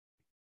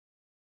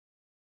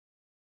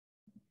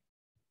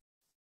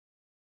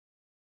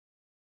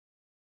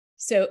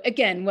So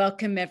again,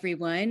 welcome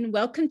everyone.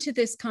 Welcome to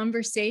this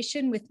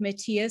conversation with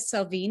Mattia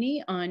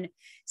Salvini on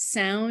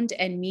sound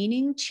and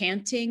meaning,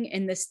 chanting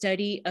in the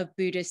study of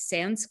Buddhist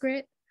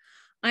Sanskrit.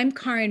 I'm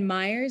Karen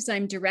Myers.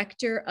 I'm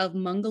director of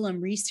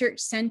Mangalam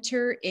Research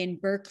Center in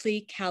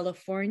Berkeley,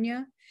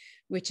 California,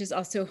 which is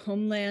also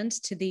homeland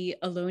to the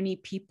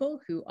Ohlone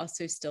people who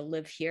also still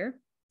live here.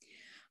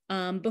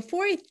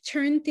 Before I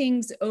turn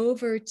things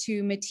over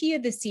to Mattia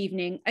this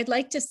evening, I'd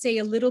like to say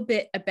a little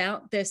bit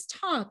about this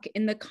talk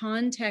in the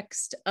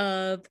context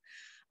of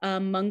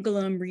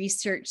Mangalam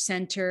Research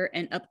Center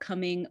and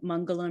upcoming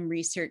Mangalam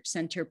Research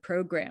Center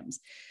programs.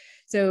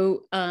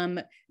 So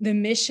the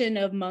mission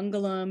of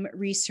Mangalam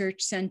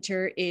Research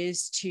Center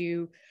is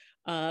to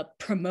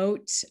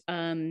promote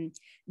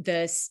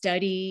the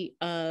study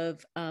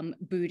of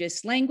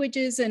Buddhist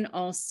languages and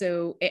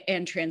also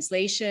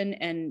translation,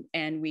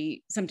 and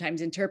we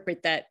sometimes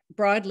interpret that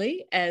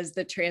broadly as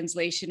the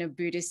translation of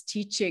Buddhist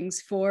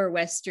teachings for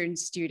Western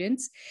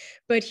students.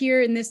 But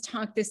here in this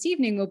talk this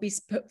evening, we'll be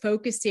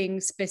focusing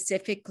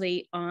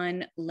specifically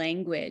on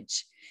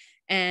language.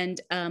 And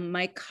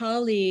my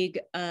colleague,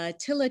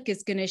 Tilak,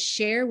 is going to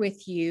share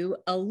with you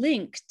a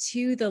link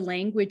to the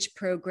language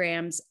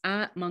programs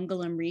at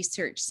Mangalam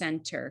Research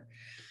Center.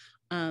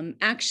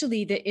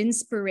 Actually, the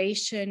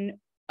inspiration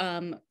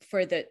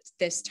for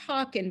this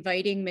talk,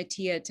 inviting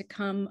Mattia to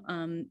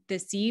come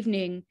this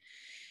evening,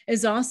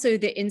 is also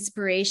the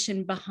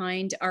inspiration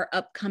behind our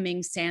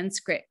upcoming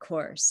Sanskrit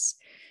course.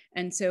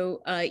 And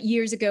so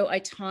years ago, I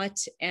taught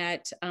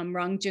at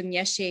Rangjung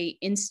Yeshe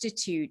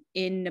Institute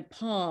in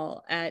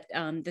Nepal at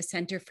the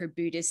Center for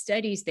Buddhist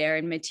Studies there.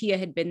 And Mattia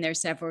had been there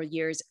several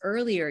years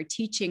earlier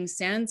teaching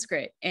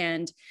Sanskrit.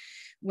 And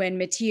when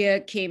Mattia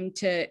came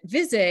to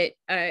visit,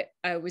 I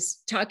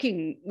was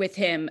talking with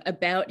him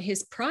about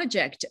his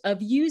project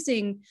of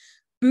using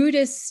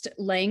Buddhist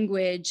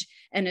language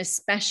and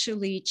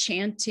especially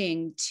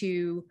chanting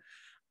to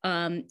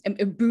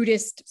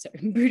Buddhist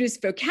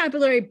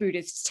vocabulary,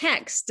 Buddhist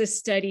texts to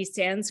study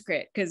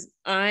Sanskrit, because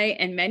I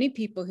and many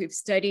people who've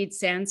studied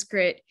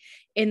Sanskrit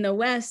in the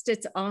West,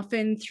 it's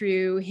often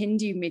through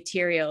Hindu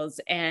materials.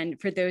 And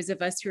for those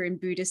of us who are in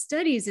Buddhist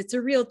studies, it's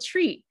a real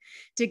treat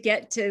to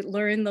get to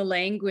learn the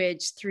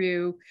language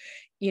through,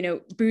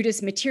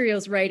 Buddhist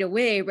materials right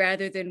away,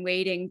 rather than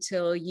waiting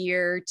till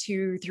year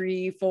 2,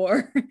 3,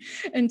 4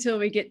 until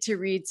we get to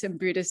read some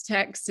Buddhist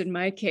texts in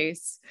my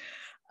case.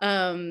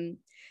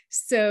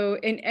 So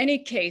in any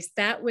case,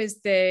 that was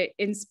the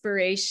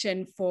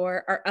inspiration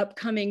for our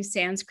upcoming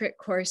Sanskrit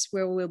course,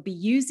 where we'll be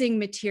using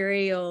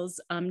materials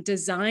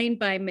designed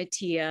by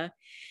Mattia,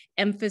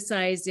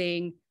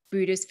 emphasizing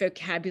Buddhist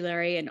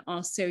vocabulary and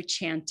also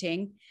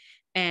chanting.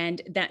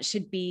 And that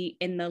should be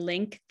in the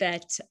link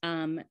that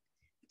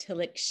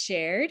Tilak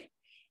shared.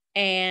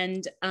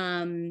 And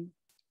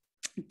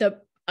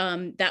that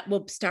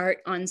will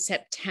start on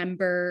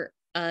September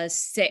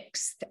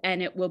 6th,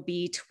 and it will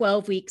be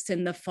 12 weeks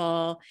in the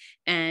fall.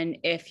 And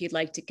if you'd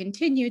like to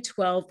continue,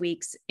 12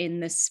 weeks in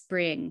the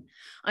spring.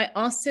 I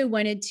also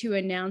wanted to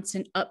announce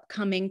an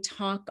upcoming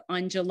talk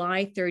on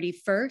July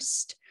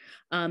 31st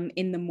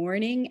in the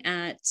morning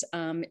at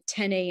 10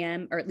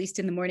 a.m., or at least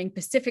in the morning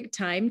Pacific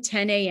time,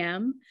 10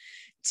 a.m.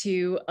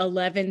 to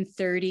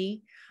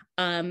 11:30.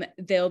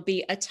 There'll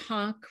be a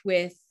talk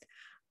with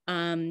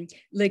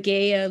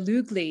Ligaya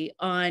Lugli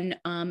on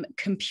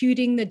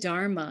computing the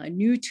Dharma,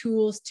 new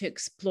tools to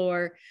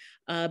explore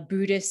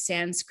Buddhist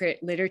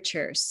Sanskrit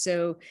literature.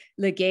 So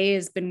Ligaya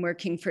has been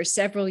working for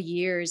several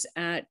years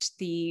at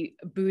the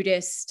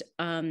Buddhist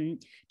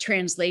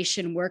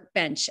translation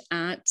workbench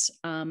at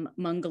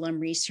Mangalam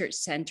Research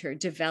Center,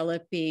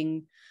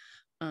 developing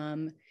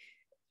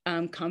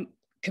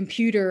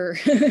computer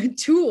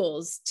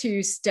tools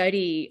to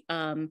study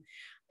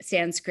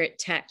Sanskrit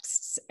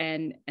texts.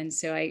 And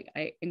so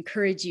I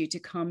encourage you to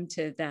come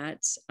to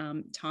that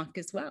talk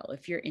as well,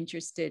 if you're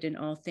interested in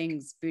all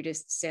things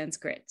Buddhist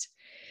Sanskrit.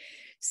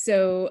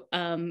 So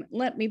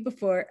let me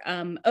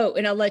and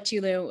I'll let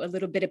you know a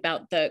little bit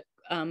about the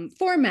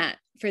format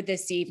for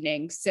this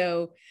evening.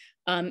 So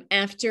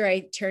after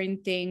I turn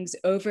things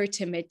over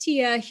to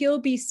Mattia, he'll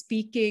be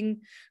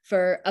speaking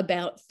for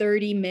about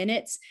 30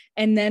 minutes,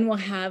 and then we'll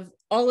have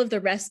all of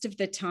the rest of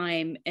the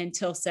time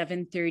until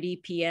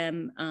 7:30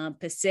 p.m.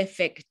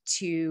 Pacific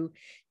to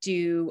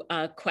do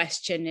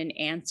question and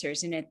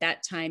answers. And at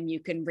that time, you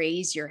can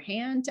raise your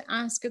hand to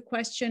ask a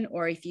question,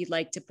 or if you'd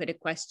like to put a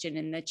question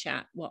in the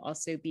chat, we'll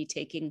also be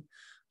taking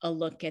a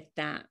look at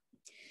that.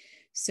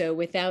 So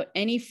without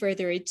any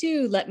further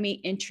ado, let me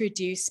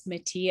introduce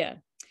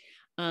Mattia.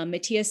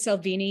 Mattia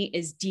Salvini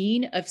is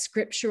Dean of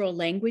Scriptural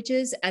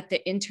Languages at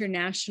the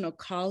International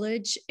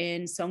College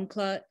in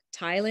Songkhla,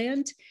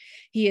 Thailand.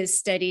 He has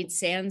studied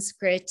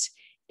Sanskrit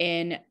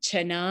in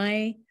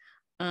Chennai,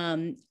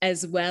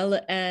 as well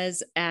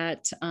as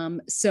at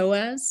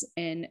SOAS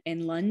in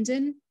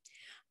London.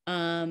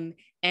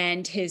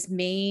 And his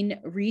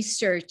main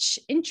research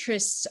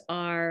interests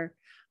are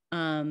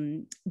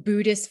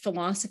Buddhist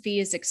philosophy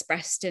as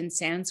expressed in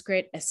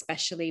Sanskrit,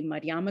 especially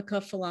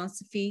Madhyamaka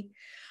philosophy,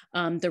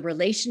 the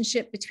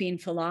relationship between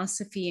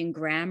philosophy and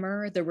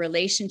grammar, the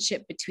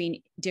relationship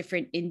between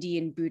different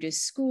Indian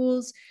Buddhist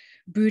schools,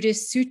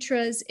 Buddhist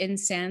sutras in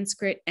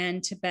Sanskrit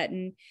and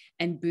Tibetan,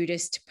 and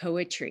Buddhist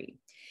poetry.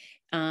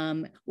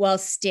 While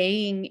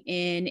staying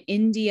in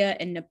India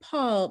and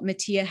Nepal,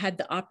 Mattia had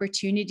the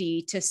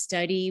opportunity to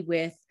study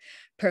with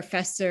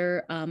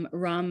Professor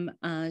Ram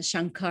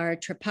Shankar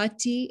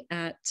Tripathi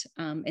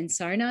in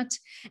Sarnath,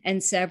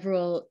 and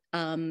several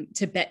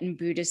Tibetan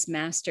Buddhist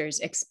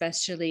masters,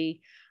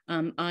 especially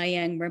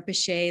Ayang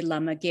Rinpoche,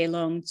 Lama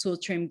Gelong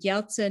Tsultrim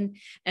Gyaltsen,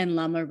 and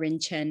Lama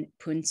Rinchen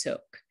Punsok.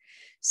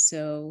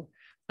 So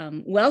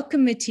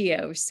welcome,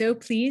 Mattia. We're so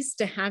pleased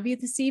to have you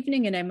this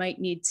evening, and I might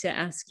need to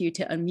ask you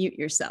to unmute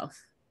yourself.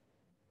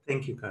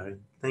 Thank you, Karen.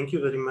 Thank you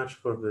very much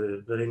for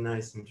the very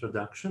nice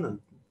introduction, and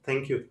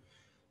thank you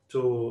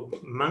to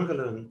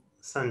Mangalam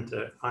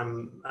Center.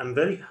 I'm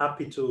very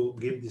happy to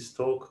give this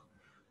talk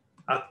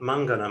at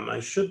Mangalam. I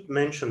should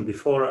mention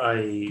before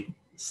I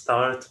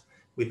start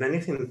with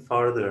anything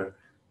further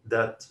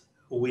that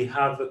we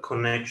have a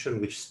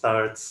connection which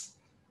starts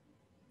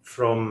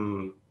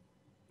from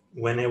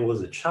when I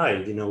was a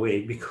child, in a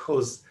way,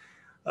 because,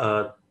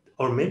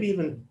 or maybe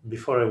even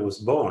before I was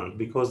born,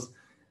 because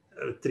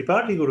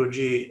Tripathi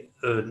Guruji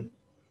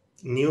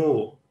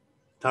knew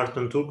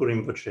Tartan Tulku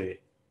Rinpoche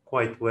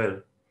quite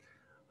well.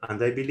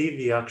 And I believe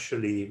he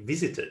actually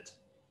visited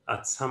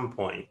at some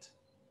point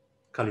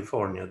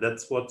California.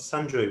 That's what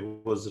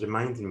Sanjoy was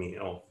reminding me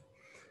of.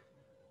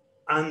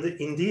 And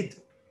indeed,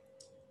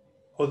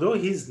 although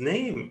his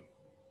name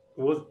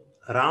was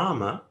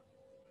Rama,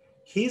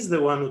 he's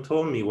the one who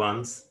told me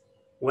once,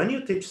 when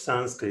you teach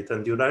Sanskrit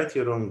and you write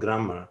your own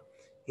grammar,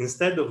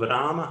 instead of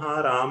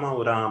Ramaha, Rama,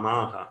 or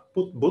Ramaha,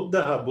 put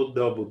Buddhaha,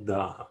 Buddha,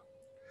 Buddhaha.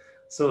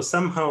 So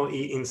somehow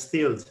he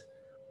instilled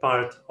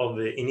part of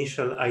the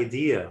initial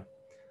idea.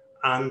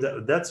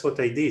 And that's what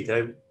I did.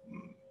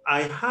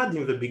 I had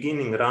in the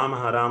beginning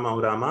Ramaha, Rama,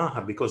 or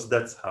Ramaha, because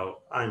that's how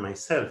I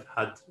myself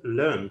had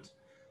learned.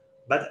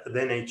 But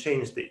then I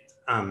changed it.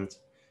 And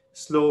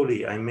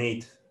slowly I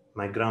made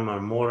my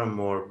grammar more and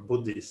more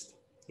Buddhist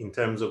in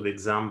terms of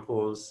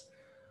examples.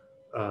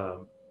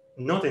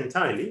 Not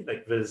entirely,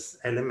 like there's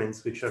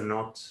elements which are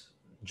not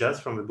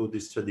just from the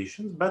Buddhist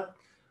traditions, but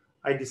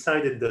I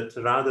decided that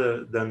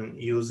rather than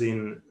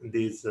using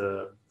this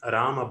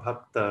Rama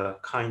Bhakta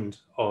kind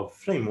of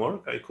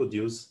framework, I could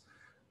use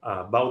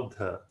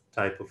Buddha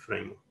type of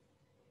framework.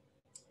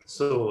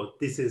 So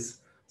this is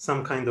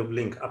some kind of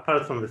link,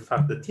 apart from the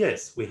fact that,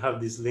 yes, we have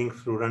this link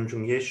through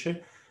Ranjung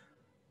Yeshe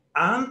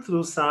and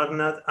through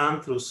Sarnath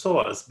and through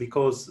Soas,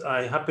 because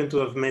I happen to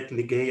have met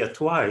Ligeia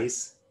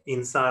twice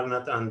in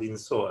Sarnath and in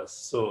Soas.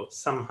 So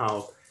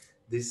somehow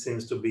this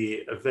seems to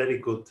be a very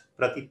good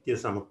Pratitya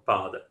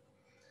Samutpada.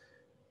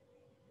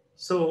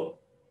 So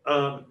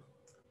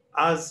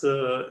as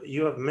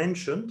you have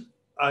mentioned,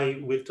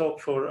 I will talk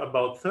for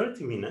about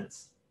 30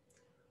 minutes,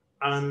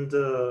 and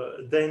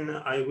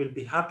then I will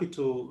be happy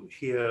to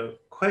hear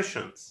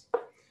questions,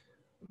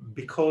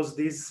 because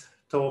this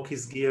talk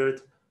is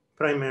geared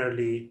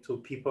primarily to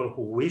people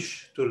who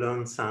wish to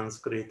learn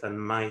Sanskrit and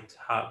might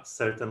have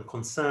certain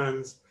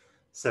concerns,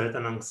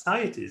 certain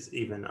anxieties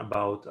even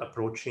about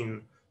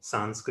approaching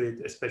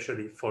Sanskrit,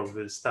 especially for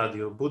the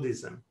study of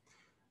Buddhism.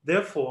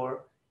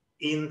 Therefore,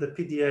 in the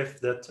PDF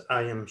that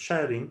I am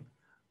sharing,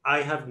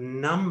 I have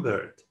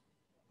numbered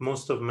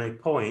most of my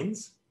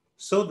points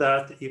so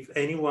that if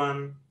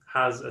anyone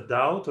has a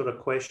doubt or a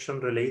question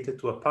related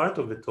to a part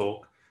of the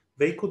talk,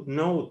 they could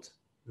note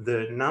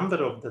the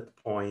number of that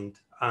point,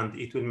 and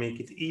it will make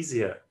it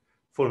easier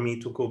for me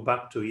to go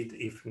back to it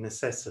if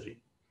necessary.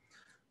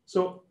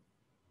 So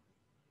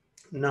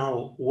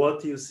now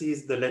what you see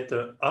is the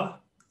letter A,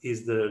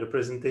 is the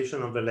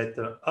representation of the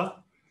letter A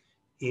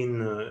in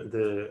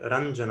the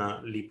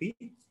Ranjana Lipi,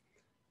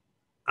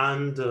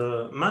 and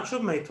much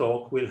of my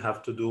talk will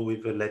have to do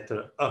with the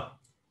letter A.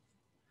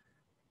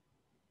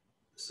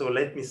 So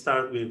let me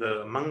start with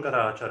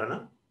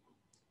Mangaracharana.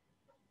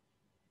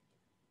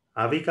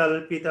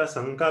 Avikalpita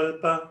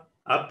sankalpa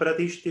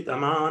apratishthita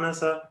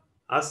manasa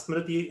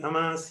asmriti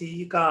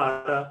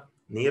amasikara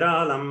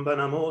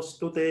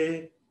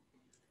niralambanamostu.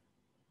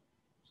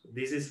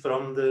 This is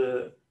from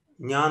the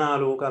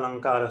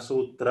Jnanalokalankara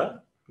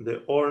Sutra,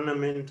 the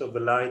ornament of the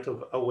light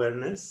of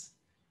awareness.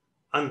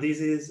 And this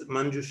is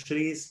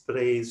Manjushri's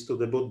praise to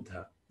the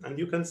Buddha. And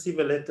you can see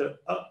the letter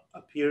A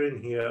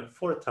appearing here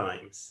 4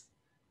 times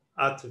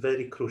at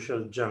very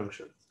crucial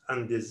junctions.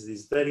 And this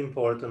is very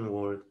important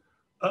word,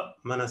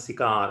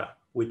 manasikara,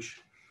 which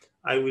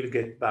I will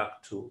get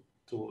back to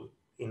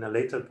in a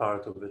later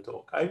part of the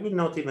talk. I will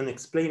not even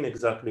explain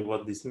exactly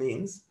what this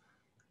means.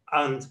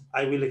 And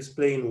I will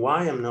explain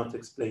why I'm not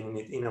explaining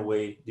it in a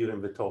way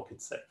during the talk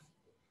itself.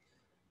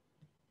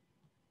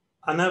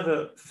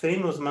 Another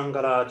famous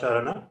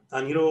Mangalacharana,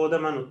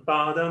 Anirodham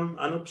Anutpadam,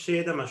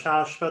 Anupshedam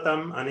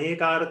Ashashvatam,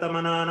 Anekartam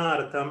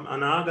Ananartham,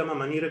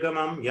 Anagamam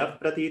Anirgamam,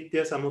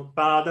 Yapratitya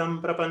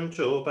Samutpadam,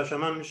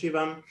 Prapanchopashamam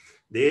Shivam,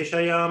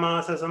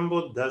 Deshayamasa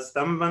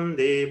Sambuddhastam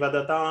Vande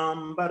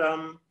Vadatam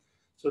Param.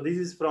 So this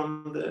is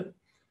from the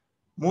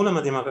Mula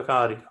Madhyamaka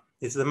Karika.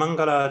 It's the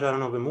Mangala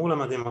Acharan of the Mula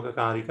Madhyamaka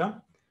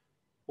Karika,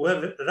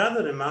 where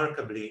rather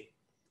remarkably,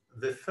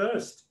 the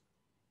first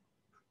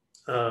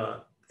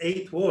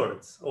 8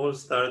 words all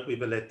start with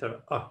the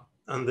letter A,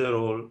 and they're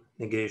all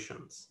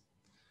negations.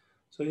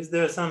 So is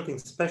there something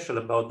special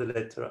about the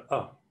letter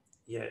A?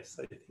 Yes,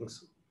 I think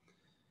so.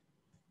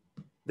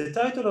 The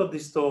title of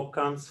this talk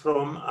comes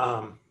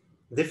from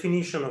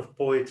definition of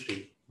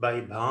poetry by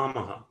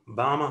Bhamaha.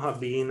 Bhamaha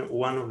being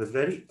one of the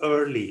very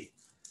early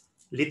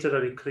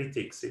literary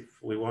critics, if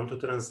we want to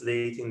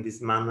translate in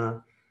this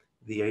manner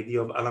the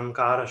idea of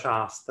Alankara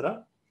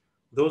Shastra,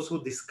 those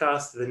who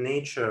discuss the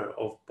nature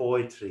of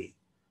poetry,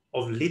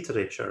 of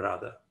literature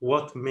rather,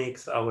 what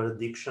makes our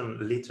diction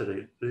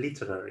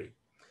literary.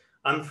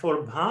 And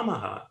for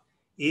Bhamaha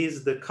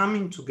is the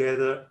coming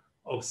together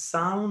of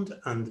sound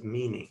and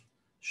meaning,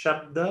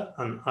 Shabda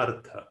and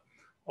Artha,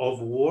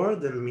 of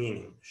word and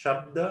meaning,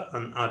 Shabda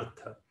and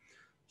Artha.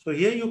 So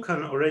here you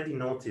can already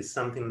notice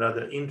something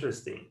rather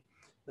interesting,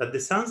 that the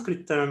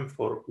Sanskrit term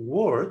for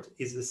word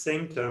is the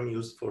same term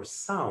used for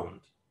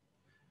sound.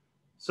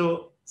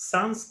 So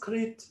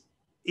Sanskrit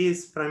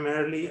is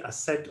primarily a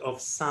set of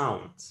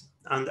sounds.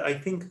 And I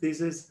think this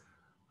is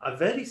a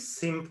very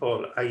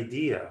simple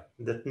idea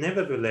that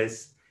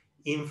nevertheless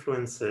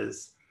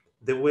influences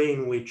the way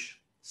in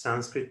which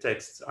Sanskrit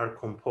texts are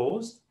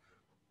composed,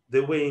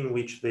 the way in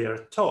which they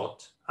are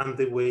taught, and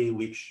the way in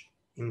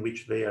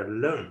which they are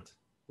learned,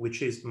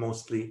 which is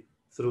mostly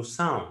through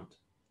sound,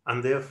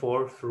 and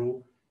therefore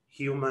through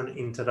human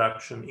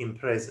interaction in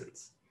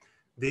presence.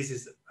 This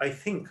is, I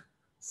think,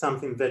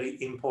 something very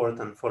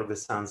important for the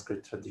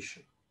Sanskrit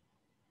tradition.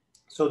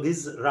 So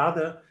this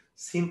rather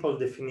simple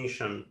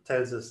definition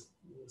tells us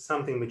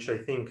something which I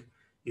think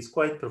is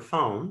quite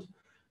profound,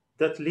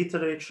 that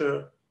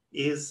literature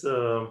is,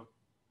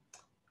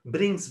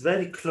 brings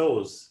very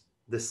close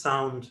the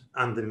sound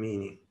and the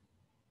meaning.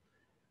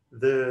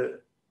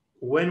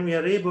 When we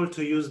are able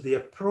to use the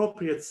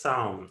appropriate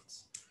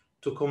sounds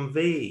to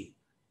convey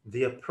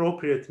the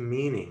appropriate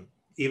meaning,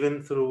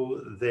 even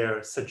through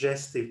their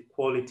suggestive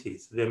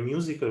qualities, their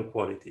musical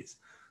qualities,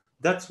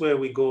 that's where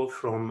we go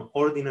from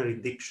ordinary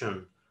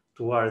diction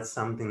towards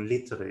something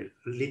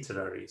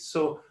literary.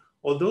 So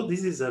although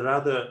this is a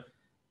rather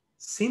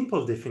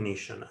simple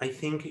definition, I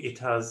think it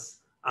has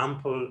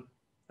ample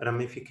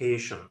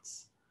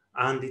ramifications,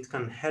 and it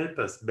can help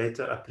us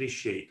better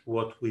appreciate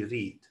what we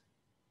read.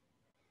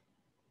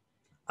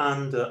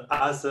 And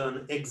as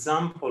an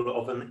example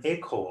of an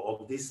echo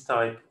of this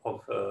type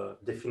of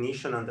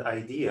definition and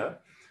idea,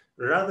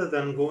 rather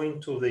than going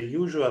to the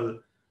usual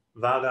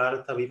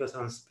Vagartha Viva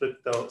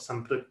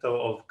Samprikta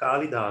of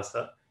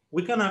Kalidasa,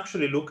 we can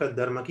actually look at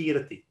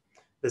Dharmakirti.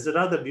 There's a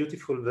rather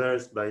beautiful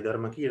verse by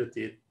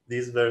Dharmakirti,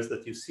 this verse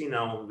that you see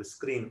now on the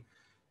screen.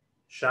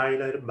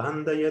 Shailair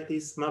bandayati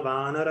sma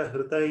vanara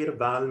hritair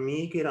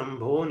valmiki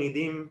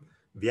rambhonidim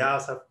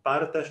vyasa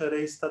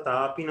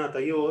partashareistatapi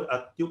tayor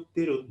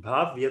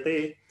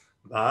atyuktirudbhavyate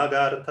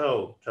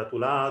bhagarthau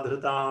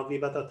chatuladhrita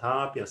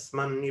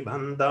vivatatapyasman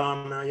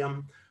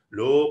nibhandamnayam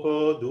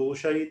loko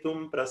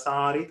dushaitum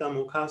prasarita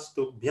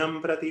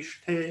mukhastubhyam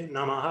pratishthe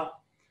namaha.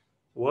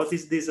 What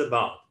is this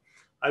about?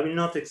 I will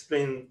not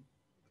explain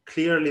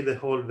clearly the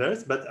whole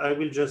verse, but I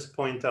will just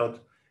point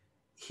out,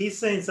 he's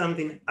saying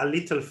something a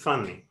little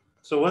funny.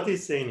 So what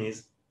he's saying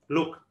is,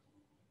 look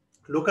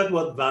at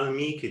what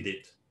Valmiki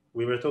did.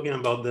 We were talking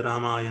about the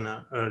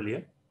Ramayana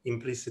earlier,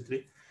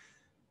 implicitly.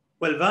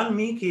 Well,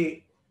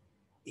 Valmiki,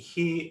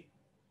 he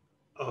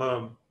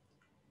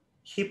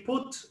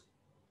put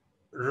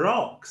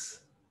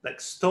rocks,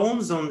 like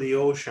stones on the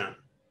ocean.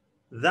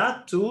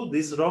 That too,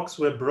 these rocks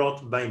were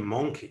brought by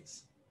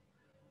monkeys.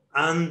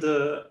 And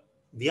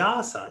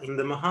Vyasa in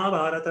the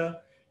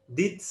Mahabharata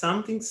did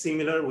something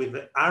similar with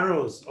the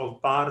arrows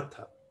of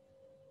Partha.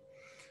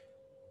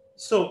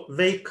 So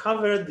they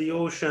covered the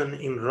ocean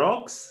in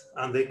rocks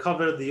and they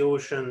covered the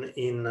ocean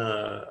in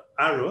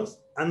arrows,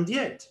 and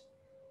yet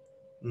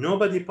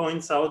nobody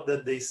points out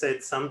that they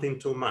said something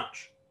too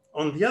much.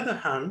 On the other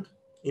hand,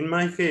 in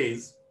my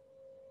case,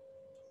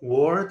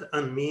 word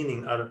and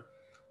meaning are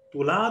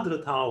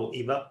tuladratau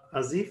iva,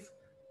 as if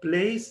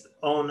placed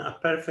on a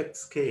perfect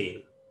scale.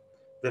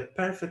 They're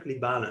perfectly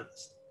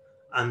balanced.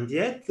 And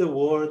yet the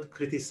word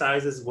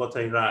criticizes what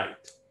I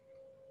write.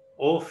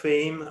 O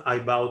fame, I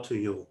bow to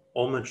you,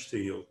 homage to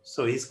you.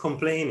 So he's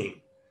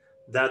complaining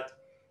that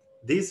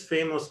these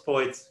famous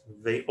poets,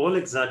 they all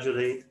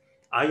exaggerate.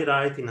 I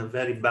write in a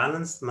very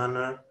balanced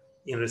manner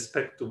in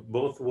respect to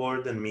both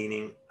word and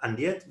meaning, and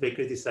yet they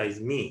criticize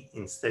me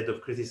instead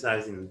of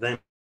criticizing them.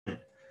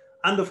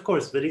 And of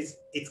course,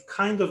 it's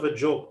kind of a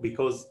joke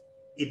because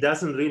it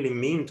doesn't really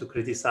mean to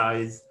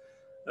criticize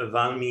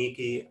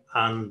Valmiki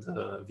and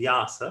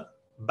Vyasa,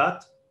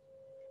 but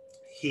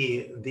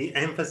the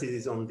emphasis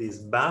is on this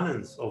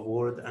balance of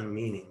word and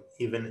meaning,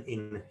 even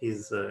in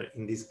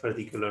this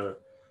particular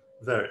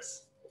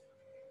verse.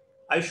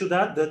 I should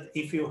add that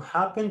if you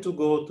happen to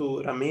go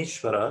to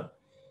Rameshwara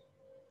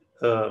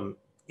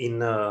in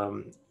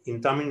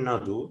Tamil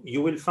Nadu,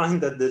 you will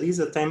find that there is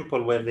a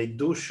temple where they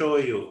do show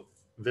you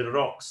the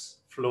rocks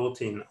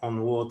floating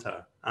on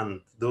water,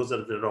 and those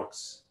are the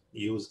rocks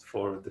used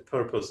for the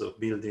purpose of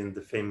building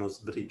the famous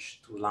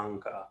bridge to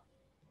Lanka.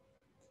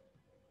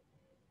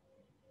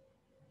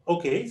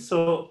 Okay,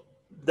 so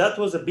that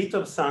was a bit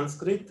of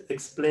Sanskrit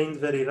explained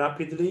very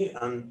rapidly,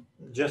 and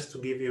just to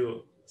give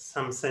you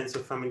some sense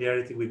of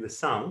familiarity with the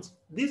sounds.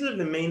 These are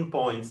the main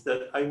points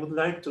that I would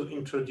like to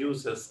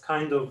introduce as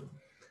kind of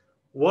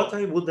what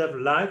I would have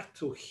liked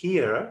to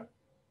hear,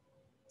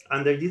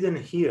 and I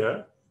didn't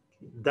hear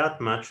that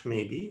much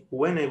maybe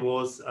when I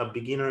was a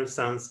beginner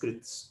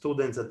Sanskrit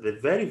student at the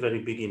very,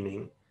 very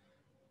beginning,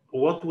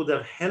 what would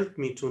have helped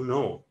me to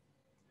know.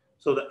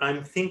 So that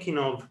I'm thinking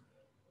of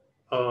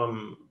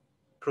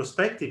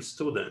prospective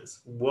students,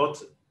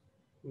 what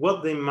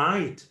they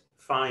might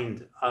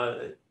find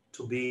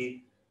to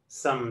be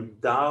some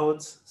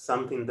doubts,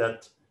 something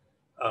that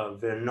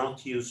they're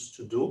not used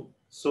to do.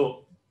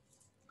 So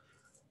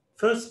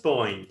first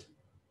point,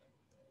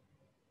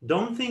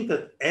 don't think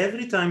that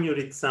every time you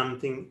read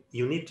something,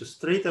 you need to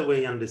straight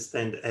away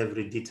understand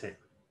every detail.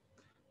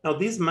 Now,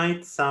 this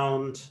might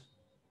sound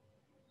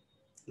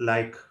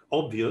like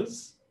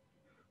obvious,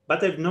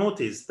 but I've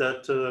noticed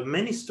that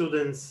many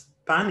students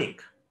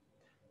panic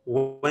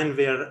when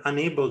they're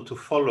unable to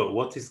follow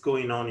what is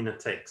going on in a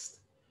text.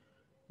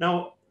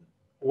 Now,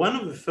 one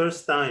of the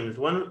first times,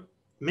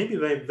 maybe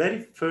my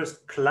very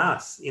first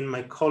class in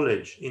my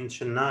college in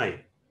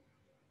Chennai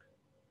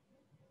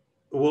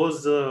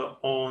was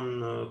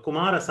on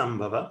Kumara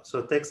Sambhava, so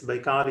a text by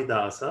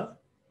Karidasa.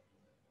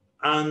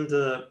 And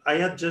I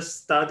had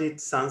just studied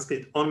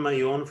Sanskrit on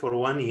my own for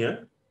 1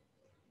 year.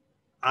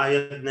 I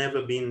had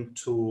never been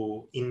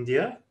to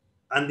India.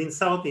 And in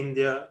South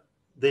India,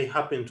 they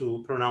happen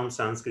to pronounce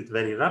Sanskrit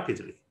very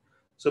rapidly.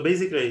 So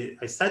basically,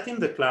 I sat in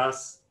the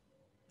class,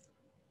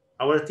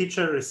 our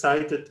teacher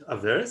recited a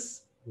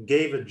verse,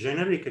 gave a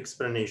generic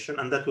explanation,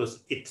 and that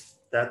was it.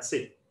 That's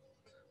it.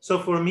 So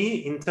for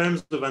me, in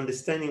terms of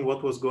understanding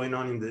what was going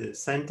on in the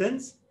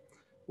sentence,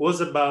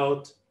 was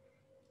about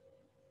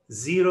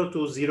 0 to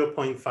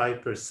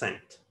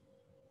 0.5%.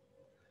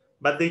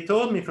 But they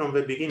told me from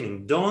the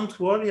beginning, don't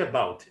worry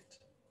about it.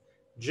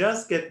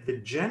 Just get the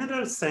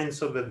general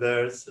sense of the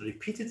verse,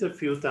 repeat it a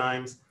few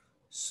times,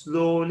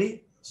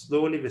 slowly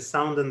the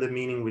sound and the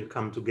meaning will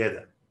come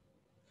together.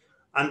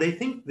 And I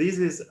think this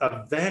is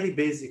a very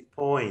basic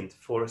point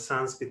for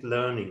Sanskrit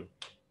learning,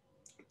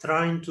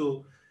 trying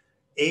to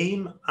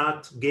aim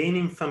at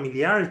gaining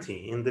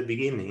familiarity in the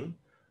beginning,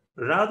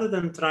 rather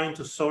than trying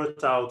to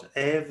sort out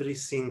every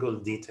single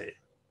detail.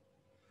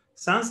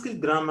 Sanskrit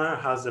grammar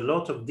has a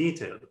lot of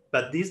detail,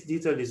 but this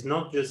detail is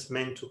not just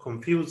meant to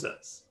confuse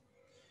us.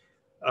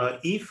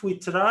 If we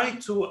try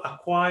to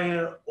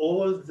acquire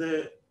all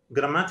the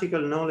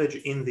grammatical knowledge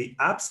in the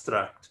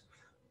abstract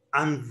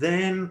and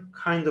then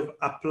kind of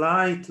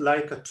apply it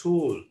like a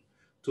tool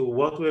to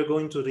what we're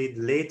going to read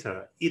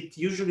later, it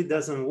usually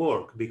doesn't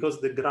work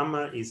because the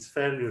grammar is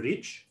fairly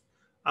rich.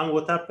 And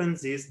what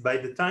happens is by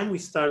the time we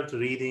start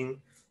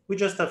reading, we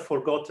just have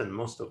forgotten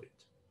most of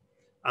it.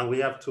 And we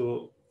have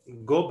to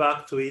go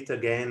back to it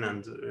again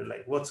and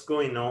like, what's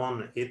going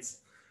on?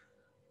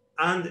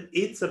 And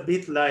it's a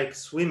bit like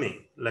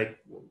swimming. Like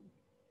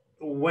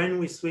when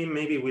we swim,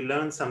 maybe we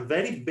learn some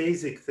very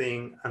basic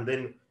thing and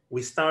then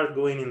we start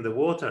going in the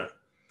water.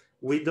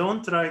 We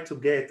don't try to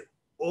get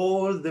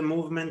all the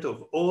movement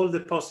of all the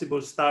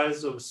possible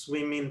styles of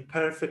swimming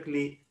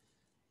perfectly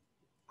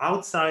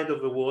outside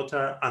of the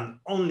water and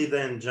only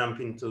then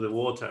jump into the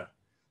water.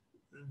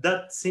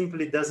 That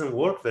simply doesn't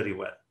work very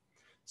well.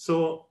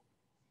 So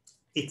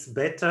it's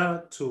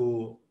better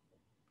to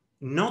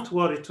not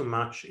worry too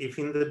much if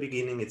in the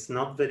beginning it's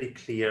not very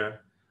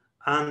clear,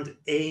 and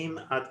aim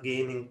at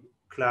gaining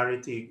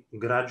clarity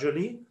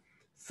gradually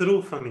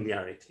through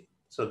familiarity.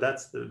 So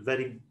that's the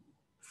very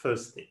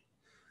first thing.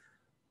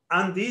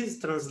 And this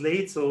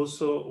translates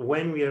also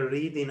when we are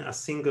reading a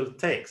single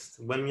text.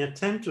 When we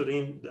attempt to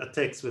read a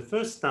text the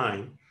first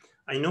time,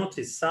 I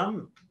notice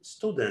some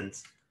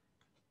students,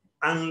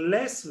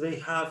 unless they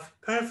have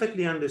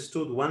perfectly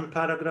understood one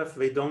paragraph,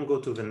 they don't go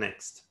to the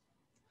next.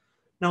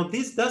 Now,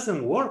 this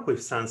doesn't work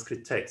with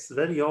Sanskrit texts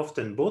very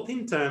often, both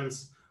in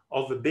terms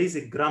of the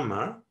basic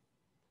grammar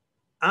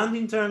and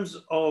in terms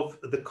of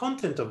the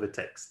content of the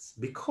texts,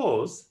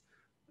 because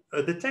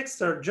the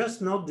texts are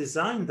just not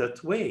designed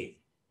that way.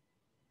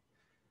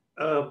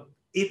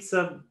 It's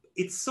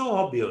so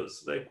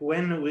obvious. Like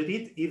when we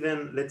read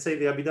even, let's say,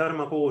 the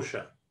Abhidharma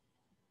Kosha,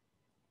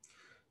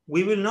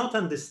 we will not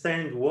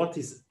understand what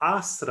is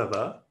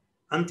asrava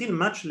until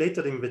much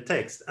later in the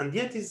text, and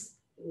yet is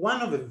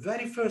one of the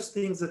very first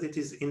things that it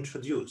is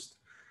introduced.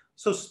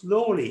 So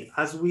slowly,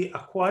 as we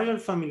acquire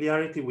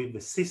familiarity with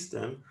the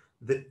system,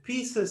 the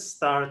pieces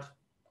start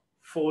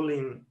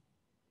falling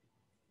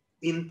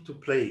into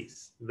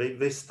place.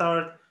 They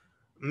start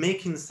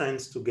making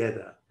sense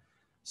together.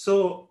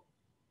 So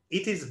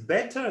it is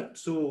better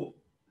to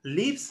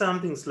leave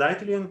something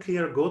slightly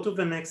unclear, go to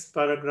the next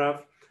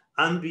paragraph,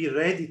 and be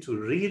ready to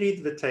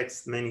reread the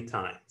text many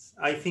times.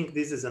 I think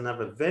this is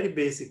another very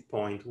basic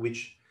point,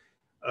 which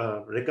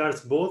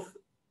regards both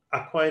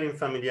acquiring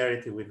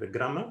familiarity with the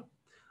grammar,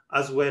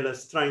 as well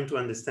as trying to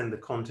understand the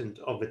content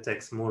of the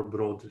text more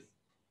broadly.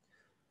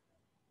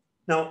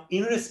 Now,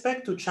 in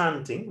respect to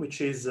chanting,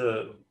 which is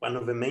one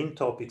of the main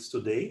topics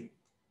today,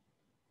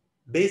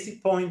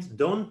 basic point,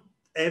 don't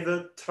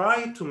ever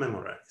try to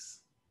memorize.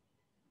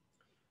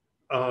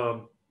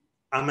 Am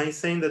I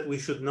saying that we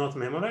should not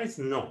memorize?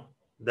 No,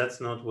 that's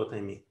not what I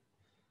mean.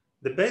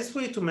 The best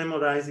way to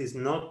memorize is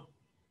not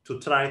to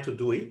try to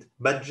do it,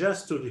 but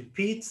just to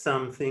repeat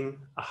something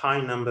a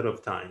high number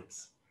of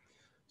times.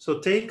 So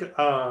take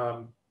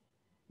a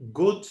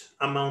good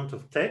amount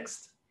of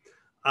text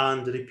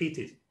and repeat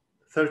it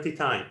 30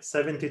 times,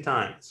 70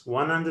 times,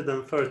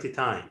 130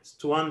 times,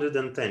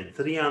 210,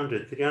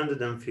 300,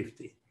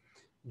 350.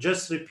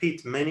 Just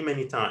repeat many,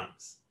 many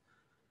times.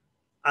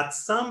 At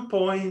some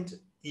point,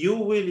 you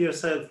will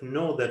yourself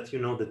know that you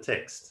know the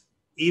text,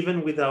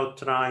 even without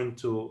trying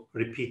to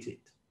repeat it.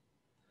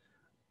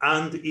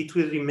 And it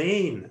will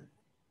remain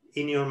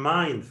in your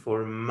mind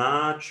for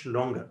much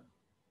longer.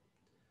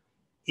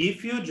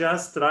 If you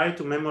just try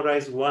to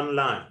memorize one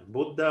line,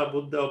 Buddha,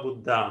 Buddha,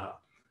 Buddha,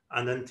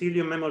 and until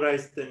you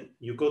memorize them,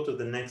 you go to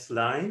the next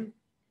line,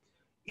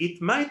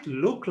 it might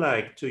look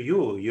like to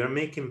you you're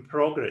making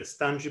progress,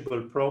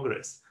 tangible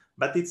progress,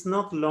 but it's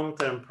not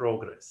long-term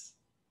progress.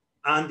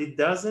 And it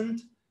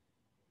doesn't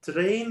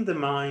train the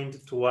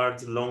mind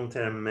towards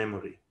long-term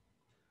memory.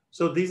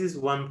 So this is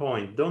one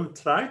point. Don't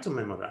try to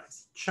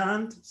memorize.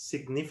 Chant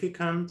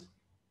significant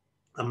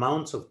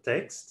amounts of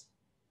text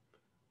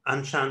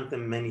and chant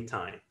them many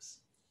times.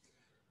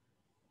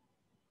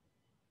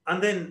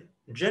 And then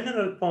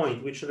general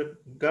point, which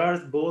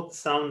regards both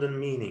sound and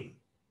meaning.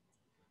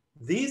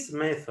 This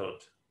method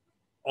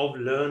of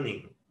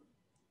learning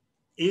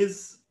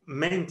is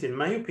meant, in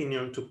my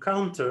opinion, to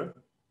counter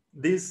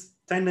this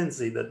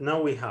tendency that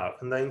now we have,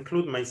 and I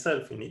include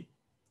myself in it,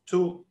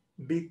 to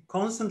be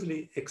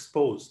constantly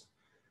exposed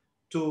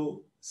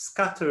to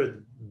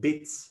scattered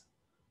bits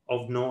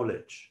of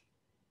knowledge.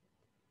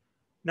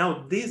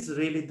 Now, this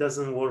really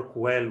doesn't work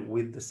well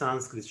with the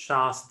Sanskrit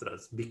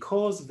Shastras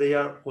because they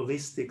are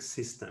holistic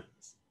systems.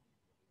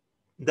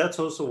 That's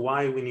also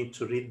why we need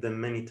to read them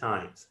many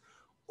times.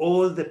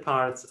 All the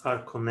parts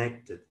are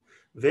connected.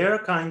 They're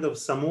kind of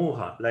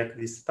samuha, like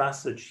this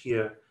passage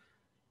here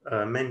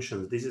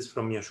mentions. This is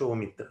from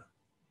Yashomitra.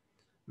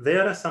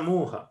 They're a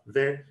samuha.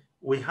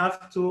 We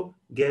have to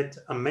get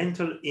a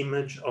mental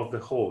image of the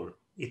whole.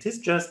 It is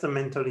just a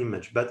mental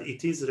image, but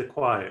it is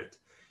required.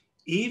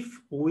 If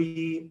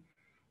we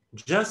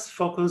just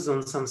focus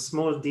on some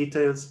small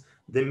details,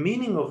 the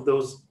meaning of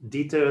those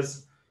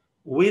details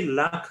will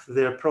lack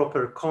their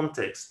proper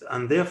context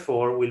and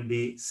therefore will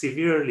be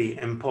severely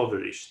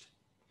impoverished.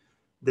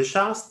 The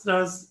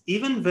Shastras,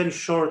 even very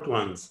short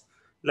ones,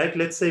 like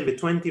let's say the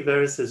 20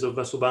 verses of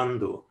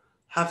Vasubandhu,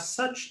 have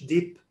such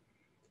deep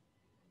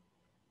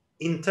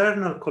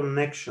internal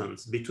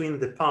connections between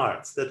the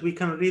parts that we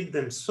can read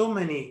them so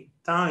many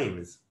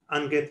times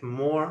and get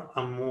more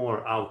and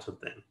more out of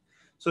them.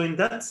 So in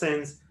that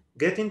sense,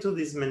 get into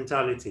this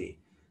mentality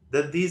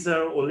that these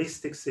are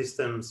holistic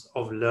systems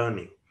of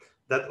learning,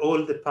 that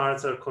all the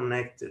parts are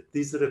connected.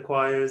 This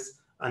requires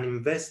an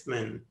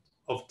investment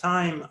of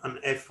time and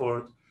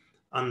effort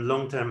and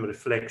long-term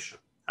reflection.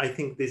 I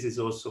think this is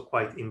also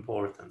quite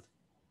important.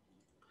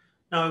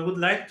 Now, I would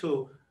like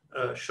to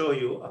show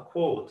you a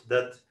quote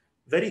that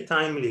very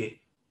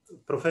timely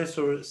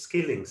Professor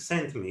Skilling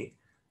sent me,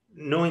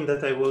 knowing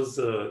that I was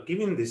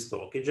giving this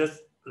talk. He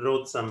just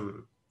wrote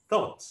some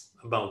thoughts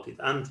about it.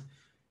 And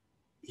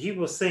he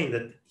was saying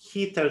that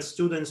he tells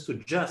students to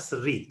just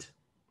read.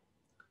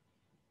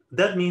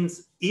 That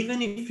means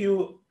even if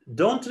you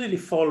don't really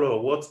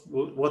follow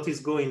what is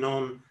going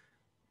on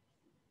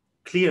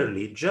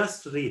clearly,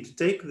 just read.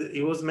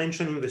 He was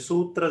mentioning the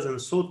sutras and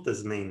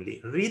suttas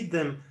mainly. Read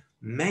them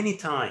many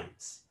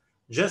times.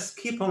 Just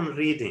keep on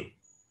reading.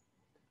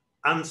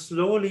 And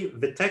slowly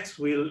the text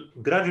will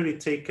gradually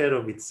take care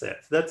of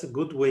itself. That's a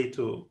good way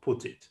to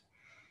put it.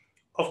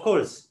 Of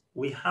course,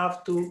 we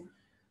have to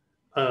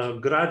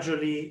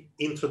gradually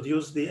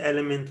introduce the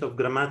element of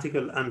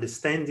grammatical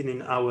understanding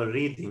in our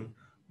reading,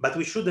 but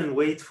we shouldn't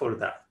wait for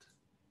that.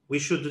 We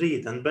should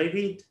read, and by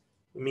read,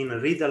 I mean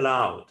read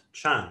aloud,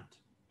 chant.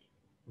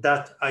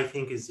 That I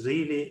think is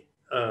really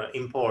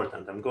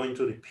important. I'm going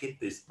to repeat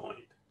this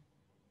point.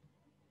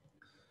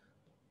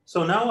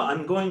 So now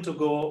I'm going to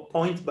go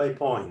point by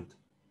point.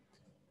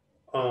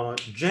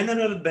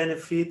 General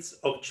benefits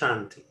of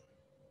chanting.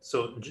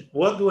 So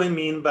what do I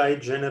mean by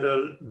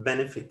general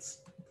benefits?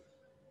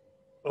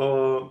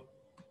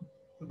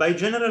 By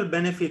general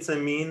benefits, I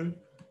mean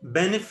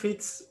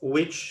benefits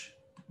which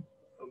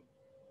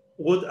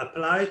would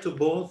apply to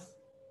both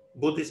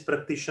Buddhist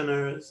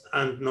practitioners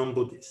and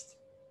non-Buddhist.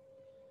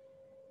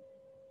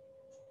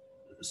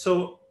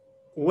 So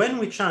when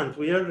we chant,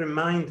 we are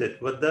reminded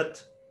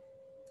that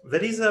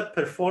there is a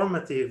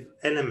performative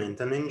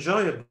element, an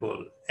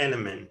enjoyable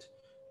element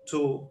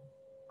to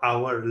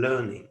our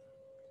learning.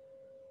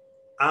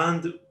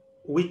 And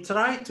we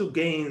try to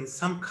gain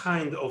some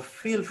kind of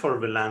feel for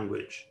the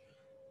language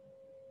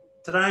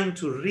trying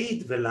to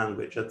read the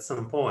language at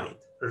some point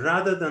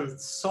rather than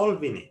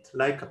solving it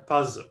like a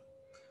puzzle.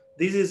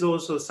 This is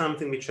also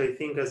something which I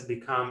think has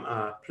become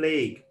a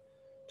plague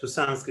to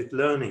Sanskrit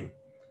learning,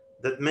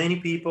 that many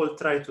people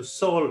try to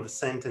solve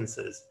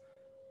sentences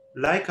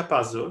like a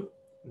puzzle,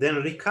 then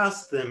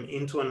recast them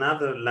into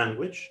another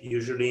language,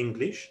 usually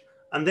English,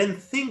 and then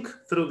think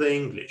through the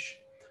English.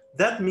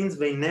 That means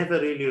they never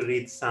really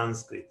read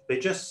Sanskrit. They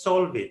just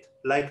solve it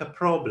like a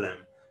problem,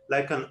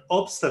 like an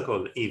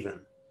obstacle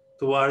even,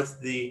 towards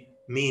the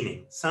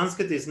meaning.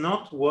 Sanskrit is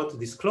not what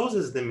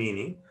discloses the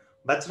meaning,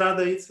 but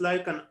rather it's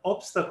like an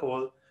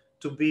obstacle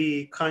to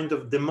be kind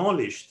of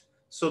demolished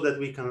so that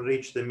we can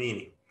reach the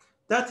meaning.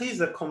 That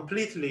is a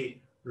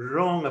completely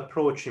wrong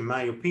approach, in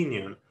my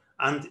opinion.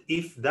 And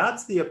if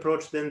that's the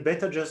approach, then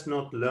better just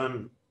not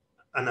learn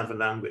another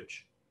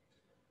language.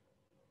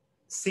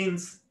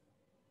 Since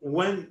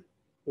when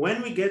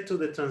we get to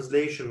the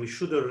translation, we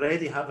should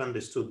already have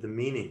understood the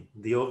meaning,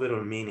 the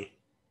overall meaning.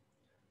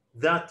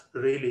 That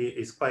really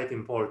is quite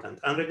important.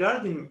 And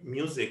regarding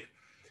music,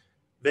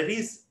 there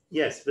is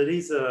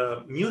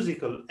a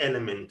musical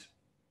element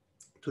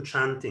to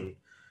chanting.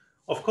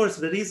 Of course,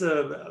 there is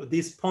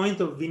this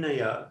point of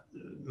Vinaya,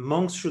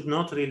 monks should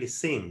not really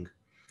sing.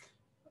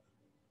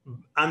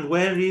 And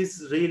where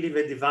is really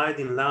the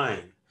dividing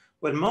line?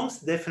 Well, monks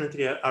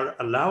definitely are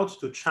allowed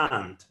to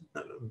chant.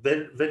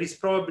 There is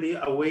probably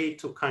a way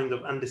to kind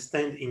of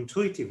understand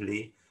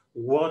intuitively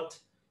what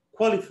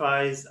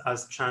qualifies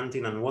as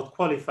chanting and what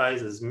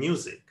qualifies as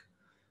music.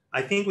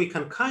 I think we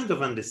can kind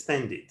of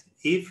understand it.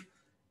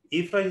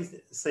 If I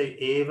say,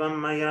 Evam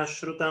maya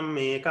shrutam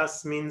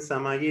ekasmin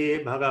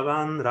samaye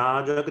bhagavan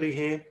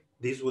rajagrihe,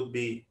 this would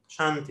be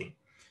chanting.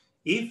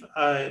 If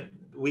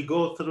we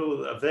go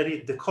through a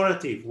very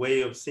decorative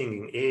way of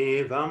singing,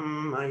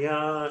 Evam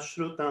maya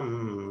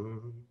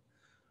shrutam,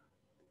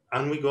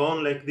 and we go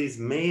on like this,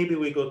 maybe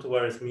we go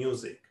towards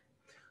music.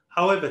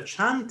 However,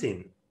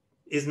 chanting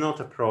is not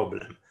a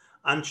problem.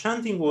 And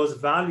chanting was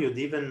valued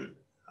even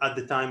at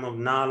the time of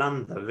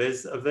Nalanda.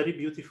 There's a very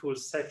beautiful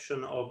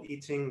section of I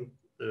Ching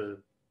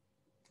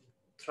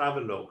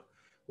travelogue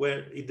where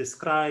it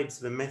describes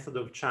the method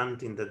of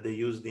chanting that they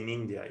used in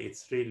India.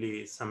 It's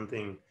really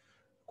something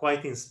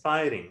quite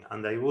inspiring,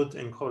 and I would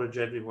encourage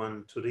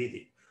everyone to read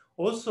it.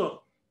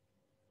 Also,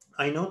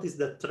 I noticed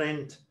that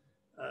Trent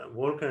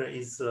Walker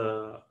is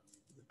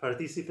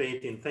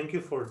participating. Thank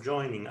you for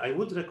joining. I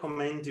would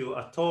recommend you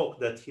a talk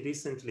that he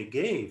recently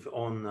gave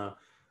on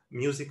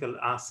musical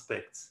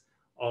aspects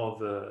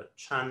of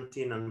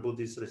chanting and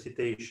Buddhist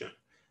recitation.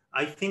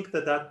 I think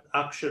that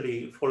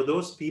actually, for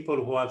those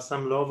people who have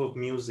some love of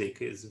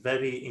music, is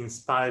very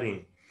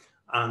inspiring.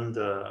 And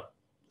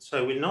so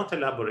I will not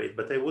elaborate,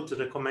 but I would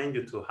recommend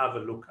you to have a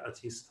look at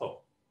his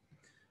talk.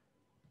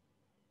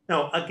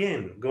 Now,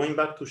 again, going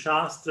back to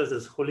Shastras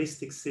as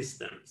holistic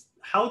systems,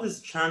 how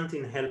does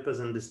chanting help us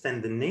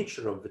understand the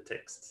nature of the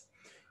texts?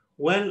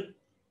 Well,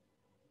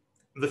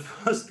 the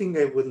first thing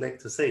I would like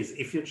to say is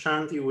if you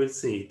chant, you will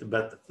see it,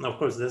 but of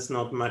course, that's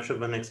not much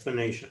of an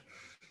explanation.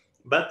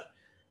 But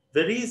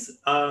there is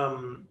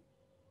an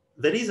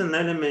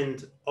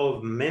element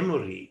of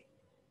memory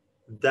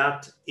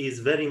that is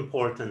very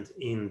important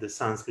in the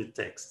Sanskrit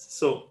text.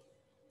 So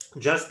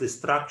just the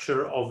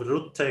structure of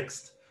root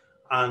text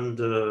and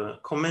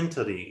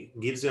commentary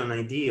gives you an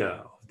idea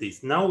of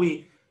this. Now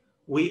we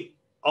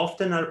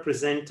often are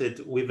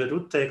presented with the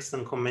root text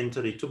and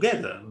commentary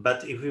together,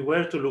 but if we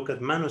were to look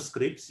at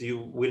manuscripts,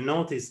 you will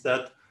notice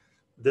that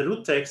the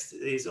root text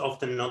is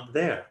often not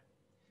there.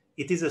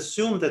 It is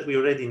assumed that we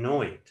already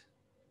know it.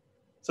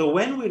 So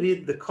when we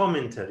read the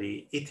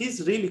commentary, it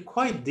is really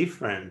quite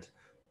different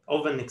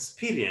of an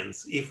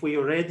experience if we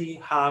already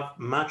have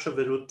much of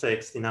the root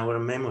text in our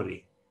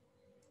memory,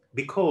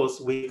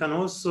 because we can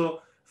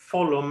also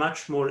follow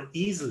much more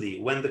easily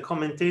when the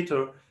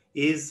commentator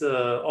is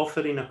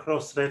offering a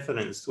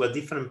cross-reference to a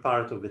different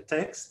part of the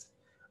text,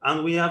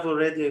 and we have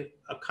already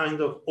a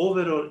kind of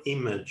overall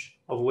image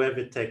of where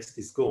the text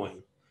is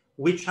going,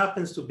 which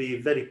happens to be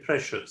very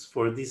precious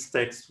for these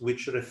texts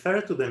which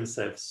refer to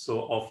themselves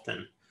so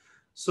often.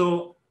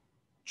 So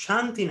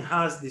chanting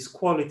has this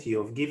quality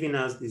of giving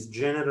us this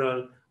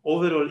general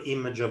overall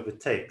image of the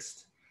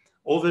text,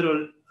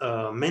 overall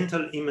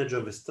mental image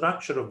of the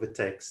structure of the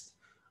text.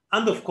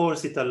 And of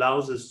course, it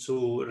allows us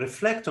to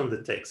reflect on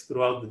the text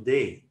throughout the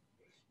day.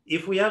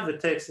 If we have the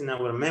text in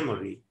our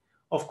memory,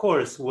 of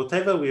course,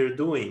 whatever we're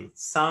doing,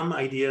 some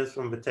ideas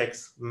from the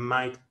text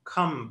might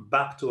come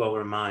back to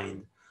our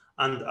mind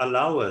and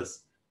allow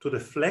us to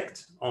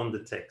reflect on the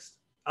text.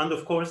 And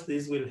of course,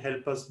 this will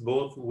help us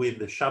both with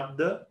the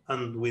Shabda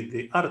and with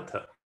the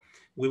Artha.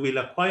 We will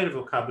acquire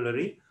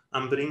vocabulary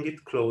and bring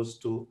it close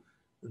to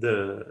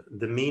the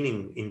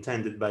meaning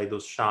intended by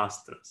those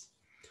Shastras.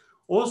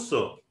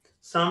 Also,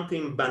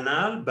 something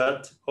banal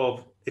but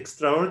of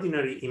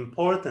extraordinary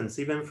importance,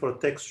 even for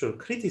textual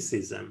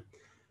criticism,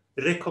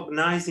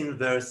 recognizing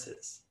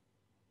verses.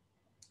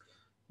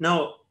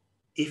 Now,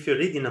 if you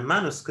read in a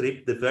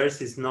manuscript, the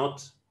verse is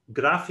not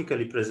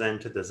graphically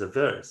presented as a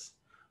verse,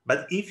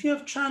 But if you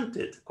have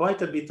chanted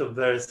quite a bit of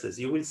verses,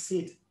 you will see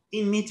it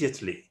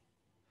immediately.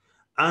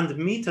 And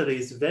meter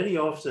is very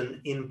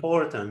often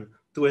important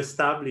to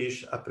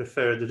establish a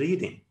preferred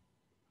reading.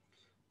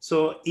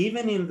 So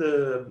even in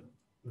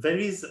there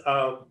is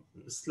a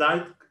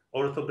slight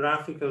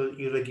orthographical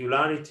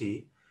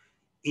irregularity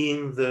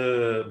in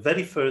the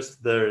very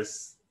first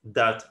verse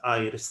that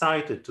I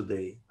recited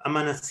today,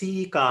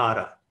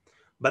 Amanasikara.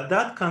 But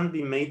that can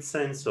be made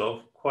sense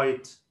of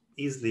quite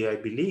easily, I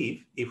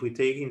believe, if we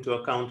take into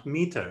account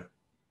meter.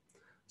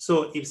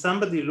 So if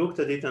somebody looked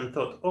at it and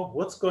thought, oh,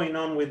 what's going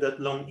on with that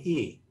long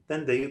E?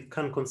 Then they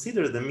can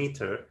consider the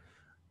meter,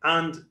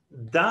 and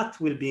that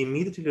will be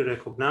immediately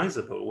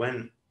recognizable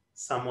when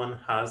someone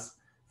has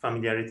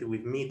familiarity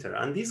with meter.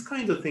 And this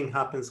kind of thing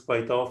happens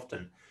quite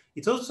often.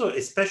 It's also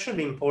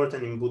especially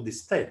important in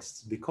Buddhist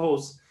texts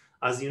because,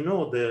 as you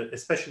know,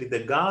 especially the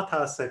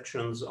Gatha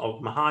sections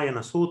of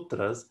Mahayana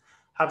sutras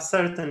have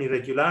certain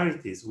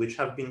irregularities, which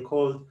have been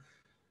called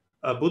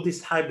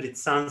Buddhist hybrid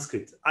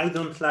Sanskrit. I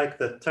don't like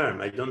that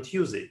term, I don't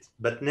use it,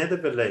 but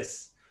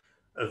nevertheless,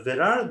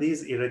 there are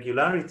these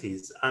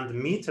irregularities, and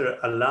meter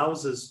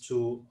allows us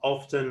to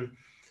often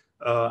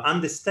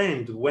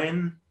understand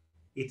when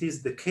it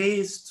is the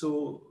case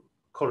to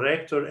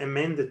correct or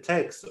amend the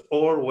text,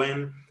 or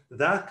when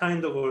that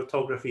kind of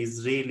orthography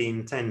is really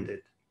intended.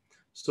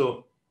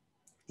 So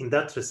in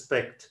that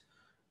respect,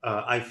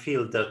 I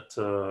feel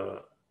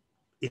that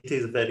it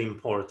is very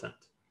important.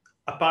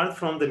 Apart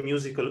from the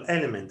musical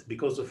element,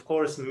 because of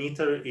course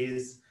meter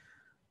is,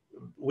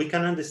 we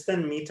can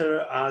understand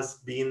meter as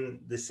being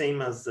the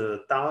same as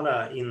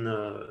tala in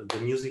the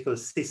musical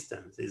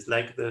systems. It's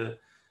like the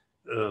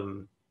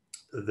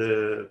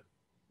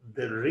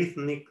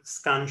rhythmic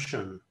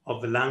scansion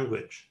of the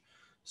language.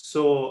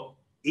 So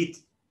it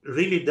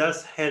really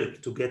does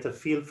help to get a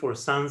feel for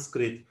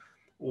Sanskrit,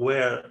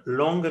 where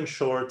long and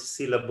short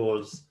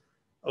syllables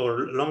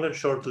or long and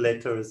short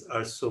letters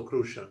are so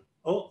crucial.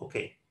 Oh,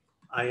 okay.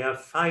 I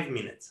have 5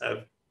 minutes.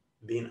 I've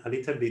been a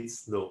little bit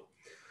slow.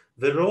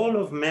 The role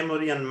of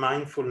memory and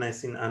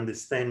mindfulness in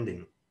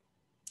understanding.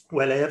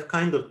 Well, I have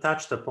kind of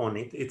touched upon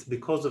it. It's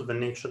because of the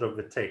nature of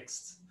the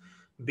text.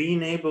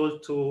 Being able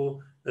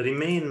to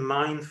remain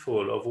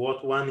mindful of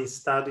what one is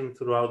studying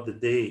throughout the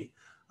day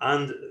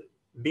and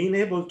being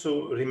able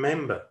to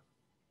remember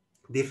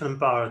different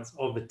parts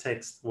of the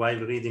text while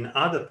reading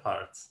other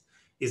parts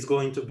is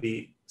going to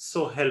be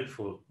so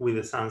helpful with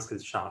the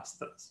Sanskrit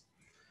Shastras.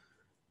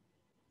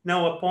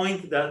 Now, a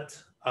point that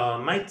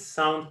might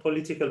sound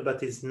political,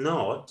 but is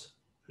not,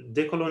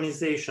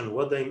 decolonization.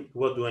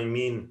 What do I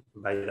mean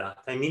by that?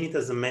 I mean it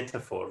as a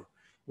metaphor,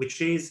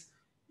 which is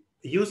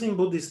using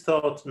Buddhist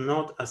thought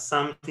not as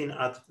something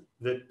at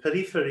the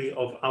periphery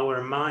of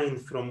our mind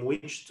from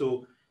which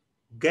to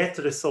get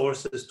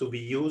resources to be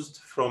used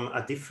from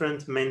a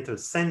different mental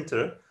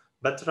center,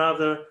 but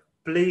rather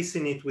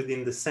placing it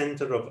within the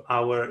center of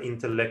our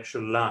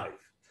intellectual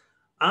life.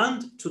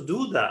 And to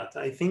do that,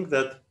 I think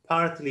that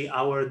partly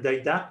our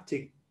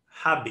didactic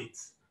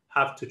habits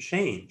have to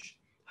change,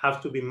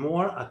 have to be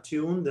more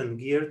attuned and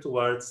geared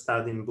towards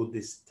studying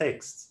Buddhist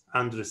texts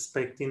and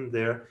respecting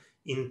their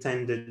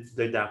intended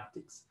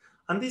didactics.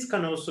 And this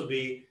can also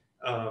be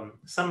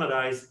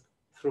summarized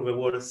through the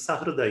word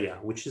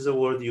sahridaya, which is a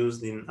word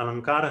used in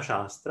Alankara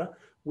Shastra,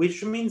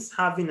 which means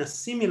having a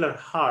similar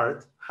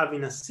heart,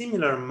 having a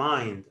similar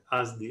mind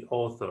as the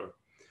author.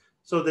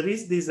 So there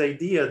is this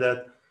idea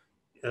that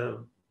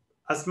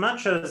as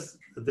much as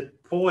the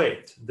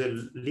poet,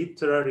 the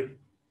literary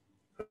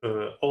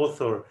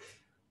author,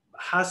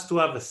 has to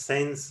have a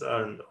sense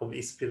of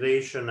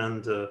inspiration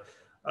and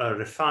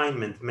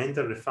refinement,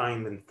 mental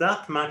refinement,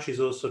 that much is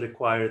also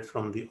required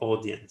from the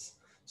audience.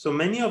 So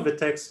many of the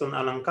texts on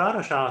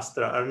Alankara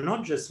Shastra are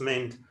not just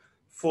meant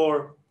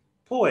for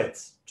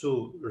poets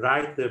to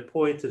write their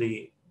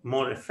poetry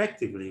more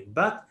effectively,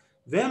 but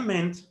they're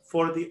meant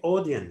for the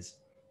audience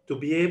to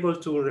be able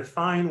to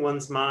refine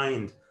one's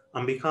mind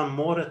and become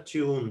more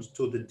attuned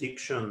to the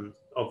diction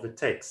of the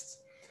texts.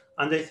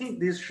 And I think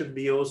this should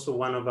be also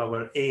one of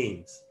our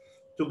aims,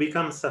 to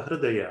become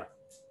sahridaya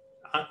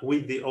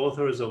with the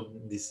authors of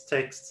these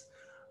texts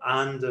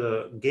and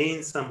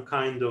gain some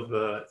kind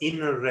of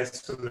inner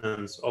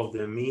resonance of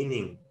their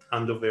meaning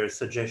and of their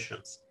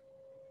suggestions.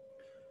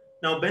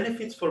 Now,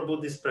 benefits for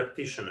Buddhist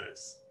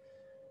practitioners.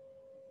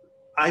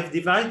 I've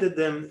divided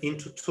them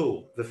into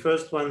two. The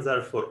first ones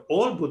are for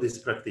all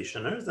Buddhist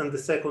practitioners, and the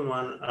second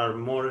one are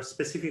more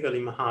specifically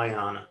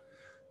Mahayana.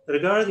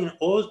 Regarding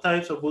all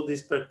types of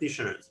Buddhist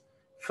practitioners,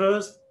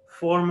 first,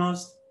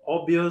 foremost,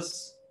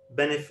 obvious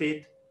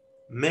benefit,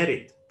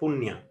 merit,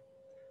 punya.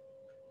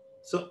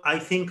 So I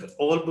think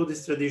all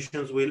Buddhist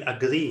traditions will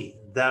agree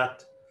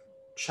that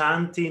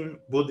chanting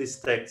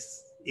Buddhist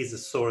texts is a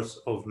source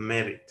of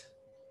merit.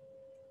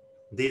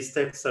 These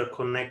texts are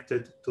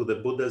connected to the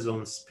Buddha's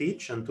own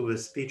speech and to the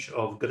speech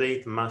of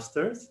great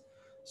masters.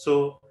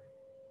 So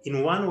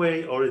in one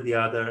way or the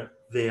other,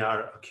 they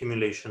are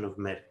accumulation of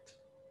merit.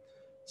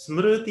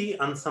 Smriti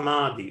and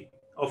Samadhi.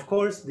 Of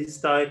course, this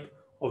type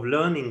of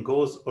learning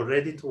goes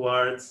already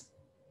towards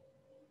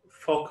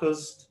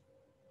focused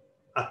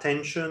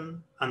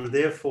attention, and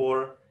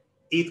therefore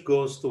it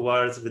goes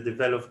towards the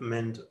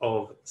development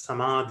of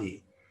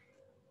samadhi.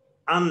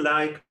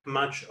 Unlike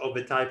much of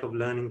the type of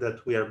learning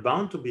that we are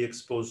bound to be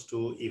exposed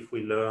to if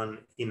we learn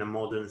in a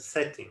modern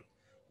setting,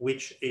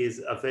 which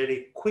is a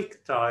very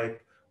quick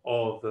type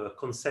of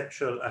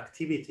conceptual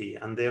activity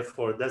and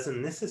therefore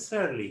doesn't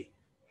necessarily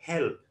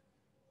help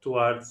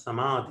towards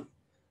samadhi.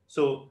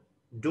 So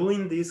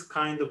doing this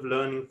kind of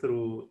learning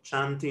through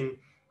chanting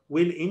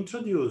will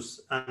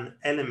introduce an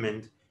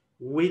element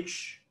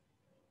which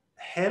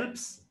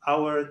helps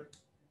our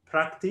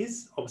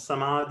practice of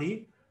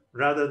samadhi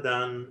rather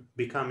than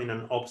becoming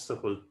an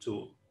obstacle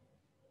to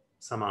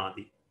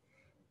samadhi.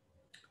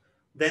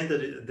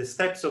 Then the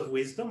steps of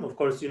wisdom, of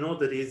course, you know,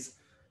 there is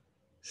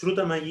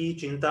Shrutamayi,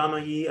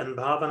 Chintamayi, and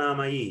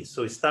Bhavanamayi.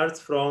 So it starts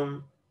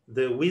from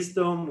the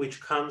wisdom which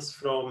comes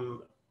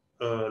from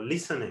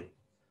listening.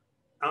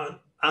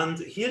 And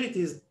here it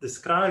is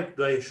described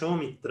by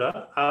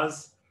Shomitra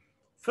as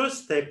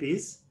first step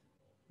is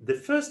the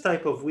first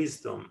type of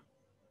wisdom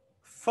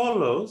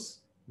follows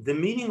the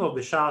meaning of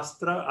the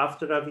Shastra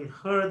after having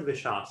heard the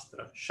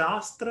Shastra.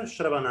 Shastra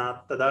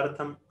Shravanat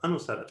Tadartham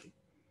Anusarati.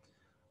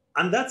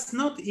 And that's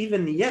not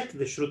even yet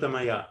the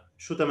Shrutamayi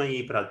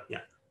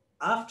Prajna.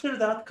 After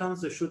that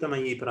comes the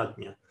Shrutamayi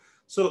Prajna.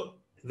 So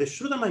the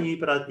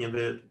Shrutamayi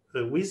Prajna,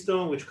 the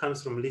wisdom which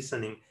comes from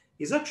listening,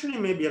 is actually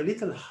maybe a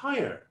little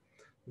higher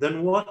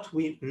than what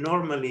we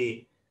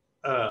normally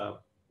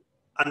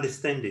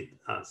understand it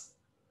as.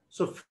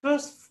 So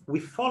first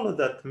we follow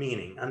that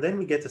meaning, and then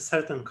we get a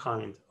certain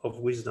kind of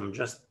wisdom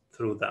just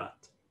through that.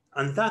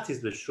 And that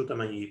is the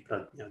Shrutamayi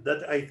Prajna.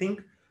 That I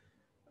think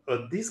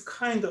this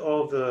kind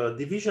of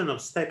division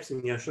of steps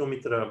in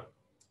Yashomitra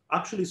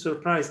actually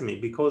surprised me,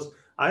 because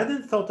I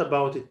hadn't thought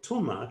about it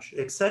too much,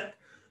 except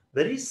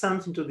there is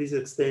something to this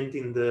extent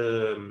in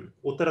the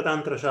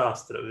Uttaratantra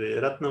Shastra, the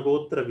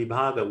Ratnagotra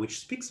Vibhaga, which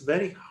speaks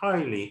very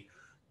highly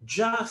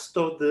just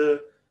of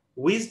the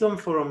wisdom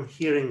from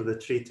hearing the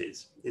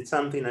treatise. It's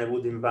something I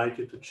would invite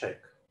you to check.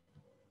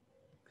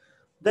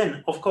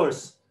 Then, of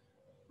course,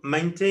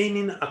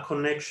 maintaining a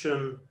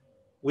connection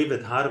with the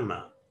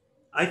Dharma.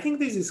 I think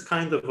this is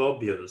kind of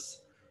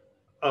obvious.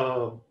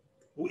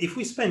 If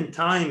we spend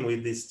time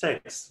with these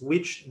texts,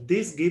 which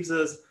this gives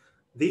us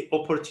the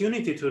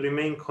opportunity to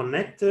remain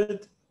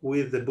connected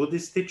with the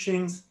Buddhist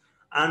teachings,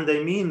 and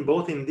I mean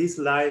both in these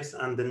lives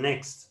and the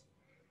next,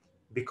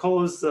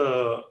 because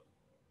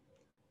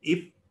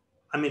if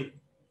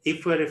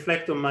I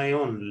reflect on my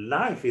own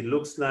life, it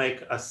looks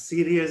like a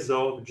series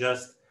of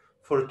just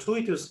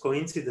fortuitous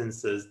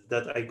coincidences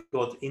that I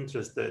got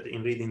interested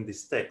in reading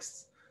these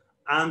texts.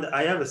 And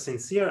I have a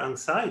sincere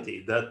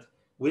anxiety that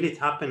will it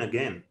happen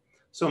again?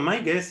 So my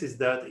guess is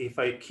that if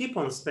I keep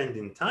on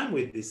spending time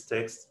with these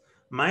texts,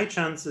 my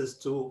chances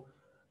to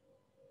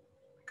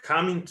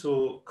come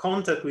into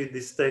contact with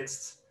these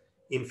texts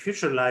in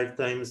future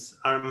lifetimes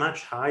are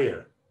much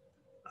higher.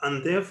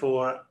 And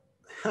therefore,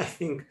 I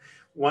think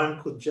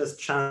one could just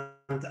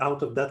chant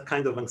out of that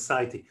kind of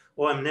anxiety,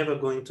 oh, I'm never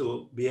going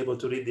to be able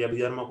to read the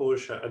Abhidharma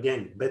Kosha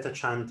again, better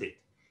chant it,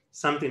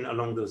 something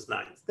along those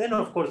lines. Then,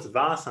 of course,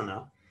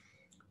 Vasana,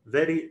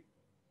 very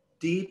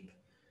deep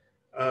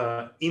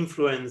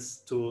influence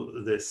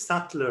to the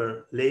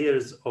subtler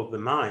layers of the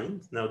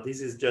mind. Now,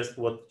 this is just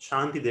what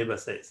Shantideva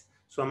says.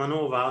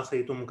 Swamano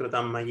vasaitum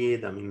kratam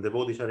mayedam in the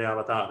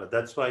Bodhicharyavatara.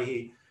 That's why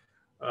he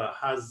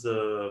has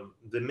the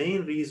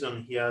main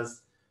reason he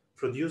has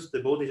produced the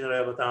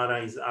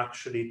Bodhicharyavatara is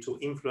actually to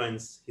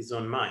influence his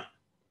own mind.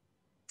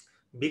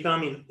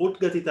 Becoming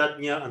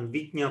Udgatitadnya and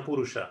Vitnya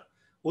Purusha.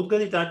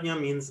 Udgatitadnya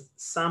means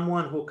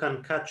someone who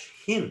can catch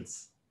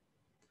hints.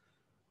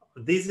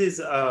 This is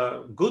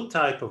a good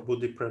type of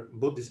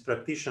Buddhist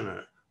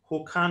practitioner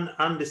who can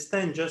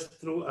understand just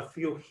through a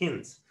few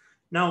hints.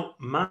 Now,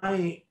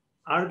 my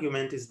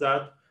argument is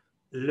that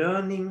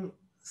learning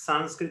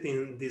Sanskrit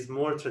in this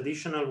more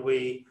traditional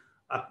way,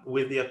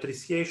 with the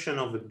appreciation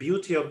of the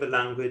beauty of the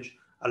language,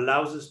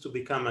 allows us to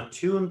become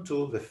attuned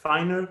to the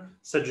finer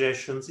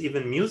suggestions,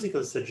 even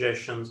musical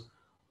suggestions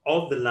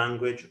of the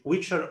language,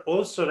 which are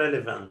also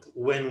relevant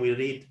when we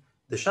read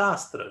the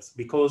Shastras,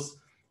 because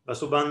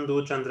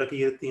Vasubandhu,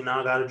 Chandrakirti,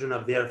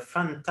 Nagarjuna, they are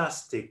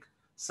fantastic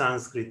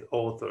Sanskrit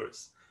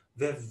authors.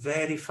 They're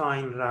very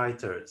fine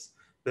writers.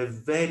 They're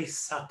very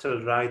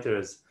subtle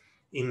writers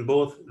in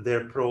both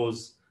their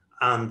prose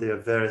and their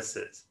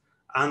verses.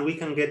 And we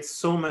can get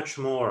so much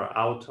more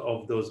out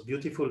of those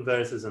beautiful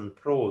verses and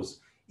prose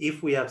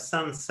if we have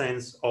some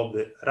sense of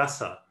the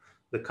rasa,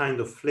 the kind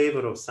of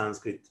flavor of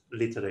Sanskrit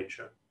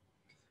literature.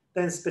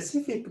 Then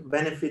specific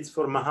benefits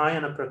for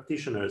Mahayana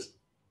practitioners.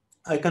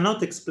 I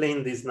cannot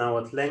explain this now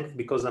at length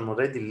because I'm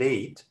already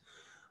late,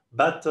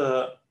 but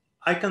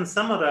I can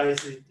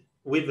summarize it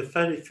with the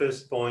very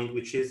first point,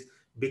 which is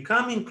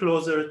becoming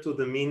closer to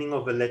the meaning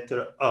of the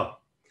letter A.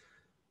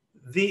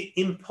 The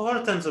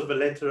importance of the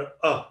letter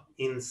A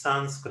in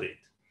Sanskrit,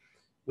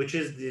 which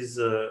is this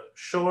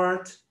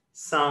short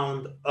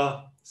sound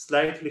A,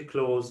 slightly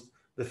closed,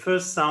 the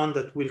first sound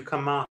that will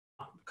come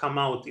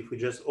out if we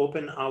just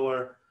open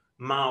our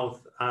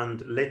mouth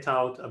and let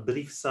out a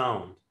brief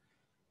sound,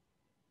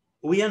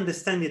 we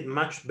understand it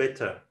much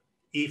better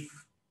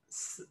if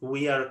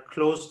we are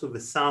close to the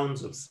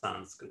sounds of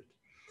Sanskrit.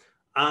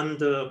 And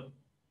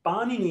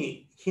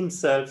Panini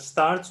himself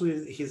starts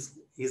with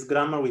his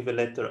grammar with the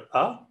letter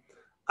A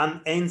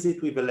and ends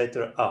it with the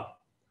letter A.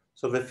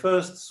 So the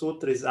first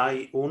sutra is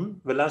I, Un,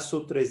 the last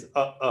sutra is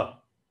A.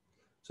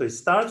 So it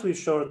starts with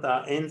short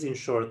A, ends in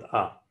short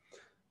A.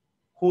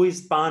 Who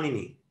is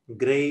Panini?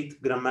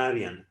 Great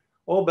grammarian.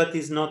 Oh, but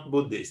he's not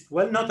Buddhist.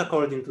 Well, not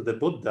according to the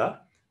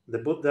Buddha. The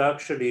Buddha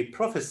actually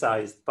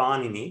prophesied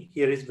Panini.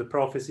 Here is the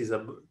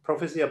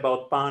prophecy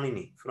about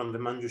Panini from the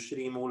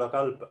Manjushri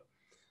Mulakalpa.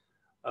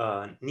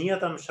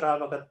 Niyatam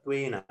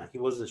Shravakatvena. He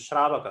was a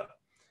Shravaka.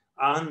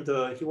 And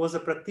he was a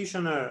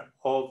practitioner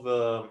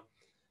of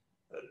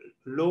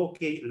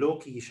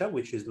Lokesha,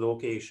 which is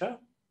Lokesha,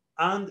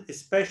 and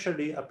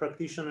especially a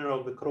practitioner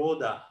of the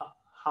Krodha,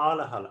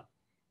 Halahala.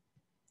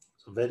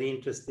 So very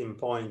interesting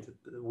point.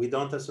 We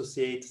don't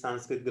associate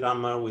Sanskrit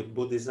grammar with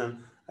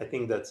Buddhism. I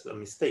think that's a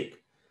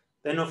mistake.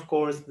 Then, of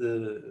course,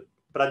 the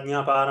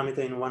Prajna Paramita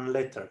in one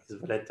letter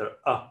is the letter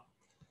A.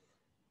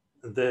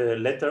 The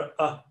letter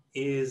A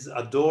is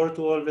a door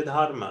to all the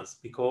dharmas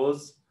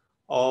because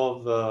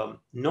of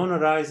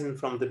non-arising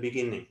from the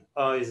beginning.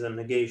 A is a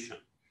negation.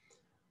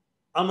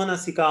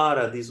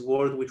 Amanasikara, this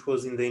word which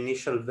was in the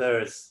initial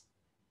verse,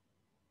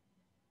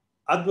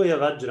 Advaya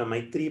Vajra,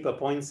 Maitripa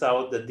points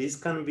out that this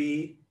can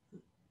be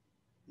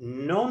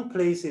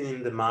non-placing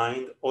in the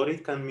mind, or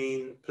it can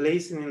mean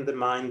placing in the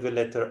mind the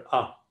letter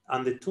A.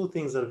 And the two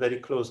things are very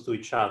close to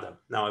each other.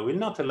 Now, I will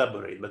not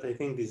elaborate, but I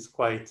think this is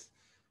quite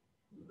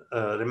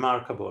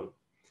remarkable.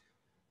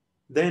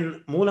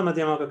 Then, Mula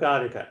Madhyamaka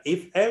Karika.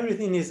 If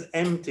everything is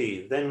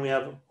empty, then we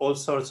have all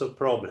sorts of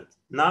problems.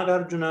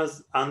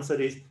 Nagarjuna's answer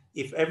is,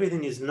 if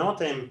everything is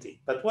not empty.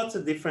 But what's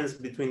the difference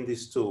between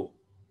these two?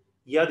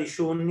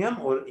 Yadishunyam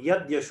or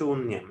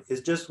Yadyashunyam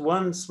is just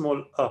one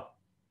small A.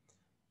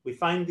 We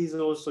find this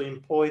also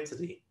in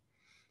poetry.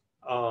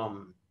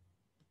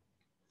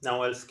 Now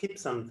I'll skip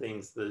some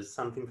things. There's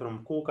something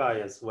from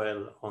Kukai as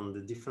well on the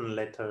different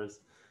letters.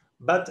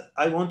 But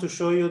I want to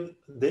show you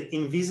the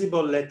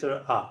invisible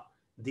letter A.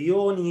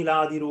 Dio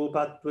niladi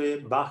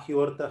rupatve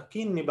bahyortah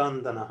kinni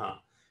bandanaha.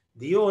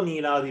 Dio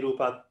niladi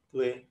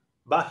rupatve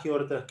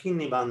bahyortah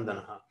kinni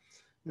bandanaha.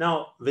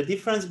 Now, the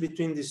difference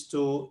between these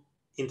two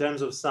in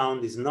terms of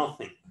sound is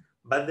nothing.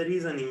 But there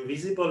is an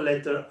invisible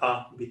letter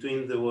A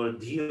between the word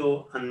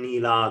Dio and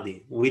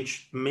Niladi,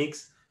 which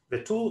makes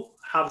the two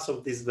halves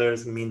of this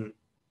verse mean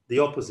the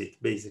opposite,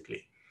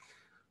 basically.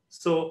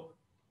 So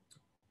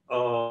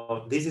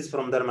this is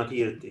from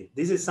Dharmakirti.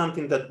 This is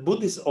something that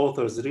Buddhist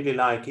authors really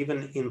like,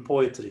 even in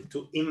poetry,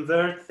 to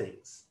invert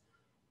things.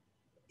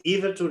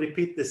 Either to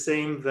repeat the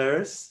same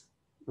verse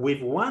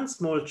with one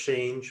small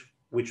change,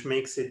 which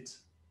makes it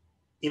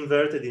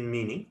inverted in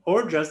meaning,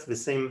 or just the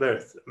same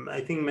verse.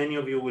 I think many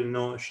of you will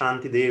know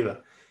Shanti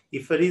Deva.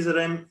 If there is a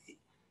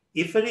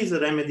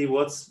remedy,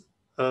 what's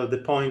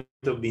the point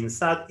of being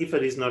sad? If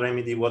there is no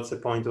remedy, what's the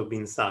point of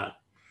being sad?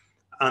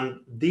 And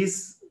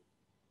this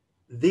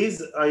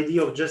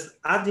idea of just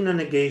adding a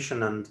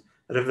negation and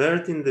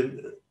reversing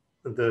the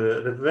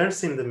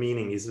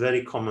meaning is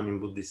very common in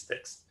Buddhist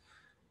texts.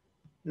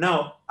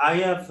 Now, I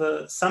have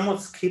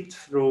somewhat skipped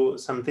through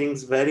some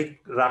things very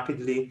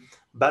rapidly,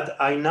 but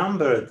I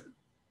numbered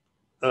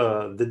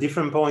the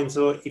different points.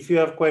 So if you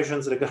have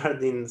questions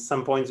regarding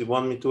some points you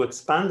want me to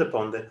expand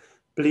upon them,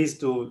 please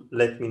do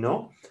let me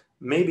know.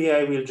 Maybe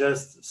I will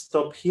just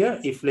stop here.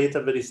 If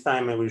later there is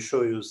time, I will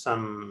show you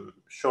some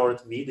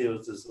short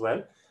videos as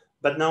well.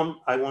 But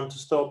now I want to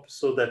stop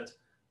so that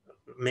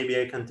maybe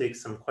I can take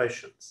some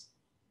questions.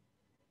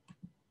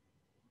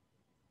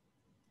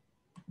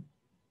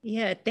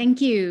 Yeah,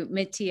 thank you,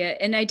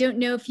 Mattia. And I don't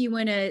know if you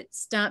want to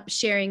stop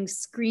sharing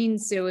screen,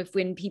 so if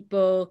when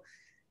people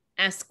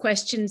ask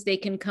questions, they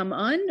can come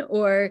on,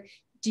 or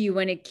do you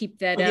want to keep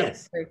that up?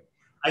 Yes,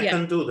 I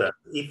can do that.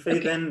 If I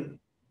then,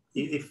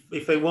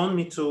 if I want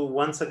me to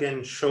once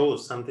again show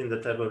something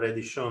that I've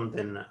already shown,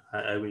 then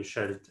I will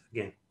share it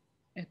again.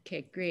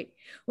 Okay, great.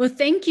 Well,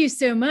 thank you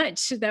so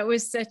much. That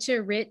was such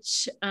a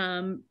rich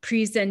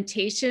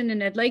presentation.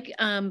 And I'd like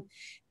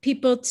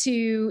people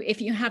to,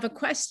 if you have a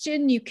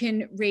question, you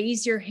can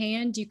raise your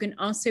hand. You can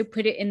also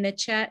put it in the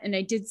chat. And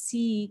I did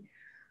see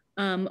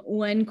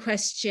one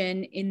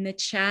question in the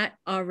chat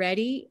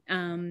already.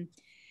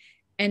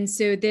 And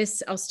so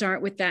this, I'll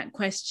start with that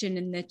question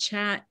in the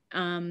chat.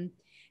 And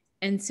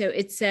so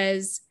it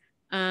says,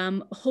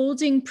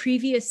 holding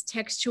previous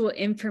textual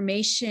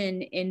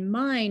information in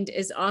mind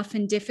is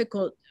often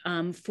difficult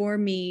for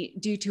me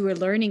due to a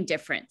learning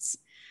difference.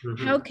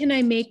 Mm-hmm. How can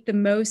I make the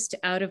most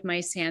out of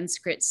my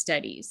Sanskrit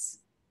studies?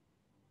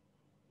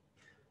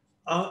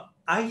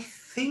 I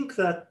think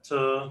that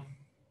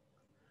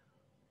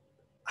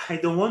I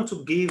don't want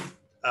to give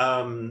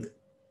an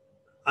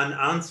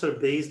answer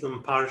based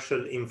on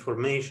partial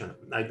information.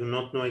 I do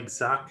not know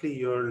exactly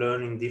your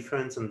learning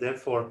difference, and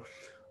therefore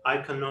I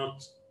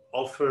cannot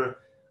offer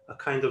a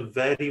kind of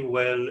very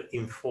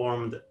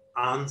well-informed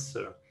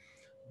answer.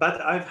 But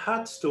I've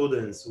had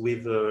students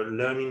with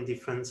learning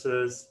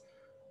differences,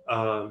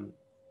 um,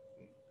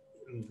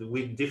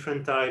 with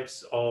different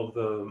types of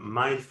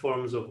mild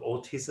forms of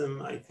autism,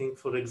 I think,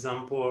 for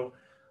example.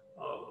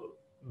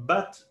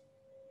 But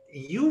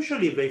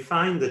usually they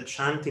find that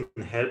chanting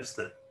helps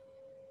them.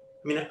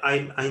 I mean,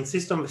 I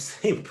insist on the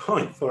same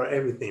point for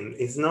everything.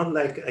 It's not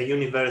like a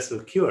universal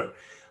cure,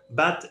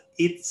 but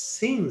it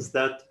seems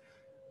that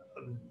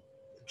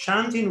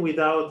chanting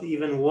without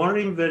even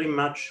worrying very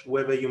much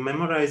whether you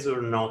memorize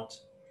or not,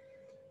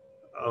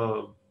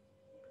 uh,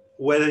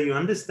 whether you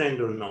understand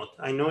or not.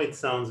 I know it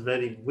sounds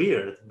very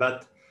weird,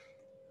 but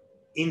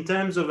in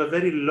terms of a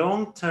very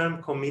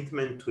long-term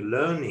commitment to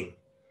learning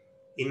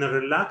in a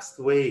relaxed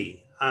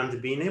way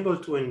and being able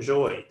to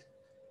enjoy it,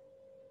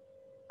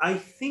 I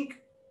think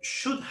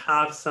should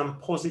have some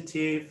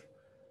positive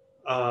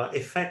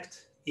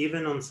effect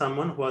even on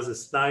someone who has a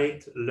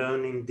slight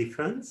learning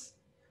difference.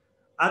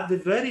 At the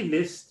very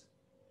least,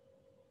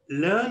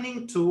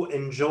 learning to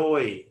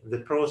enjoy the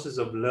process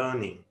of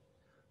learning,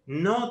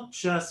 not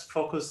just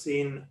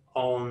focusing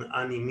on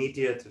an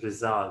immediate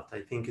result,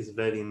 I think is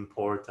very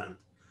important.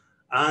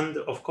 And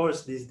of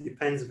course, this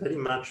depends very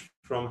much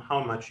from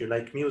how much you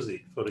like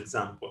music, for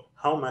example,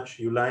 how much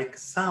you like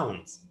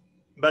sounds.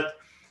 But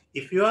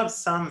if you have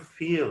some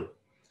feel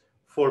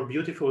for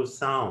beautiful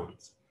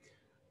sounds,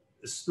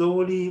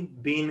 slowly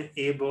being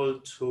able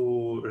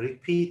to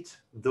repeat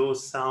those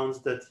sounds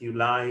that you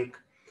like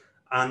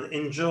and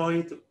enjoy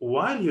it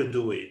while you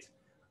do it,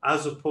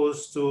 as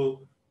opposed to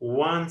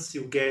once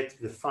you get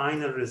the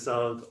final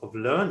result of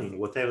learning,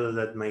 whatever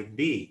that might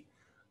be,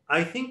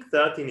 I think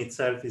that in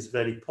itself is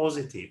very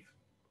positive.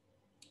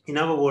 In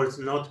other words,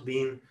 not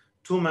being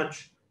too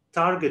much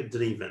target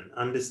driven.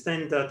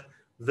 Understand that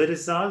the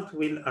result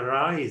will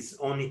arise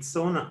on its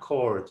own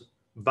accord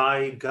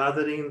by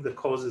gathering the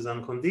causes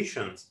and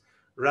conditions,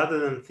 rather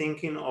than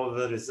thinking of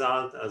the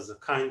result as a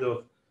kind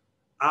of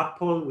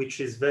apple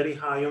which is very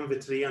high on the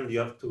tree and you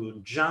have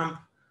to jump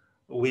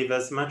with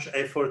as much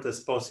effort as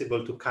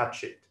possible to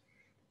catch it.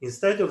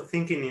 Instead of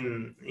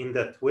thinking in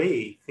that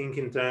way, think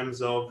in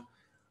terms of,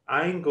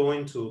 I'm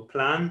going to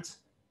plant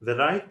the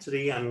right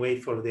tree and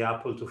wait for the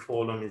apple to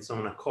fall on its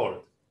own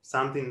accord.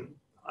 Something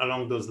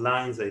along those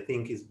lines, I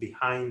think, is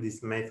behind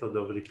this method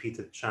of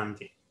repeated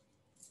chanting.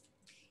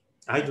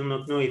 I do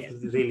not know if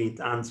really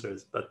it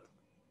answers, but.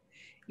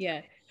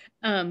 Yeah.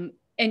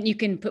 And you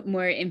can put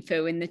more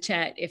info in the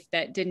chat if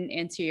that didn't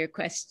answer your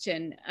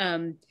question.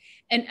 And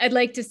I'd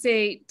like to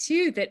say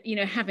too that, you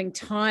know, having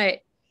taught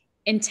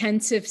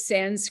intensive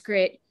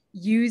Sanskrit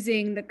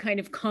using the kind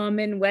of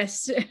common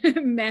West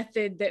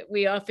method that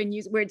we often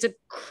use, where it's a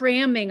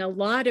cramming a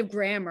lot of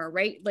grammar,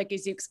 right? Like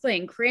as you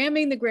explained,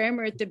 cramming the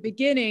grammar at the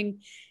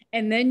beginning,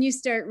 and then you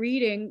start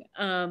reading,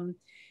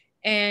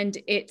 and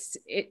it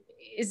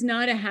is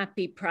not a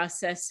happy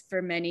process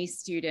for many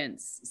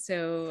students.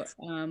 So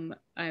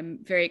I'm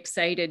very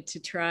excited to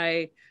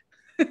try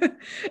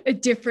a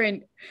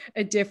different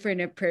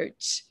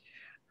approach.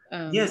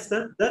 Yes,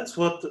 that's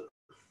what.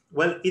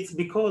 Well, it's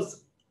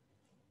because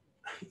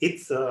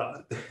it's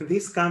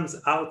this comes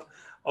out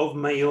of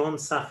my own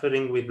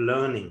suffering with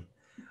learning.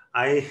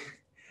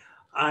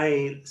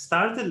 I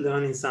started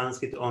learning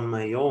Sanskrit on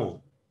my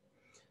own,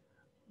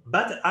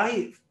 but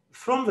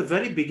from the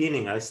very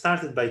beginning, I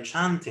started by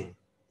chanting.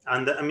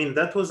 And I mean,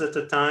 that was at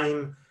a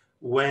time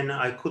when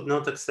I could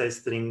not access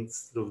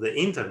things through the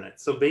internet.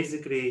 So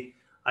basically,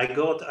 I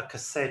got a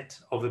cassette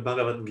of the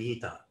Bhagavad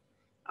Gita,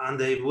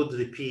 and I would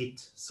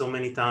repeat so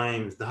many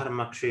times,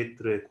 Dharma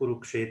Kshetre,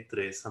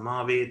 Kurukshetre,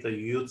 Samaveta,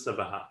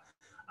 Yutsavaha.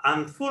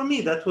 And for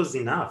me, that was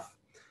enough.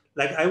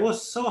 Like, I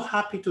was so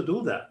happy to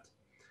do that.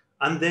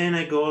 And then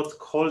I got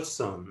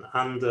Colson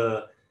and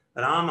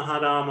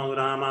Ramaha Rama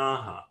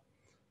Ramaha.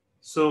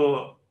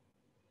 So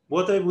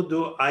what I would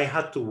do, I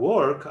had to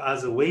work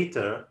as a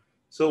waiter.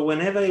 So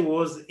whenever I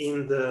was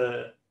in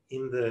the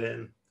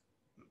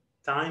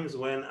times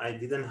when I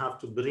didn't have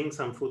to bring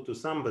some food to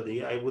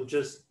somebody, I would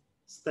just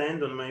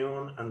stand on my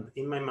own and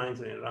in my mind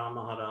say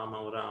Rama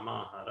Rama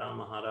Rama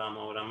Rama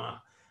Rama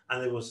Rama,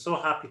 and I was so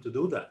happy to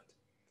do that.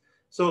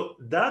 So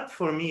that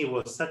for me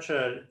was such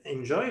an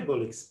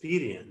enjoyable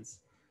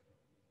experience,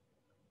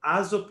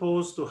 as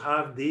opposed to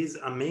have this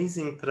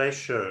amazing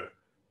pressure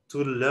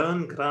to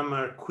learn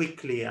grammar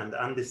quickly and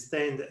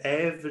understand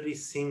every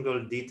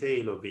single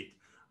detail of it.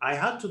 I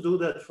had to do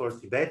that for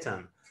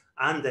Tibetan,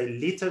 and I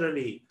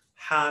literally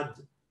had,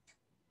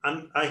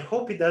 and I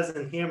hope he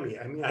doesn't hear me.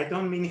 I mean, I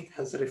don't mean it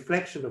as a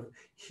reflection of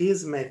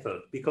his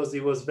method, because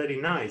it was very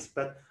nice,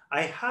 but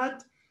I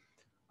had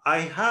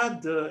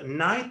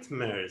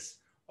nightmares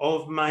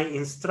of my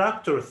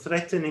instructor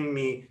threatening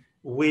me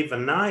with a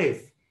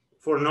knife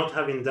for not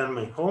having done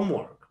my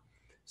homework.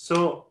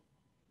 So,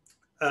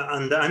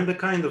 and I'm the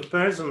kind of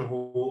person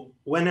who,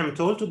 when I'm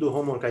told to do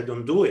homework, I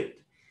don't do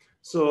it.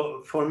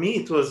 So for me,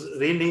 it was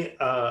really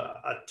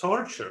a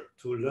torture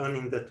to learn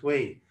in that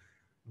way.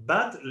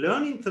 But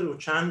learning through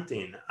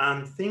chanting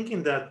and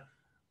thinking that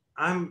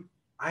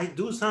I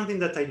do something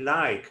that I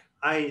like.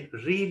 I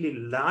really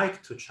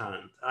like to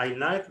chant. I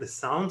like the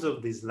sounds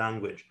of this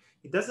language.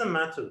 It doesn't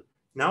matter.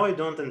 Now I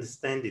don't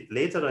understand it.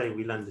 Later I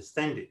will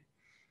understand it.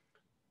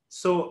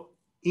 So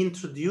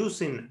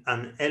introducing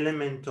an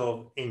element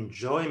of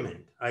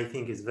enjoyment, I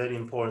think, is very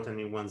important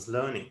in one's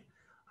learning.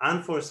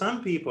 And for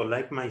some people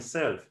like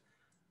myself,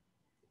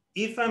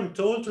 if I'm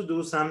told to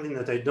do something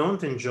that I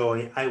don't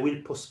enjoy, I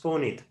will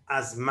postpone it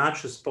as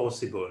much as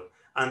possible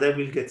and I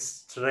will get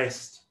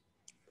stressed.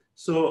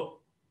 So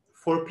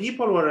for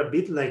people who are a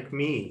bit like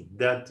me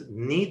that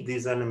need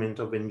this element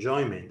of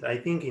enjoyment, I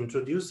think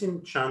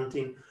introducing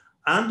chanting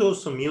and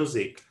also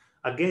music,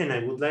 again,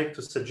 I would like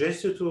to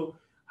suggest you to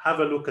have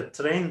a look at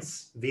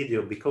Trent's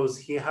video because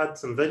he had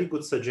some very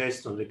good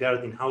suggestions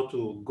regarding how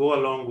to go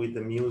along with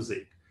the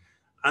music.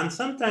 And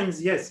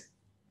sometimes, yes,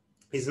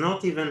 it's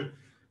not even,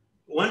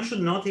 one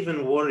should not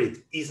even worry,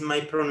 is my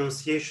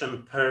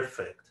pronunciation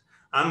perfect?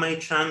 Am I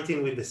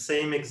chanting with the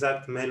same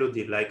exact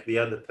melody like the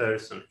other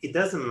person? It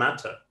doesn't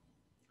matter,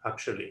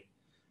 actually.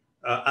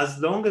 As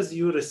long as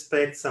you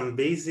respect some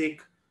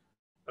basic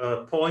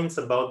points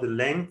about the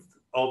length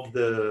of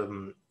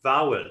the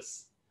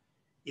vowels,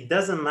 it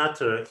doesn't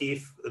matter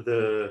if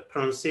the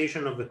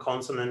pronunciation of the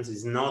consonants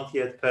is not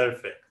yet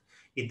perfect.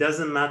 It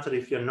doesn't matter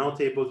if you're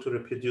not able to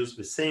reproduce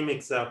the same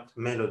exact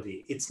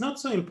melody. It's not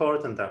so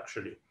important,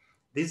 actually.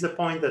 This is a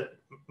point that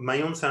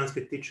my own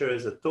Sanskrit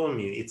teachers have told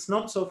me. It's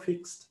not so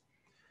fixed.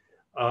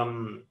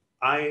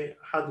 I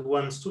had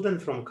one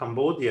student from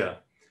Cambodia,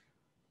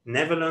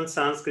 never learned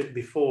Sanskrit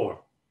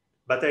before,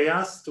 but I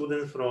asked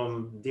students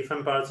from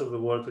different parts of the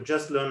world to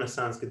just learn a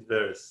Sanskrit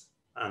verse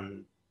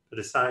and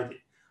recite it.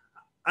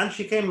 And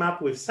she came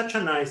up with such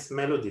a nice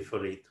melody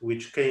for it,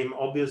 which came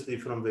obviously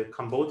from the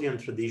Cambodian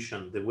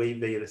tradition, the way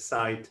they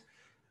recite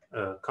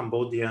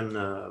Cambodian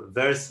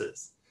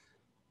verses.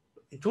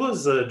 It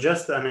was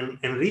just an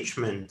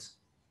enrichment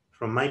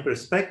from my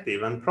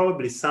perspective, and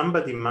probably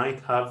somebody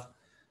might have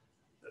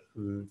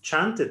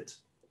chanted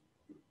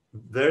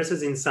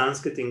verses in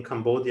Sanskrit in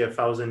Cambodia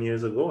 1,000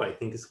 years ago. I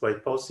think it's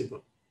quite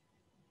possible.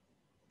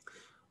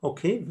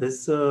 Okay,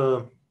 this...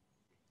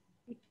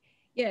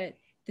 Yeah.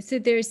 So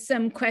there's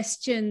some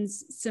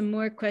questions, some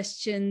more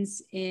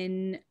questions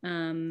in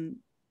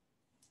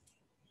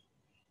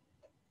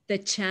the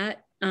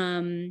chat.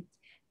 And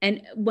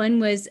one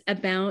was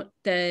about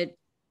there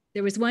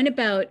was one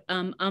about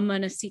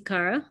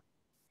Amanasikara.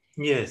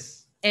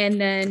 Yes. And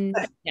then,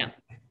 yeah,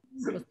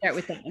 we'll start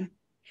with that one.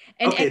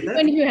 And okay,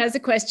 anyone who has a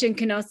question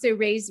can also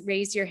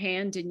raise your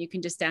hand and you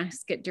can just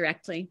ask it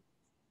directly.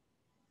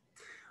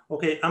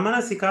 Okay,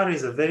 Amanasikara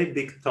is a very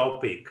big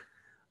topic.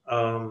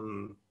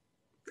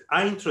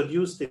 I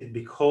introduced it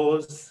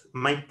because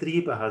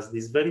Maitripa has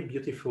this very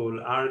beautiful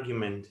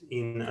argument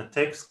in a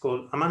text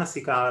called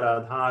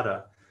Amanasikara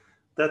Adhara,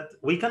 that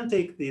we can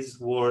take this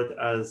word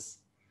as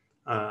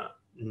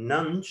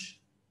nunj,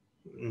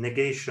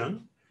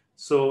 negation,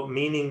 so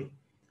meaning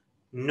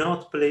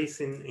not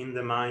placing in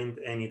the mind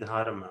any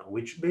dharma,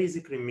 which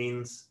basically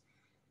means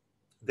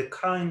the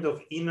kind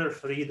of inner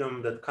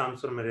freedom that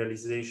comes from a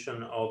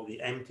realization of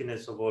the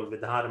emptiness of all the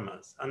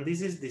dharmas. And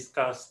this is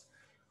discussed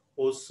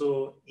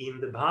also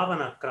in the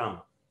Bhavana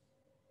Krama.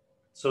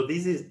 So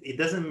this is, it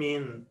doesn't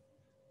mean,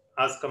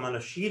 as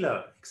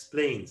Kamalashila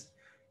explains,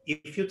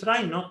 if you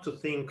try not to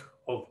think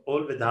of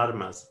all the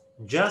dharmas,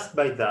 just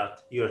by that,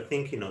 you're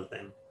thinking of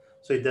them.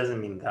 So it doesn't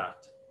mean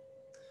that.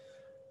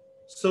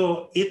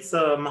 So it's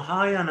a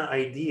Mahayana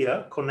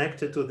idea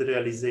connected to the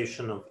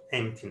realization of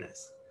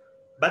emptiness.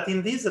 But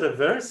in this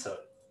reversal,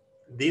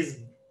 this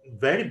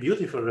very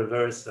beautiful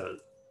reversal,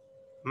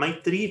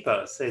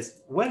 Maitripa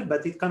says, well,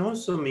 but it can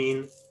also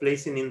mean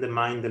placing in the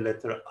mind the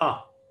letter A.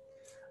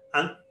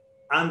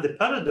 And the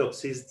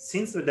paradox is,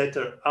 since the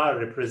letter A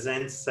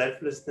represents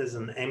selflessness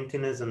and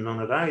emptiness and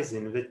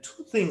non-arising, the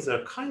two things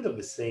are kind of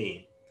the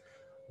same.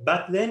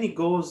 But then it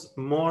goes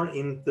more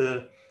in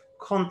the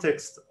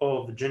context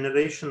of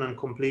generation and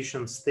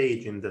completion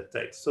stage in the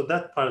text. So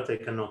that part I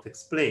cannot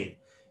explain.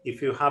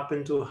 If you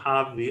happen to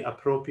have the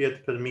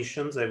appropriate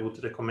permissions, I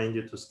would recommend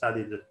you to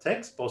study the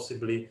text,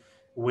 possibly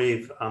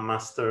with a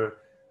master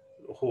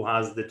who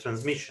has the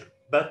transmission.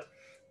 But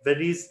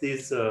there is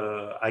this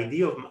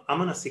idea of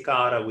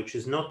Amanasikara, which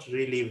is not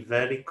really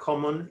very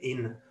common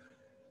in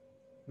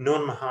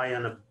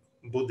non-Mahayana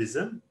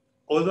Buddhism,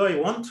 although I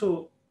want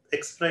to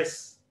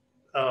express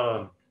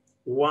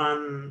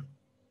one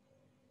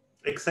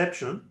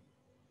exception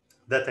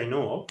that I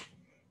know of,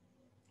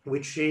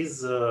 which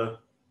is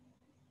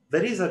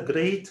there is a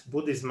great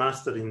Buddhist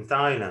master in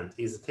Thailand.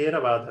 He's a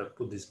Theravada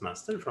Buddhist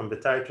master from the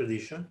Thai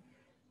tradition,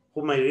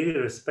 whom I really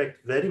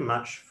respect very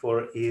much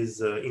for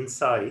his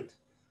insight.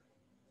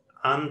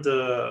 And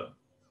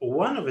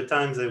one of the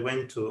times I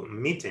went to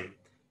meet him,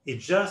 he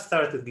just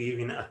started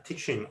giving a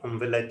teaching on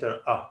the letter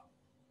A,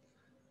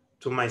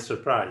 to my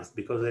surprise,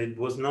 because I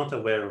was not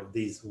aware of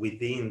this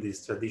within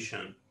this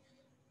tradition.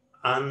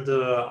 And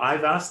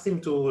I've asked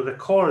him to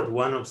record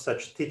one of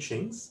such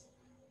teachings.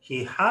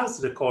 He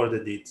has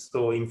recorded it,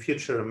 so in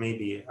future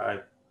maybe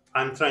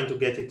I'm trying to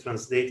get it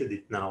translated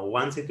it now.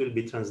 Once it will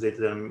be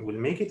translated, I will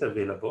make it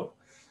available.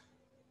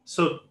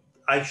 So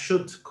I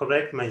should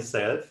correct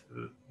myself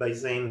by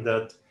saying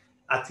that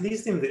At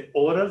least in the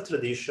oral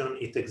tradition,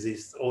 it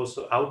exists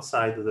also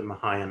outside of the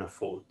Mahayana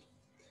fold.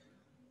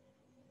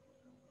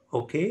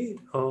 Okay,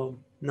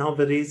 now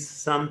there is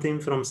something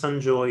from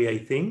Sanjoy, I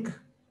think.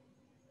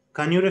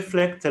 Can you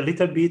reflect a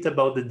little bit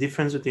about the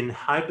difference between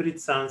hybrid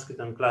Sanskrit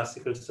and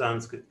classical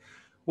Sanskrit?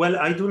 Well,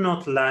 I do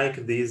not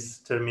like this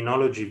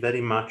terminology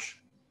very much.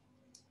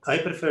 I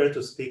prefer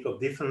to speak of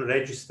different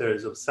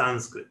registers of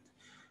Sanskrit.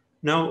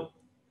 Now,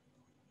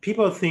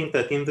 people think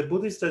that in the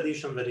Buddhist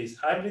tradition, there is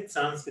hybrid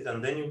Sanskrit,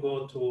 and then you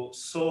go to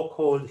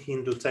so-called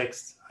Hindu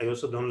texts. I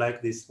also don't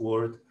like this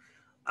word.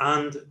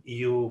 And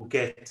you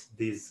get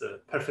this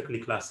perfectly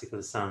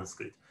classical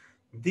Sanskrit.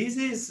 This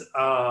is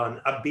an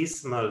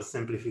abysmal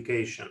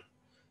simplification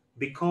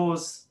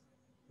because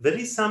there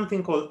is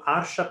something called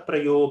Arsha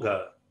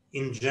Prayoga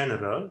in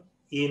general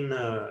in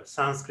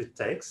Sanskrit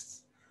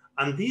texts.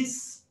 And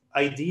this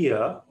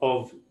idea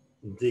of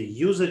the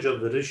usage of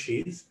the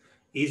rishis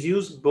is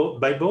used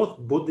by both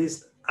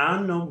Buddhist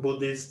and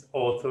non-Buddhist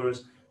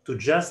authors to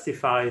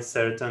justify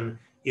certain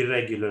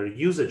irregular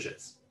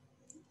usages.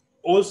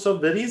 Also,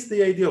 there is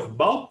the idea of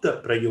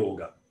Bauddha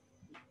Prayoga,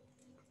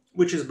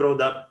 which is brought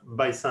up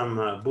by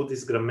some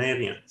Buddhist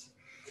grammarians.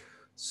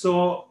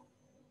 So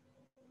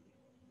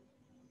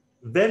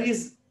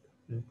there's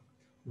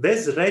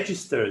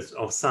registers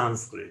of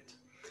Sanskrit.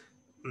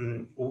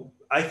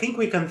 I think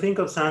we can think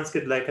of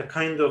Sanskrit like a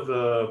kind of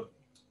a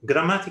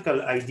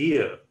grammatical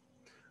idea,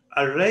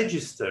 a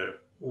register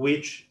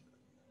which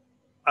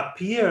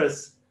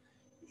appears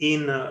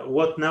in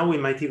what now we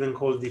might even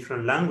call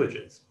different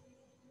languages.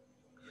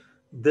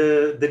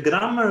 The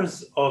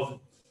grammars of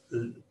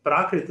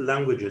Prakrit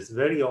languages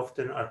very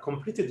often are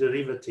completely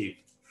derivative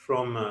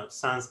from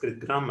Sanskrit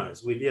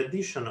grammars with the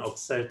addition of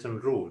certain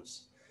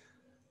rules.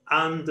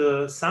 And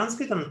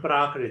Sanskrit and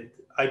Prakrit,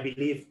 I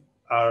believe,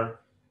 are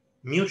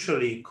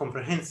mutually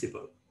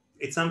comprehensible.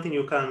 It's something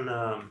you can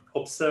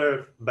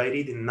observe by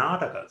reading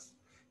Natakas.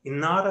 In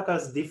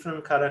Natakas,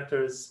 different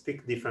characters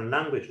speak different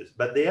languages,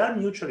 but they are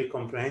mutually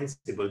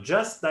comprehensible,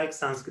 just like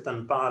Sanskrit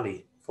and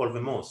Pali for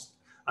the most.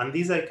 And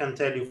this I can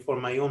tell you for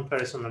my own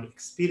personal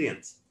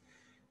experience.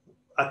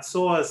 At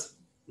SOAS,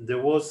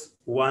 there was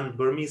one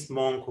Burmese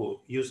monk who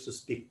used to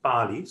speak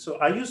Pali. So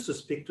I used to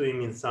speak to him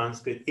in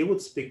Sanskrit. He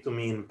would speak to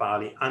me in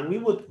Pali, and we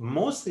would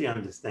mostly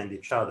understand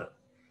each other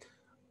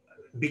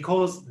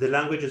because the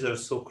languages are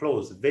so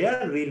close. They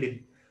are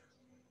really,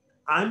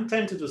 I'm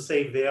tempted to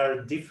say they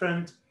are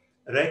different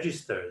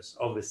registers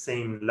of the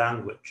same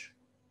language.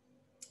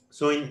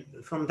 So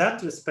from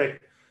that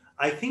respect,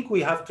 I think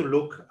we have to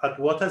look at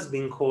what has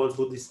been called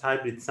Buddhist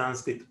hybrid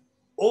Sanskrit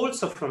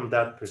also from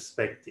that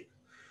perspective.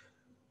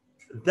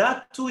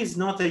 That too is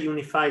not a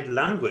unified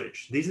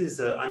language. This is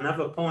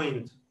another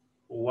point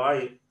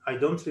why I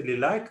don't really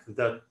like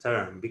that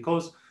term,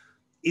 because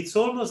it's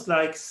almost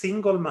like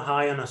single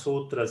Mahayana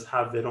sutras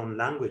have their own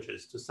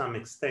languages to some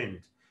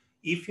extent.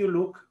 If you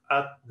look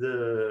at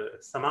the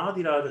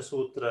Samadhi-Raja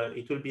Sutra,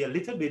 it will be a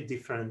little bit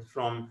different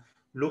from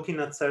looking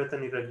at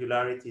certain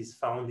irregularities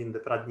found in the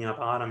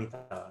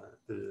Prajnaparamita,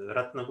 the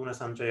Ratnaguna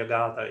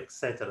Sanchayagata,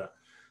 etc.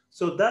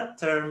 So that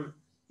term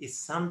is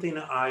something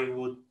I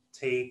would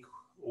take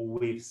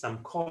with some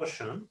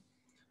caution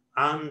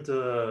and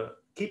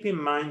keep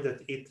in mind that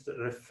it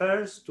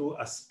refers to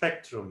a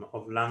spectrum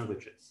of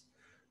languages.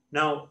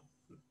 Now,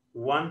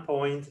 one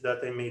point that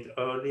I made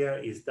earlier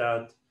is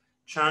that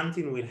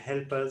chanting will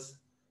help us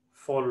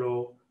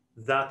follow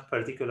that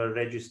particular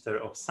register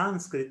of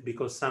Sanskrit,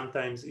 because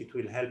sometimes it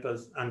will help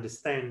us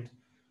understand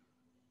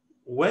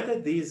whether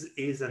this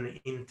is an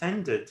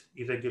intended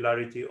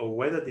irregularity or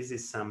whether this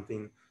is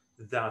something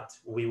that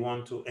we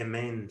want to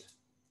amend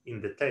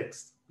in the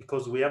text,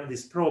 because we have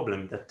this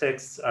problem that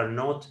texts are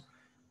not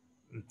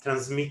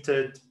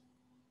transmitted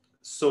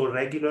so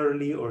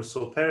regularly or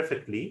so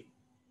perfectly,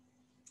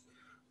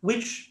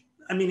 which,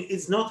 I mean,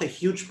 is not a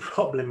huge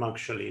problem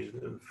actually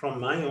from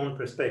my own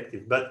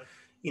perspective. But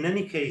in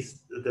any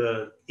case,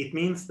 it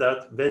means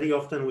that very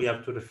often we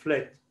have to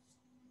reflect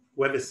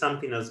whether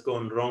something has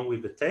gone wrong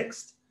with the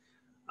text,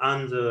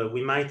 and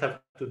we might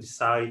have to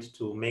decide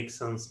to make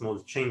some small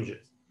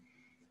changes.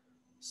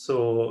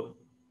 So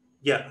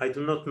yeah, I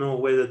do not know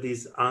whether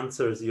this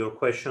answers your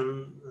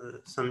question,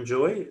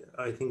 Sanjoy.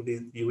 I think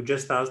you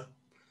just asked.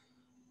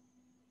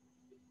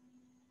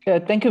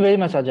 Thank you very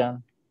much,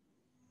 Ajahn.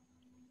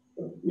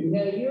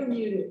 Yeah, you're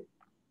muted.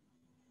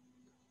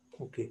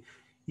 Okay.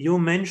 You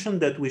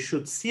mentioned that we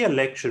should see a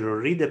lecture or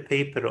read a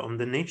paper on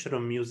the nature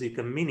of music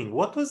and meaning.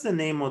 What was the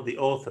name of the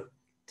author?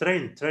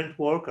 Trent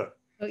Walker.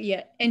 Oh,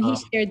 yeah. And he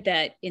shared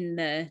that in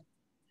a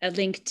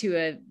link to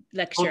a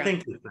lecture. Oh,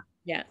 thank you.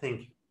 Yeah.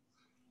 Thank you.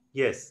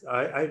 Yes,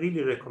 I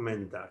really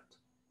recommend that.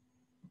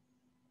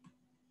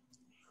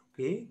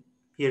 Okay,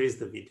 here is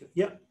the video.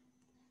 Yeah.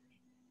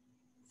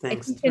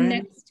 Thanks, I think the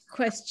next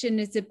question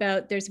is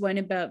about, there's one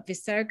about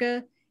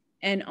Visarga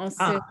and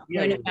also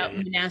one about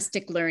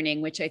monastic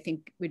learning, which I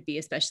think would be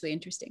especially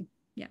interesting.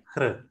 Yeah.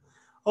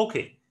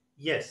 Okay,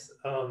 yes.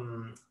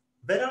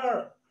 There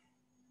are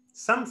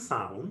some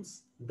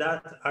sounds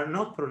that are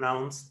not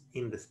pronounced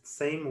in the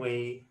same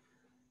way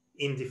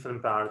in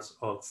different parts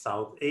of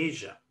South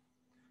Asia.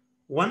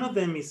 One of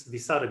them is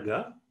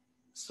Visarga.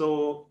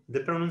 So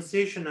the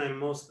pronunciation I'm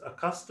most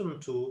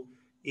accustomed to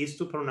is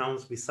to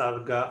pronounce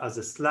Visarga as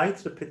a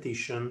slight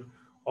repetition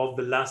of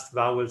the last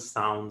vowel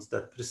sounds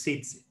that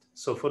precedes it.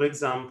 So for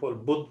example,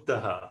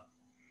 Buddha.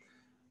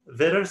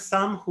 There are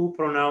some who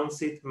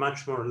pronounce it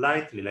much more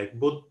lightly, like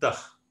Buddha.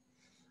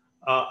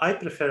 I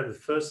prefer the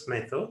first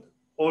method,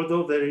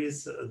 although there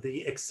is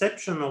the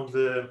exception of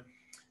the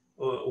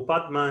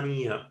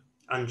Upadmaniya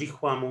and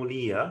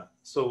Jihwamuliya.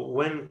 So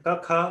when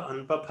Kaka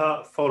and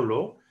Papa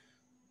follow,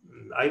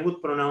 I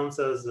would pronounce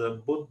as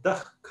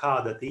Buddha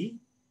Kadati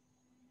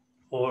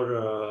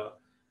or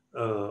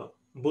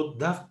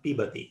Buddha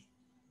Pibati.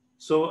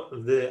 So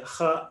the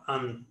H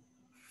and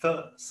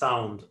F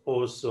sound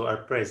also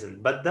are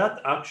present, but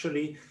that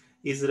actually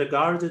is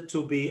regarded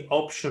to be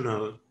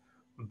optional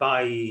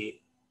by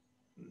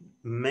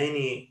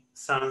many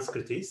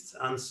Sanskritists.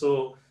 And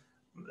so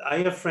I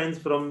have friends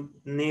from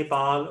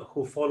Nepal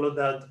who follow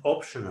that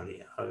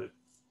optionally.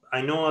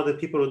 I know other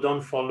people who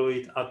don't follow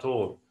it at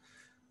all.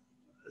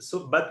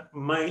 So, but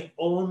my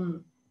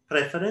own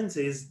preference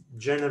is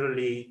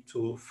generally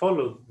to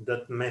follow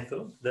that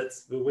method.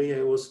 That's the way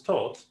I was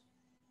taught.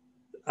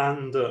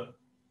 And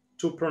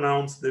to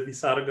pronounce the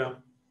Visarga,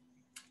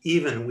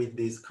 even with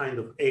this kind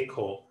of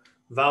echo,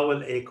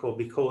 vowel echo,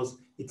 because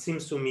it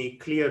seems to me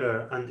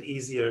clearer and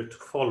easier to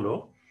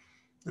follow.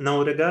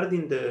 Now,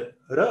 regarding the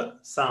R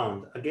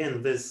sound,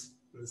 again, there's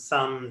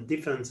some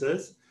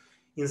differences.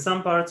 In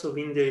some parts of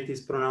India, it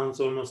is pronounced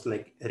almost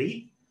like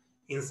Ri.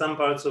 In some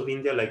parts of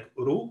India, like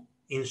Ru.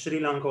 In Sri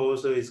Lanka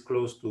also is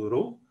close to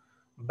Ru.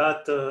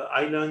 But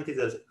I learned it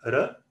as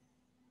R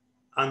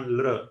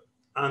and R,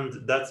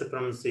 and that's a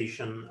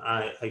pronunciation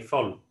I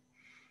follow.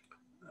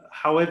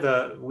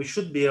 However, we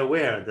should be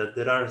aware that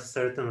there are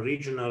certain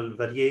regional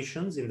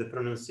variations in the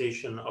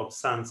pronunciation of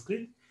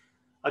Sanskrit.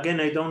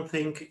 Again, I don't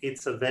think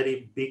it's a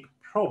very big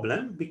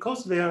problem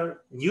because they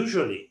are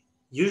usually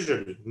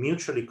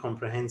mutually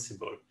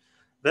comprehensible.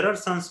 There are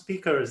some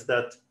speakers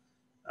that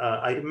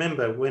I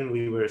remember when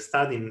we were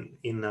studying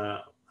in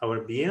our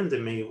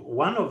BMDMA,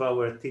 one of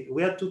our,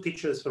 we had two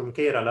teachers from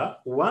Kerala.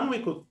 One we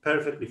could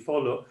perfectly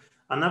follow,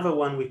 another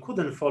one we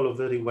couldn't follow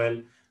very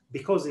well,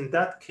 because in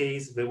that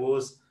case, there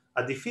was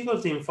a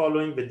difficulty in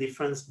following the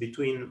difference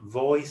between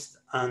voiced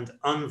and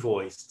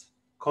unvoiced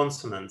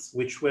consonants,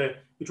 which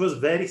was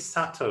very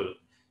subtle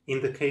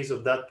in the case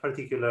of that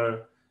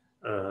particular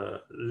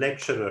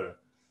lecturer.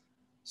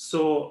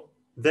 So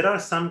there are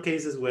some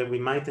cases where we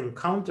might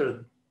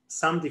encounter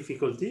some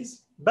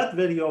difficulties, but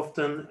very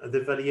often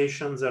the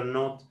variations are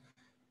not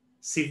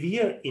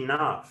severe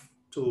enough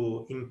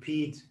to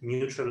impede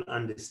mutual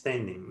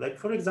understanding. Like,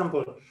 for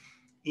example,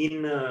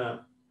 in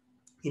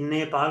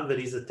Nepal, there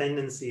is a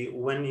tendency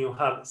when you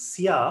have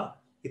Sia,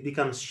 it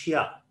becomes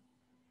Shia.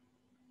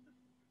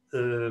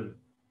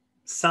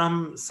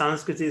 Some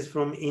Sanskritists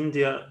from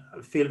India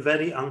feel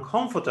very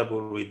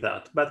uncomfortable with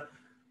that, but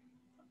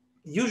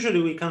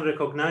usually we can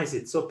recognize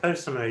it. So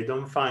personally, I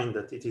don't find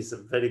that it is a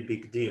very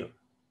big deal.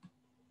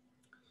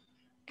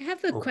 I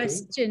have a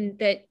question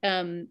that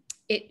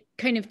it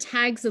kind of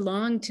tags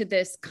along to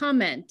this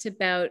comment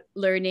about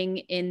learning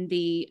in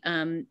the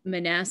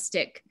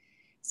monastic.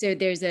 So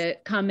there's a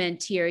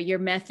comment here, your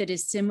method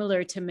is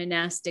similar to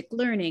monastic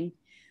learning.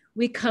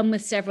 We come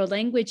with several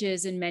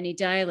languages and many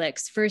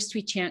dialects. First,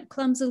 we chant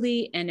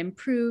clumsily and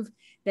improve.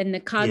 Then the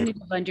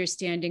cognitive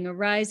understanding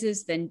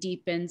arises, then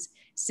deepens,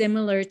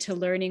 similar to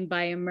learning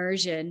by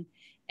immersion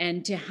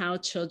and to how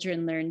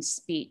children learn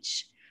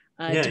speech.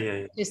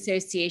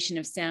 Dissociation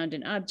of sound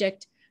and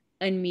object,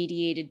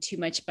 unmediated too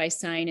much by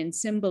sign and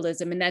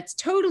symbolism. And that's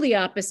totally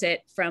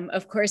opposite from,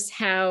 of course,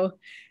 how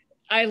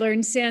I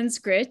learned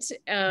Sanskrit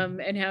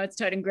and how it's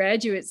taught in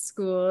graduate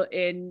school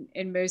in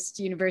most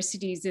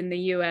universities in the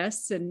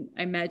US, and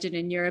I imagine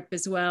in Europe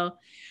as well.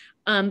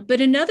 But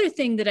another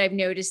thing that I've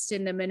noticed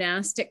in the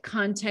monastic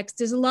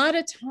context is a lot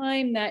of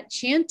time that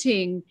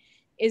chanting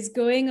is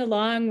going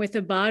along with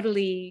a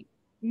bodily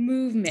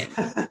movement.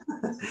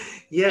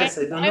 Yes,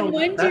 I don't know. I'm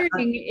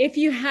wondering if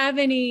you have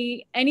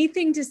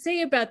anything to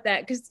say about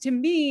that, because to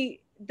me,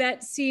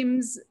 that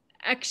seems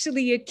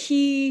actually a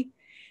key.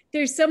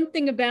 There's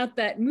something about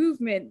that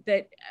movement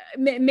that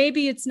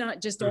maybe it's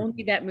not just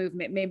only that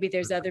movement, maybe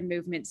there's other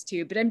movements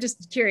too, but I'm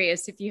just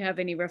curious if you have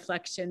any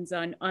reflections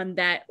on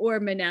that or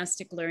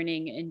monastic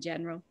learning in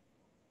general.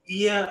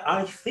 Yeah,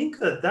 I think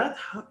that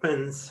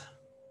happens,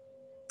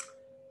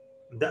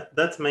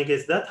 that's my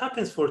guess, that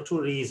happens for two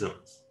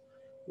reasons.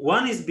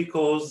 One is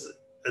because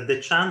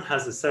the chant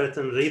has a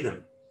certain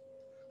rhythm.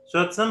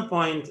 So at some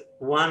point,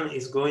 one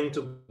is going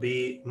to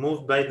be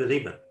moved by the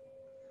rhythm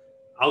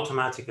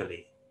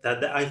automatically.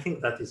 I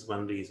think that is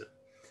one reason.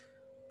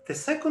 The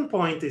second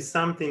point is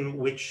something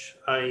which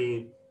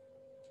I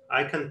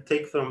can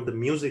take from the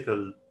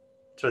musical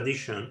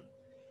tradition.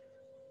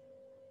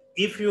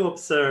 If you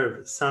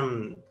observe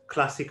some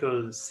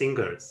classical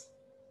singers,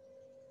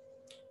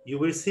 you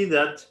will see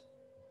that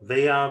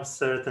they have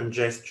certain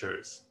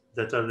gestures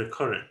that are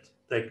recurrent.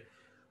 Like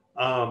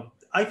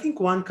I think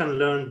one can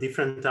learn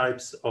different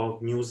types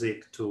of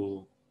music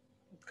to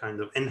kind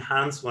of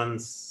enhance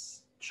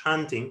one's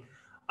chanting.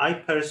 I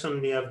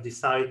personally have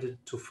decided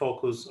to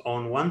focus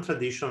on one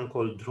tradition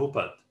called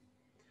Drupad,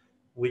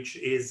 which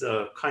is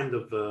a kind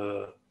of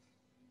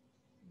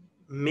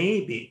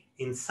maybe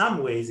in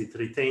some ways it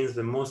retains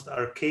the most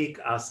archaic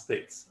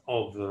aspects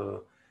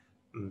of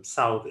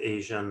South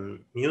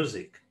Asian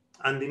music.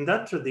 And in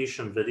that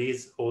tradition, there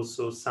is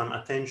also some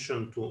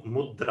attention to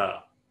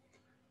mudra.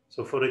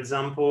 So for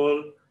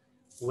example,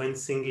 when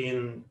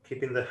singing,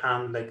 keeping the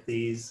hand like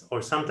this,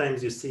 or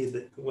sometimes you see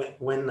that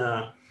when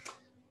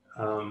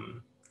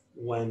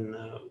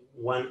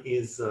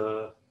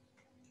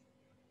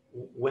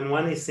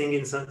one is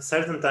singing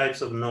certain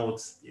types of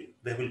notes,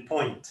 they will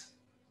point.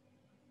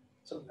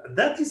 So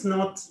that is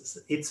not,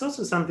 it's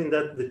also something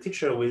that the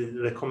teacher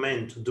will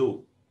recommend to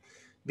do,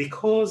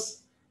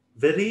 because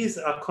there is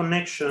a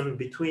connection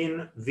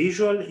between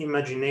visual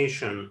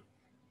imagination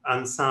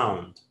and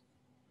sound.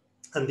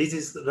 And this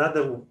is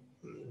rather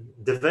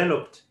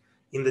developed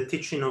in the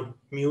teaching of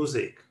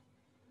music.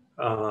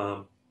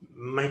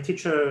 My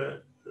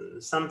teacher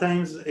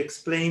sometimes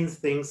explains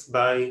things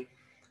by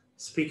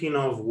speaking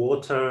of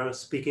water,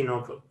 speaking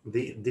of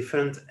the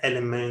different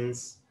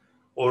elements,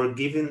 or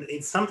giving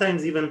it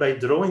sometimes even by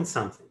drawing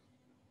something.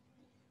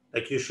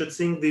 Like you should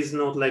sing this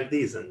note like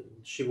this, and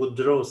she would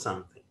draw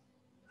something.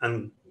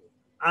 And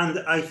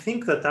I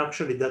think that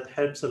actually that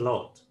helps a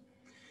lot.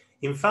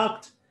 In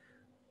fact,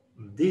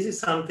 this is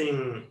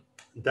something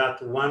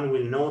that one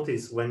will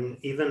notice when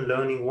even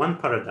learning one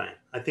paradigm.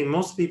 I think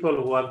most people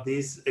who have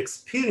this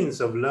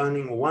experience of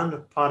learning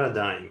one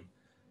paradigm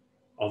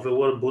of the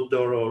word Buddha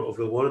or of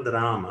the word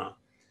Rama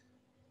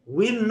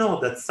will know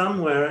that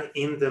somewhere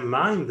in the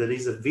mind there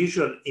is a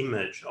visual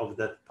image of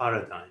that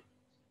paradigm.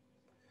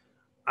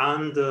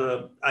 And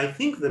I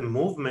think the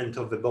movement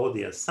of the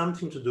body has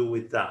something to do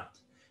with that.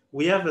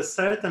 We have a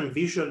certain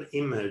visual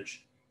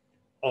image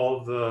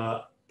of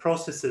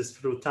processes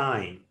through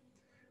time,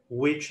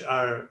 which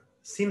are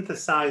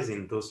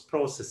synthesizing those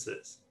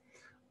processes.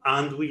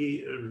 And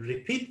we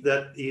repeat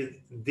that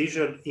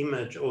visual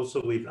image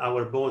also with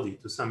our body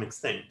to some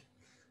extent,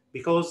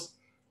 because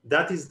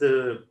that is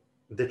the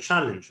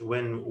challenge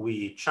when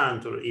we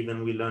chant or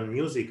even we learn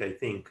music, I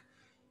think.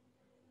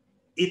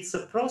 It's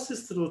a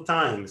process through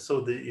time,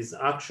 so there is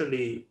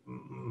actually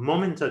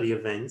momentary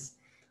events,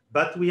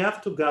 but we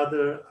have to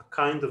gather a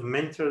kind of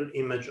mental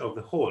image of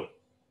the whole.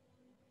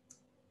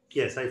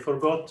 Yes, I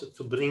forgot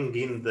to bring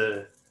in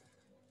the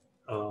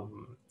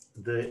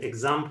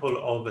example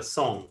of a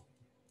song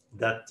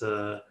that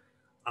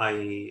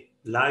I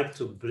like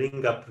to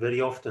bring up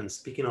very often,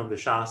 speaking of the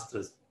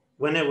Shastras,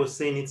 when I was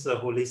saying it's a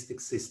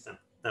holistic system.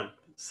 Now,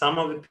 some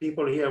of the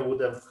people here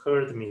would have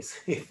heard me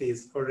say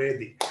this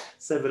already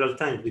several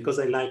times because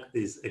I like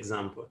this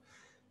example.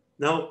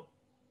 Now,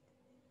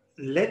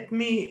 let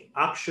me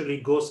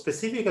actually go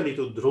specifically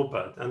to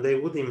Drupad, and I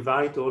would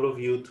invite all of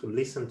you to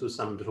listen to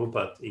some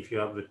Drupad if you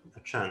have a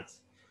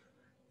chance.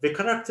 The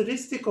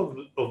characteristic of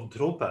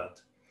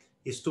Drupad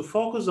is to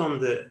focus on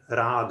the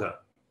raga.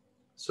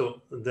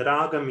 So the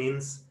raga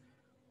means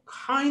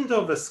kind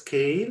of a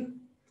scale,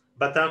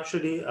 but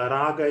actually a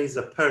raga is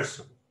a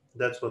person.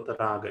 That's what a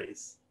raga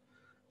is.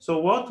 So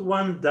what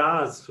one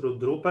does through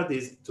Drupad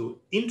is to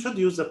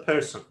introduce a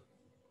person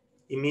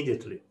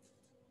immediately.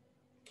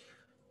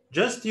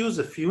 Just use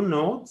a few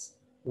notes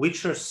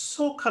which are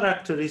so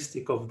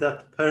characteristic of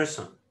that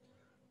person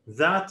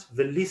that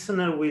the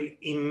listener will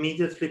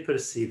immediately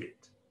perceive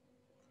it.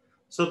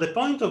 So the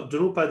point of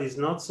Drupad is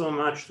not so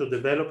much to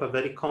develop a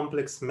very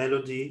complex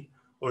melody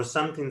or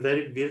something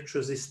very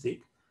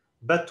virtuosistic,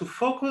 but to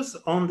focus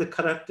on the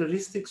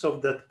characteristics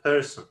of that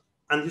person.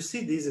 And you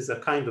see, this is a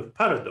kind of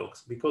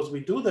paradox because we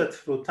do that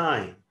through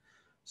time.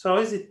 So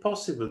how is it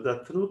possible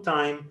that through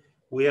time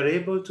we are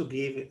able to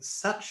give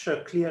such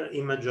a clear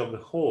image of the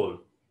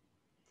whole?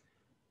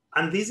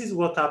 And this is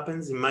what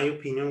happens, in my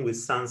opinion, with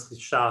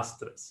Sanskrit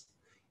Shastras.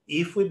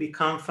 If we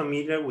become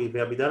familiar with the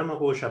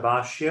Abhidharmakosha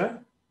Bhashya,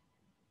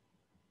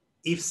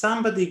 if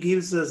somebody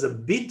gives us a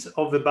bit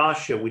of a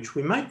Bhashya, which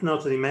we might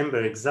not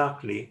remember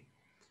exactly,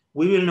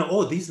 we will know,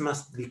 oh, this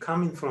must be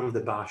coming from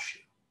the Bhashya.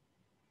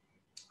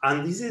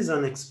 And this is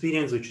an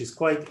experience which is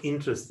quite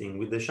interesting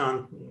with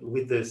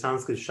the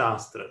Sanskrit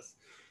Shastras.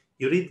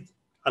 You read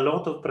a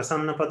lot of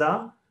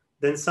Prasannapada,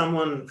 then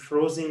someone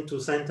throws in two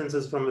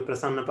sentences from the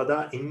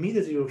Prasannapada,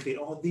 immediately you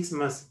feel, oh, this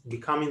must be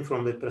coming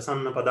from the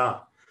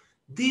Prasannapada.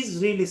 This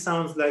really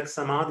sounds like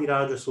Samadhi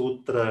Raja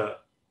Sutra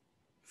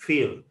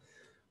feel.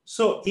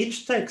 So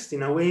each text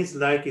in a way is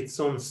like its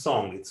own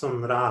song, its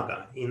own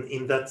raga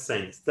in that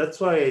sense. That's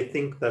why I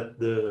think that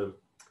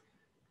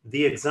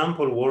the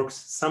example works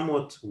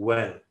somewhat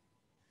well.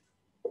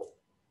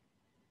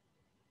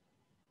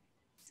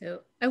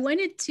 So I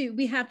wanted to,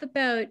 we have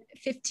about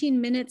 15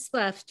 minutes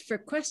left for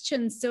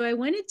questions. So I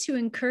wanted to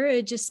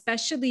encourage,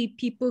 especially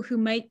people who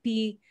might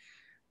be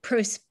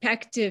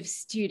prospective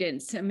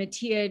students.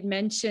 Mattia had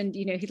mentioned,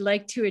 he'd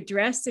like to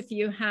address if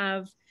you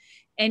have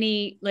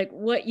any, like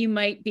what you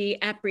might be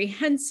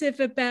apprehensive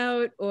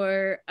about,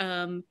 or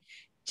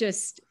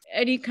just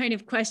any kind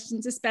of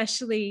questions,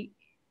 especially,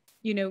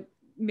 you know,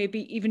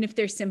 maybe even if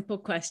they're simple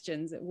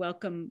questions,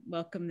 welcome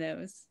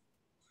those.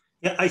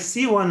 Yeah, I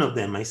see one of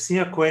them. I see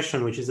a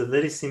question, which is a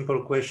very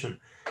simple question.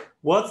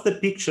 What's the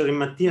picture in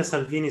Mattia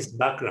Salvini's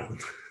background?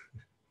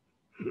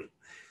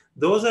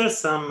 Those are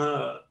some,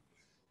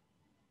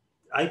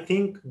 I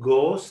think,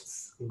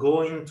 ghosts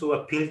going to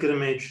a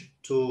pilgrimage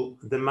to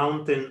the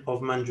mountain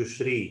of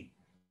Manjushri.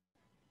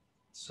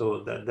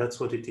 So that's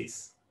what it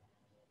is.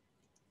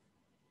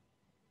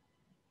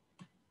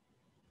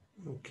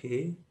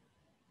 Okay.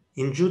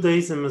 In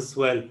Judaism as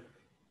well.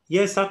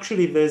 Yes,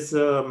 actually, there's,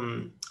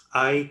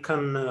 I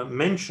can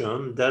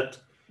mention that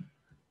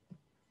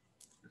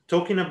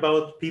talking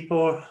about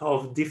people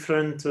of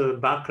different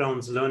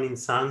backgrounds learning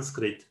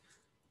Sanskrit,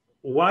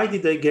 why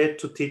did I get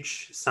to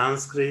teach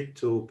Sanskrit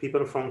to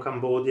people from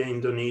Cambodia,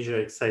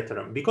 Indonesia,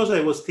 etc.? Because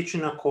I was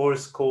teaching a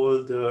course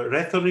called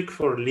Rhetoric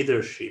for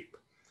Leadership.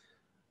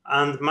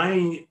 And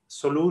my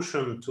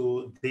solution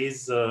to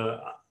this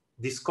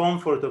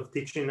discomfort of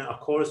teaching a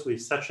course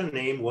with such a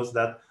name was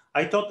that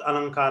I taught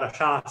Alankara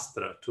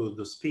Shastra to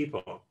those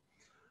people.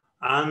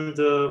 And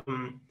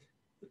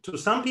to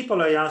some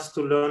people, I asked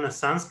to learn a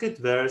Sanskrit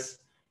verse.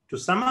 To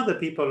some other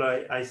people,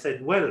 I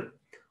said, well,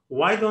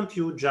 why don't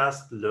you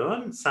just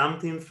learn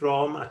something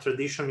from a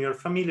tradition you're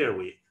familiar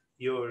with,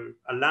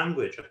 a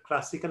language, a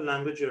classical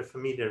language you're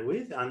familiar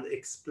with, and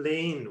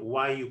explain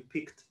why you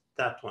picked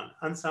that one.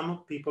 And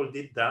some people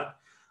did that.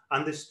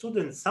 And the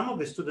students, some of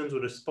the students who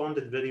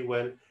responded very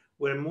well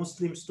were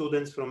Muslim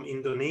students from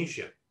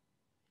Indonesia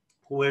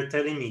who were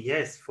telling me,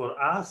 yes,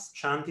 for us,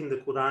 chanting the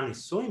Quran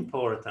is so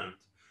important.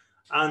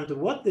 And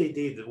what they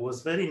did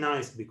was very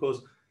nice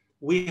because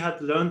we had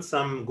learned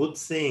some good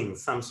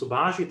sayings, some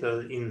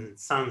subhashita in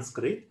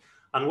Sanskrit.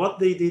 And what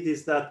they did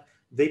is that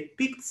they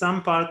picked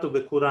some part of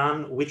the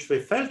Quran which they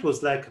felt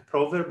was like a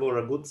proverb or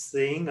a good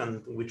saying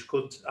and which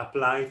could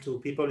apply to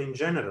people in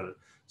general.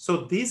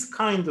 So this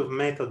kind of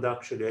method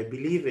actually, I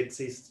believe,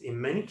 exists in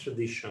many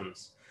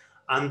traditions.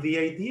 And the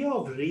idea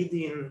of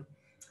reading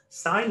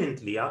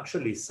silently,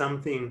 actually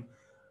something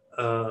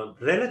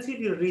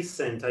relatively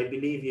recent, I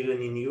believe,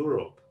 even in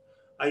Europe.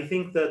 I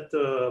think that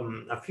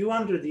a few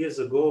hundred years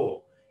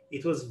ago,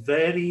 it was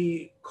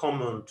very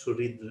common to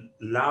read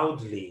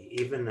loudly,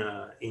 even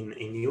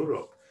in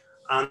Europe.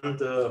 And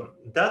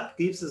that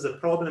gives us a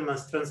problem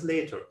as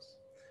translators,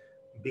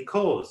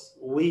 because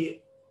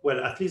well,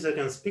 at least I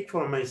can speak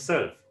for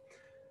myself,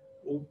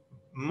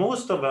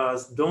 most of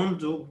us don't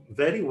do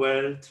very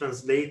well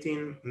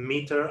translating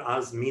meter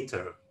as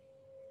meter.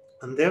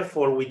 And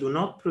therefore, we do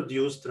not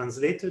produce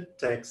translated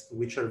texts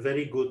which are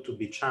very good to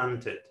be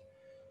chanted,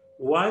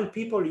 while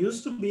people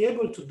used to be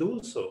able to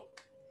do so.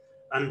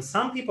 And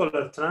some people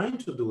are trying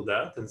to do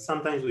that, and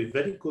sometimes with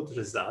very good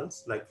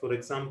results, like, for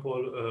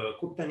example,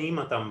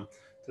 Kuttanimatam,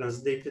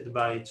 translated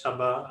by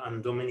Chaba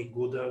and Dominic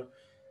Gooder,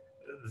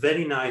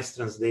 very nice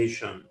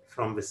translation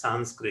from the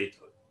Sanskrit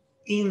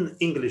in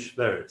English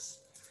verse.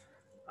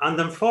 And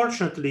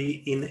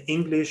unfortunately, in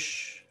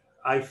English,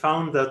 I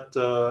found that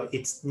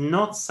it's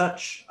not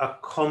such a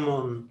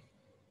common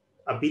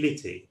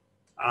ability.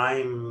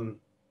 I'm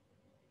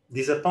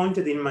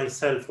disappointed in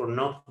myself for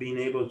not being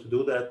able to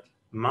do that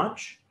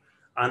much,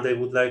 and I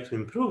would like to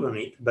improve on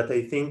it, but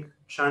I think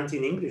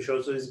chanting English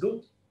also is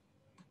good.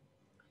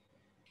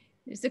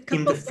 There's a couple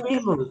in the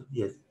frame of,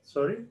 yes,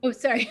 sorry? Oh,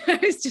 sorry. I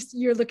was just,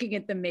 you're looking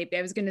at them maybe.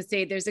 I was going to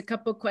say there's a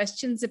couple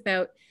questions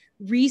about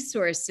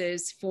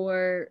resources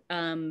for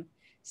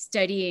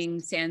studying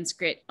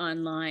Sanskrit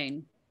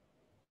online.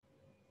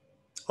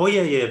 Oh,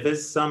 yeah.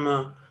 There's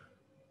some,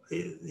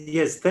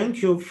 yes,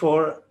 thank you,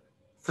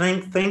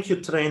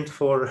 Trent,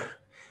 for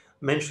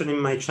mentioning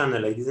my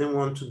channel. I didn't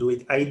want to do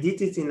it. I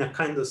did it in a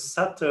kind of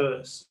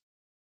subtle,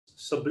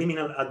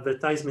 subliminal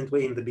advertisement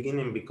way in the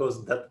beginning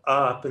because that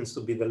happens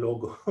to be the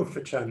logo of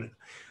the channel,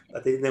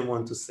 but I didn't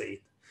want to say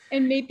it.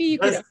 And maybe you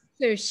could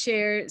also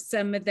share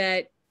some of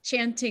that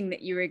chanting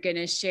that you were going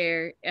to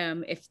share,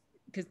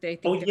 because I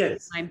think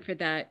there's time for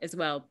that as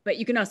well. But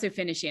you can also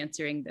finish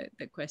answering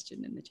the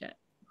question in the chat.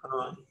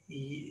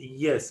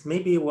 Yes,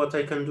 maybe what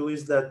I can do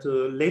is that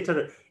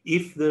later,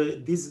 if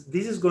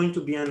this is going to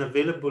be an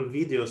available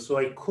video, so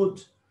I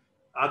could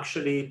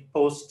actually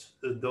post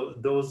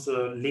those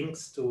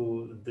links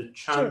to the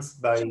chants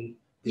by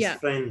this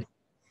friend.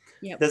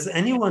 Yep. Does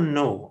anyone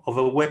know of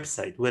a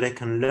website where I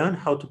can learn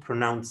how to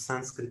pronounce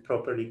Sanskrit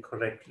properly,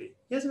 correctly?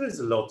 Yes,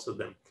 there's lots of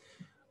them.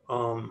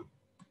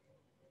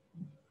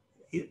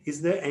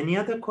 Is there any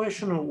other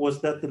question, or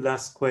was that the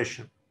last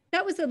question?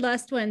 That was the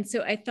last one.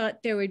 So I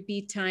thought there would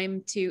be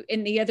time to,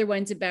 and the other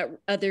one's about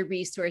other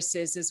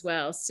resources as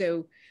well.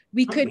 So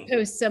we could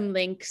post some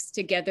links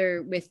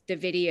together with the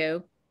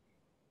video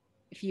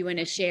if you want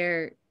to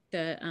share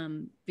the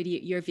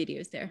your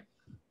videos there.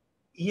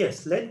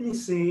 Yes, let me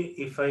see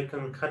if I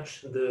can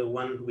catch the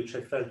one which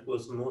I felt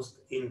was most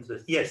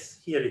interesting. Yes,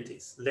 here it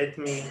is. Let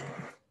me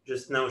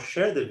just now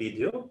share the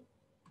video.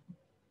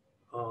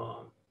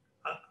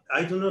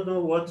 I do not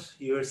know what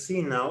you're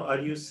seeing now. Are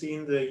you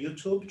seeing the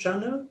YouTube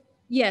channel?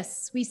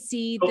 Yes, we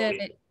see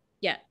the,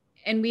 yeah.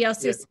 And we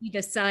also see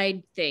the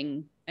side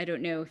thing. I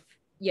don't know if,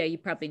 yeah, you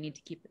probably need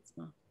to keep it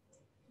small.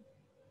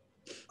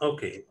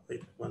 Okay,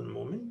 wait one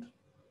moment.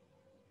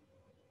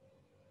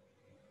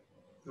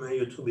 My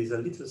YouTube is a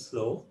little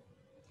slow.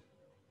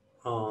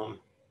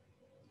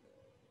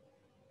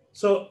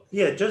 So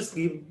yeah,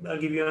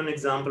 I'll give you an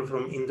example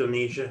from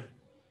Indonesia.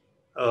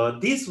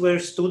 These were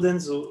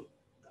students who,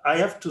 I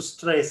have to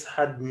stress,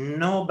 had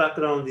no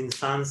background in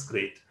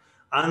Sanskrit,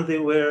 and they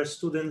were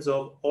students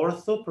of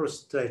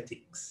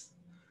orthoprosthetics,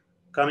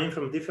 coming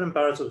from different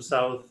parts of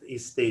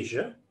Southeast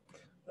Asia,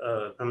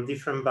 from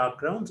different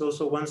backgrounds,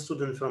 also one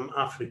student from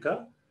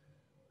Africa.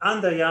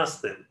 And I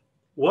asked them,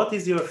 what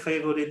is your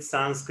favorite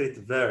Sanskrit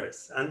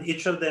verse? And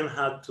each of them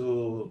had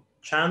to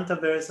chant a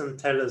verse and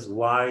tell us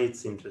why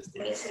it's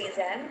interesting. This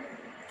reason,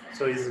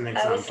 so here's an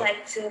example. I would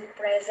like to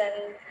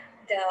present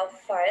the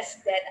verse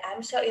that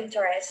I'm so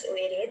interested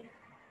with it.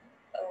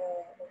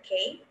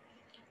 Okay.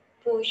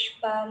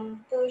 Pushpam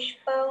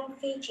pushpam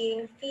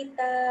vijin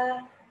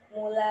vita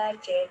mula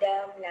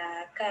jedam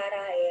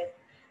nakaraet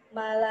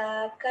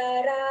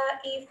malakara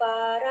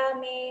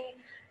ivarame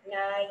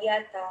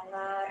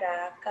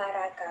nayatangara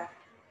karaka.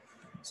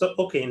 So,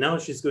 okay, now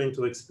she's going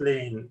to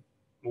explain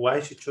why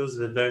she chose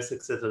the verse,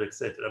 etc.,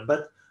 etc.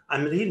 But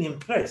I'm really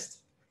impressed.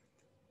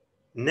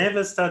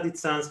 Never studied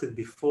Sanskrit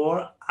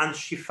before, and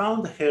she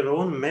found her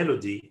own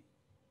melody,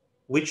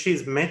 which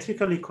is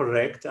metrically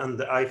correct,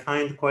 and I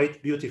find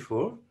quite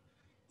beautiful.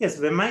 Yes,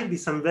 there might be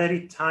some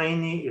very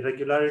tiny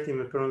irregularity in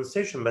the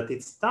pronunciation, but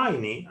it's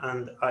tiny,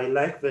 and I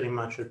like very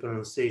much her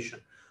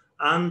pronunciation.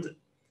 And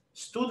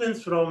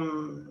students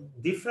from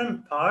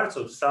different parts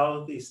of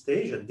Southeast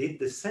Asia did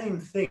the same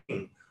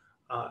thing.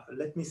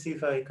 Let me see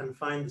if I can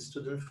find a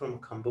student from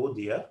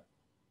Cambodia.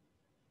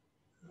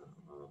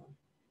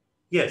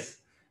 Yes,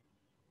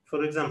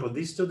 for example,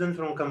 this student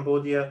from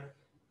Cambodia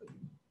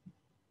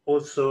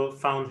also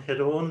found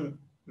her own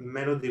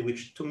melody,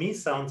 which to me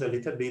sounds a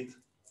little bit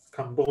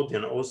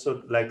Cambodian,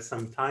 also like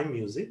some Thai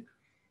music.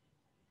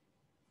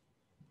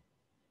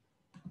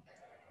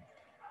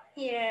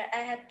 Here I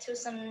have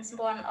chosen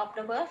one of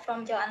the words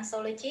from your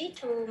anthology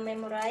to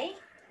memorize.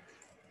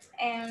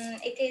 And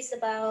it is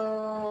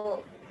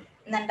about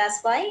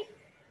Nanda's wife,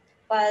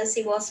 while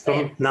she was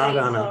from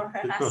Nagana.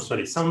 her No,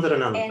 sorry,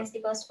 Soundarananda. And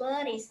she was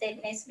very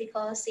sadness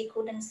because she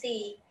couldn't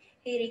see.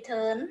 He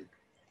returned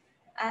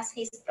as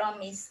his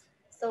promise.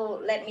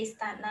 So let me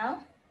start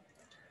now.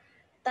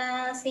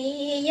 Ta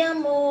si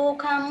yamu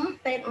kam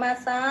pet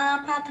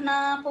masa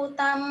patna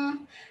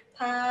putam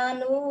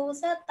panu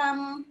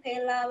satam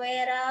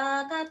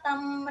pelavera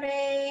katam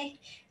re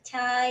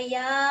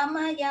chaya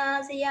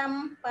maya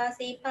siam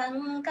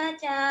pasipang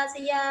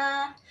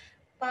kachasya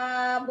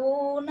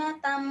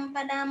pabunatam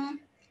padam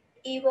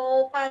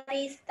ivo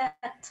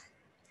paristat.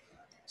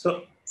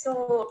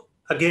 So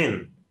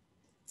again,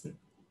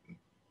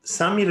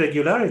 some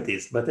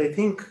irregularities, but I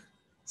think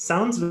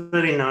sounds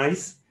very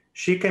nice.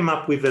 She came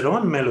up with her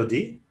own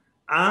melody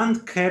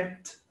and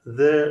kept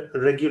the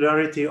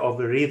regularity of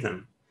the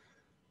rhythm.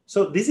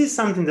 So this is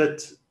something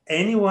that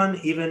anyone,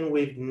 even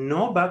with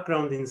no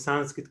background in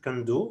Sanskrit,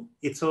 can do.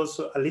 It's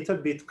also a little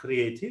bit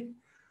creative.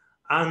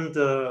 And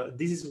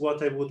this is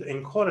what I would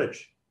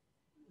encourage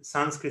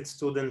Sanskrit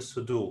students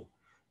to do.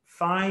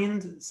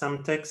 Find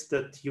some text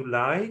that you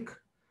like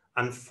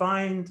and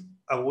find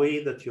a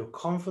way that you're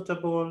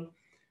comfortable,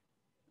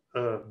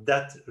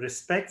 that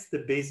respects the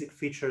basic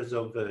features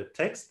of the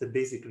text, the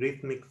basic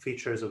rhythmic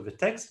features of the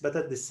text, but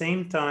at the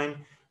same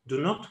time,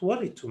 do not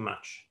worry too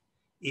much.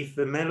 If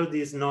the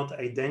melody is not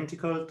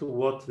identical to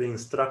what the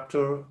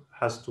instructor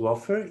has to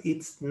offer,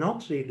 it's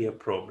not really a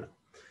problem.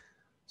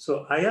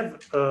 So I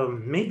have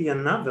maybe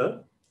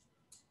another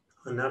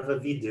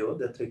video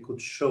that I could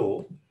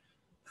show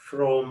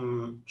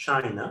from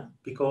China,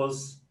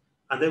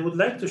 and I would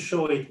like to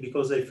show it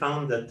because I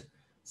found that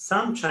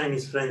some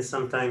Chinese friends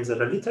sometimes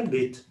are a little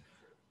bit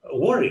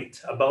worried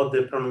about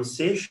their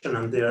pronunciation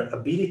and their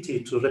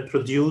ability to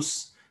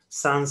reproduce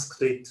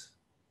Sanskrit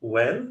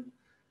well.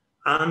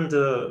 And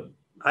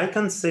I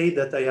can say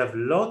that I have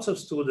lots of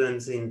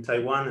students in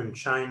Taiwan and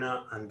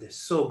China, and they're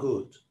so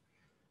good.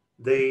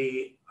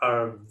 They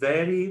are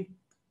very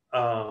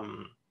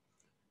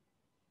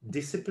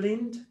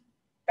disciplined,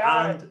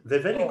 and they're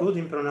very good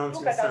in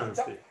pronouncing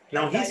Sanskrit.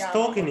 Now he's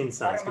talking in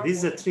Sanskrit. This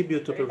is a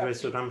tribute to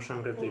Professor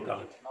Ramshankar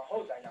Tripathi.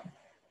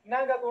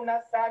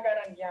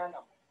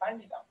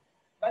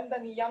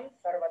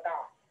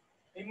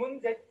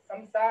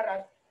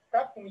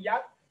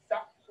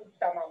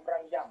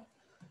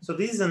 So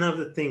this is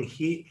another thing.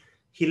 He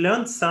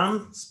learned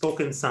some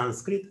spoken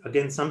Sanskrit,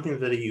 again, something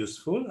very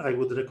useful. I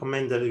would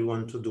recommend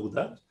everyone to do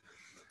that.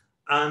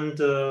 And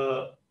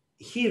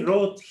he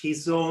wrote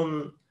his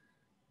own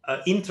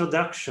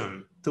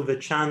introduction to the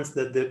chants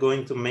that they're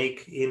going to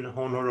make in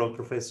honor of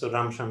Professor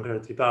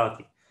Ramshankar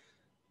Tripathi.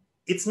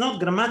 It's not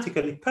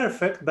grammatically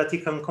perfect, but he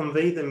can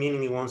convey the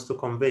meaning he wants to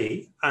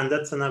convey. And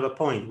that's another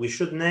point. We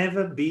should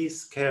never be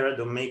scared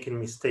of making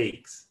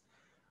mistakes.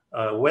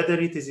 Whether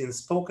it is in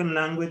spoken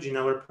language, in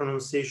our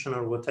pronunciation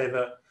or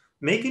whatever,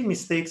 making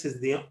mistakes is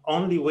the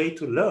only way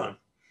to learn.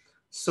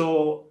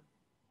 So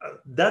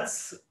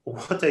that's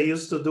what I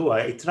used to do.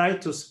 I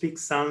tried to speak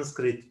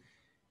Sanskrit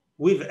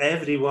with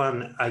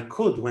everyone I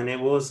could. When I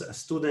was a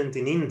student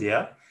in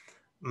India,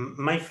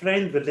 my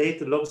friend, the late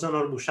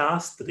Lobsanor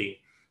Bushastri,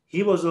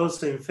 he was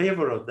also in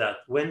favor of that.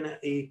 When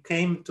he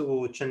came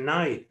to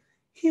Chennai,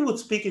 he would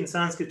speak in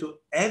Sanskrit to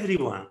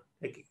everyone.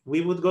 Like,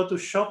 we would go to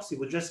shops, he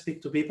would just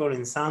speak to people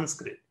in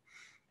Sanskrit.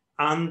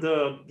 And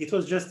it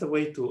was just a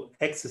way to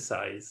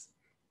exercise.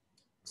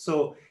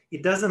 So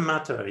it doesn't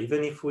matter,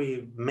 even if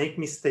we make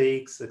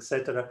mistakes,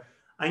 etc.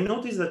 I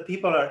notice that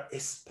people are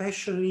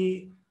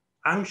especially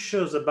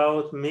anxious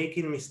about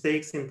making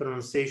mistakes in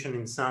pronunciation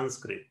in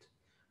Sanskrit.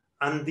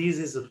 And this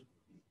is,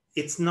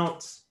 it's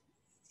not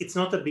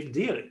a big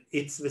deal.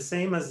 It's the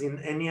same as in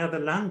any other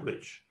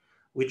language.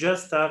 We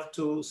just have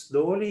to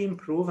slowly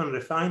improve and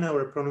refine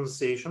our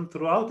pronunciation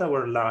throughout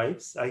our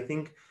lives. I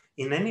think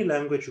in any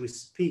language we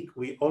speak,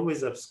 we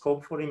always have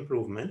scope for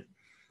improvement.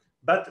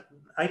 But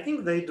I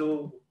think they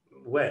do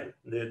well.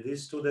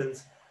 These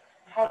students,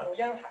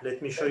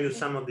 let me show you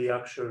some of the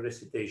actual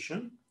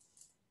recitation.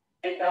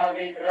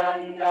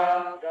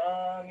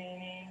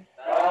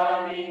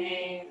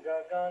 Damini,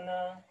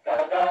 Gagana,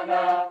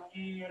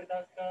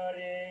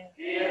 Kirtakare,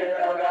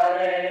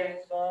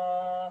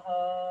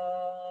 Swaha,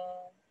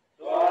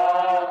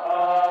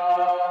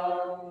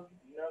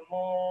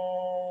 Namo,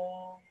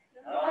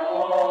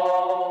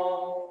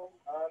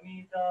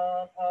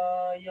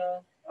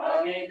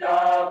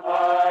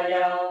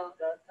 Amitabhaya,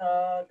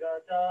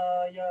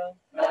 Tathagataya,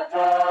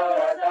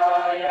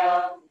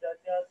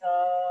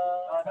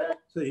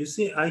 So you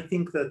see, I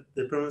think that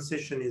the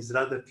pronunciation is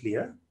rather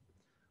clear.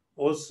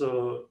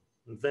 Also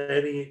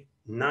very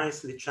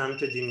nicely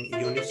chanted in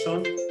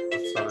unison.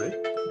 Oh, sorry.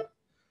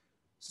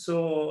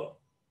 So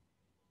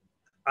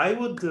I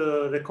would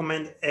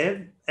recommend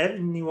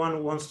anyone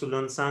who wants to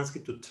learn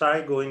Sanskrit to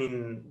try going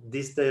in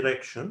this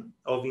direction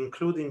of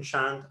including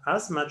chant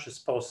as much as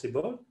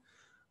possible,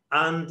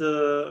 and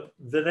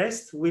the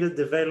rest will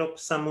develop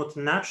somewhat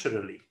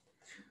naturally.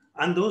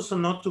 And also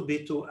not to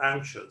be too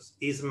anxious.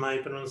 Is my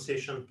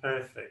pronunciation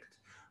perfect?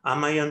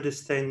 Am I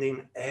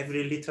understanding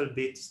every little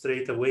bit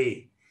straight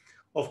away?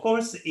 Of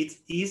course, it's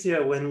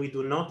easier when we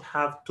do not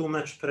have too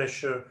much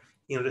pressure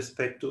in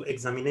respect to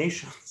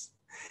examinations.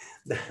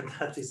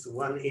 That is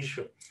one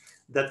issue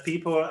that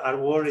people are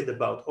worried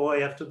about. Oh, I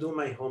have to do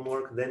my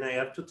homework, then I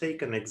have to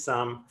take an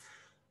exam.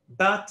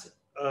 But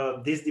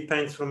this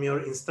depends from your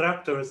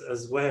instructors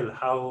as well,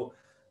 how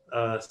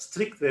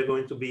strict they're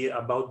going to be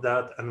about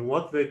that and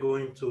what they're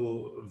going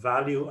to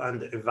value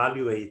and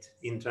evaluate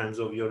in terms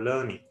of your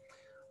learning.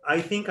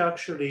 I think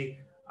actually,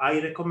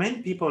 I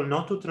recommend people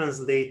not to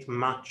translate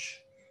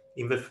much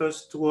in the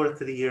first 2 or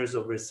 3 years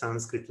of their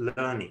Sanskrit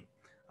learning,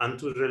 and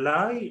to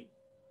rely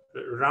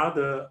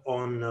rather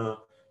on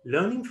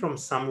learning from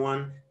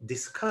someone,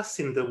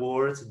 discussing the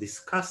words,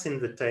 discussing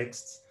the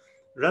texts,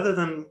 rather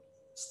than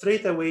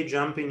straight away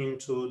jumping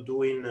into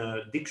doing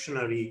a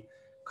dictionary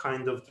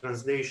kind of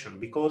translation,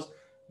 because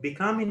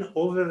becoming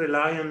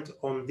over-reliant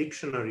on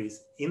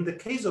dictionaries, in the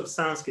case of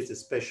Sanskrit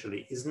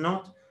especially, is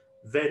not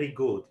very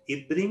good.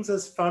 It brings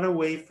us far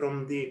away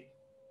from the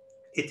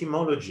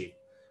etymology.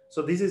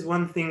 So this is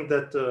one thing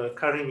that,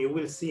 Karin, you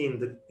will see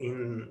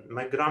in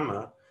my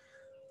grammar.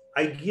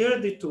 I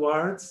geared it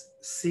towards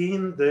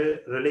seeing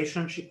the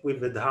relationship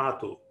with the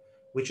dhatu,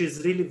 which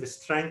is really the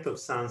strength of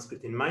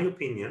Sanskrit, in my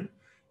opinion.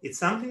 It's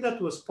something that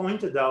was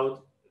pointed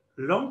out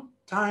long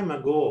time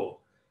ago,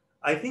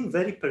 I think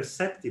very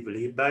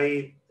perceptibly,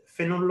 by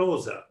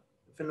Fenollosa.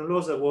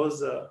 Fenollosa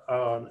was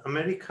an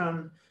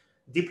American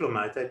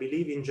diplomat, I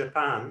believe in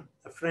Japan,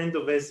 a friend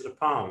of Ezra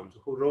Pound,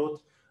 who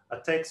wrote a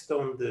text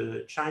on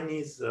the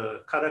Chinese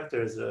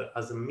characters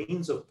as a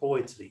means of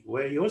poetry,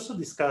 where he also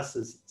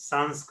discusses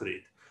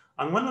Sanskrit.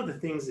 And one of the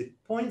things it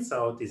points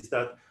out is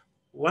that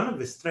one of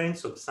the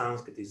strengths of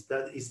Sanskrit is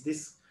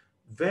this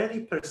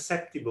very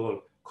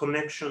perceptible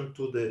connection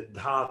to the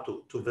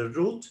dhatu, to the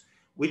root,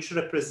 which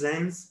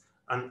represents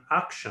an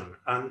action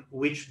and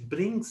which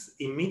brings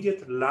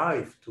immediate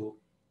life to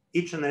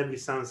each and every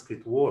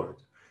Sanskrit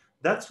word.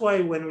 That's why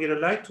when we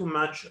rely too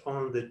much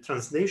on the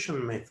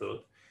translation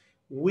method,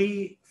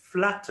 we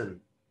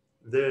flatten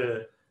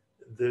the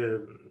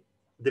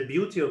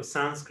beauty of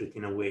Sanskrit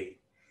in a way.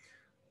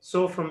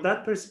 So from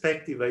that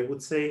perspective, I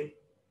would say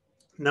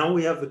now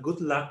we have the good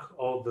luck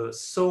of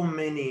so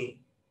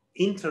many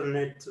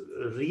internet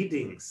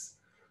readings,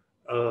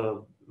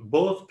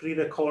 both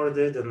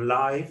pre-recorded and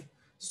live.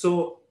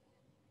 So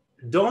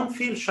don't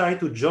feel shy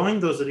to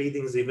join those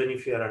readings, even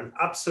if you are an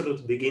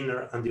absolute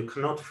beginner and you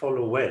cannot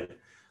follow well.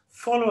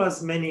 Follow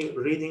as many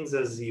readings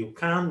as you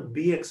can,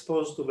 be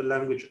exposed to the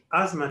language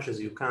as much as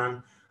you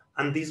can,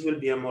 and this will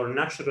be a more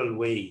natural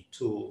way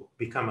to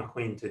become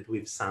acquainted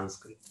with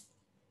Sanskrit.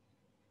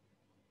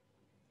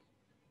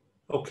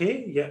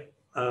 Okay, yeah.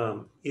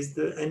 Is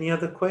there any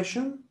other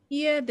question?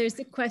 Yeah, there's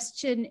a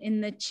question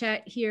in the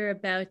chat here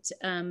about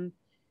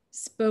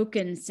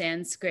spoken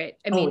Sanskrit.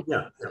 I mean,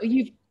 yeah.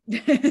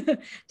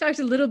 talked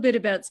a little bit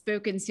about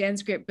spoken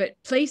Sanskrit,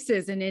 but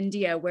places in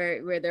India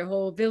where their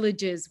whole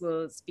villages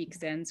will speak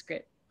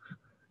Sanskrit.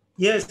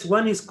 Yes,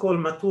 one is called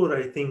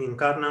Mathura, I think, in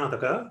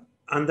Karnataka.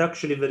 And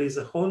actually there is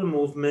a whole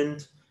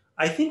movement.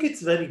 I think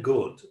it's very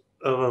good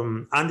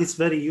and it's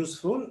very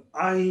useful.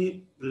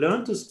 I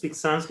learned to speak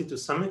Sanskrit to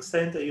some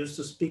extent. I used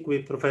to speak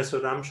with Professor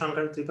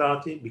Ramshankar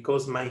Tripathi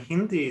because my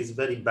Hindi is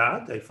very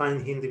bad. I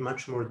find Hindi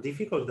much more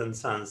difficult than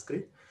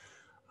Sanskrit.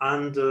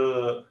 And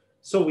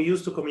so we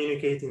used to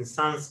communicate in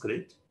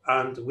Sanskrit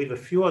and with a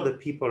few other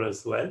people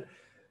as well.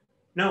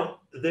 Now,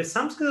 the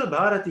Sanskrit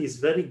Bharati is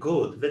very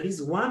good. There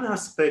is one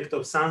aspect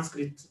of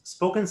Sanskrit,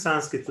 spoken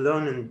Sanskrit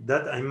learning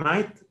that I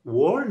might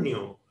warn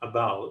you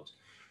about,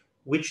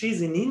 which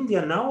is in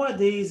India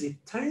nowadays,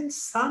 it tends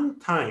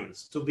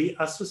sometimes to be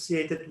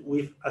associated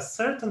with a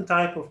certain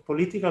type of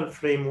political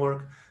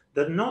framework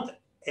that not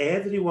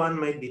everyone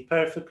might be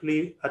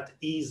perfectly at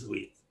ease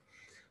with.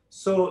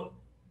 So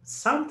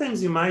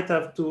sometimes you might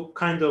have to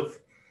kind of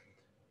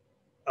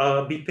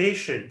be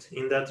patient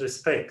in that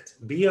respect.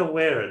 Be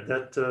aware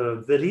that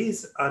there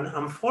is an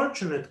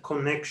unfortunate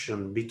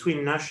connection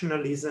between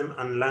nationalism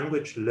and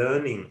language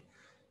learning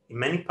in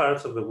many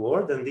parts of the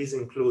world, and this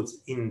includes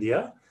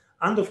India.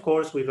 And of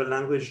course, with a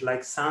language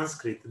like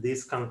Sanskrit,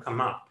 this can come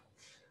up.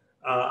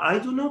 I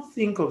do not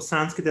think of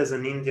Sanskrit as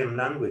an Indian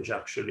language,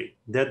 actually.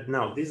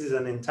 Now, this is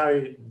an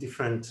entirely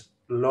different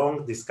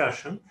long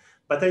discussion,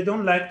 but I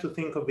don't like to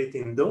think of it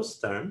in those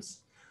terms.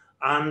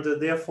 And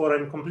therefore,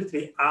 I'm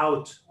completely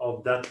out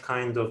of that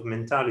kind of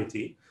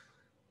mentality.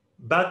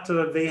 But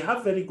they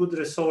have very good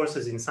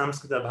resources in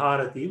Sanskrit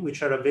Bharati,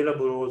 which are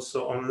available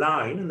also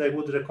online. And I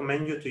would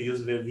recommend you to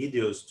use their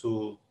videos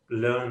to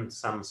learn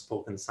some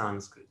spoken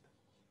Sanskrit.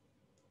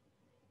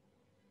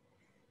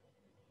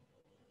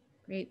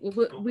 Great.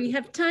 Well, we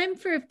have time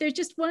for, if there's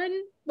just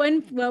one,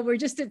 well, we're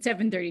just at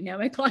 7:30 now.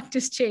 My clock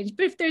just changed.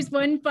 But if there's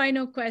one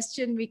final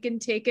question, we can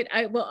take it.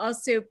 I will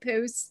also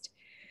post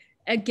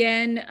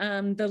again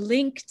the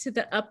link to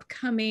the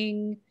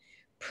upcoming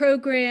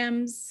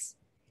programs.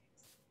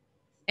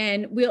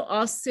 And we'll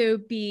also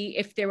be,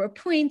 if there were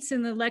points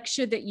in the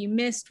lecture that you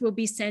missed, we'll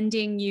be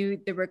sending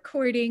you the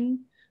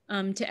recording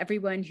to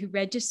everyone who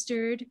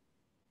registered.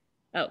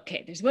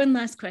 Okay, there's one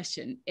last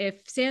question.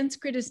 If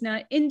Sanskrit is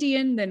not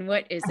Indian, then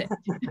what is it?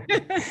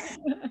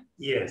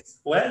 Yes,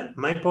 well,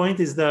 my point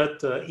is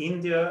that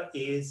India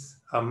is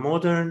a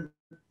modern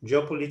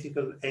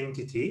geopolitical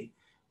entity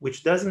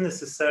which doesn't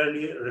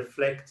necessarily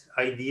reflect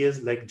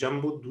ideas like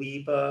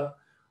Jambudvipa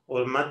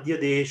or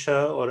Madhya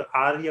Desha or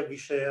Arya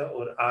Vishaya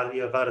or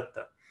Arya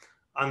Varta.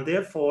 And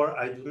therefore,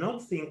 I do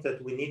not think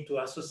that we need to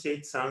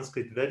associate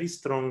Sanskrit very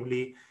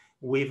strongly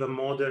with a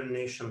modern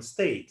nation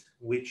state,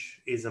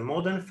 which is a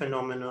modern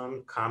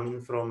phenomenon coming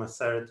from a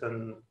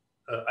certain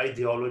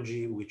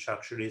ideology, which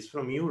actually is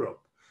from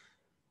Europe.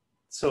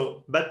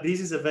 So, but this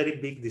is a very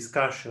big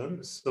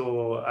discussion.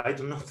 So I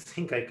do not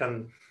think I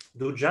can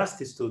do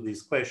justice to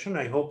this question.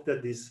 I hope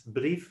that this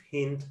brief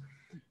hint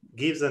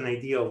gives an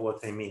idea of what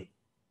I mean.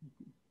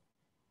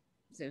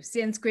 So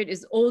Sanskrit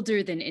is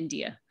older than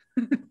India.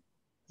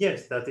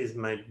 Yes, that is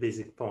my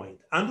basic point.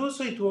 And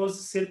also it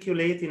was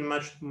circulating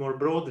much more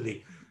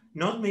broadly.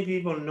 Not many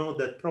people know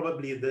that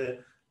probably the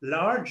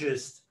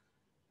largest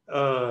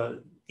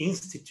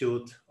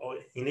institute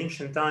in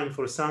ancient time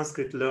for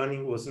Sanskrit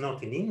learning was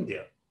not in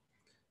India.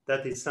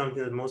 That is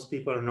something that most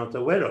people are not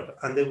aware of.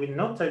 And they will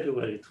not tell you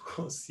where it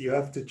was. You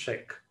have to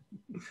check.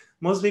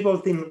 Most people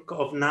think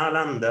of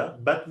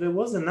Nalanda, but there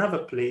was another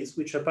place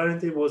which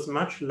apparently was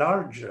much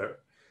larger.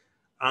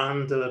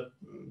 And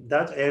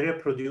that area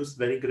produced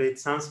very great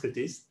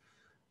Sanskritists.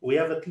 We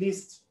have at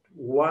least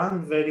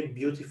one very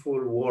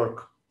beautiful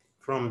work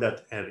from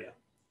that area.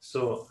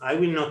 So I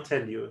will not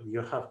tell you,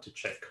 you have to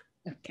check.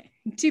 Okay,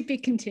 to be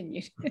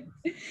continued.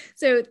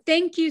 So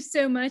thank you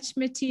so much,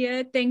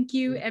 Mattia. Thank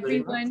you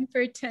everyone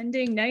for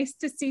attending. Nice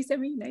to see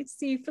some of you. Nice to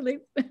see you,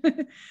 Philippe.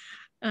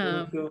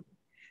 Thank you.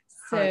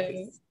 So,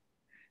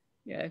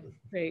 yeah,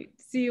 great.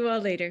 See you all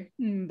later.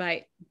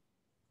 Bye.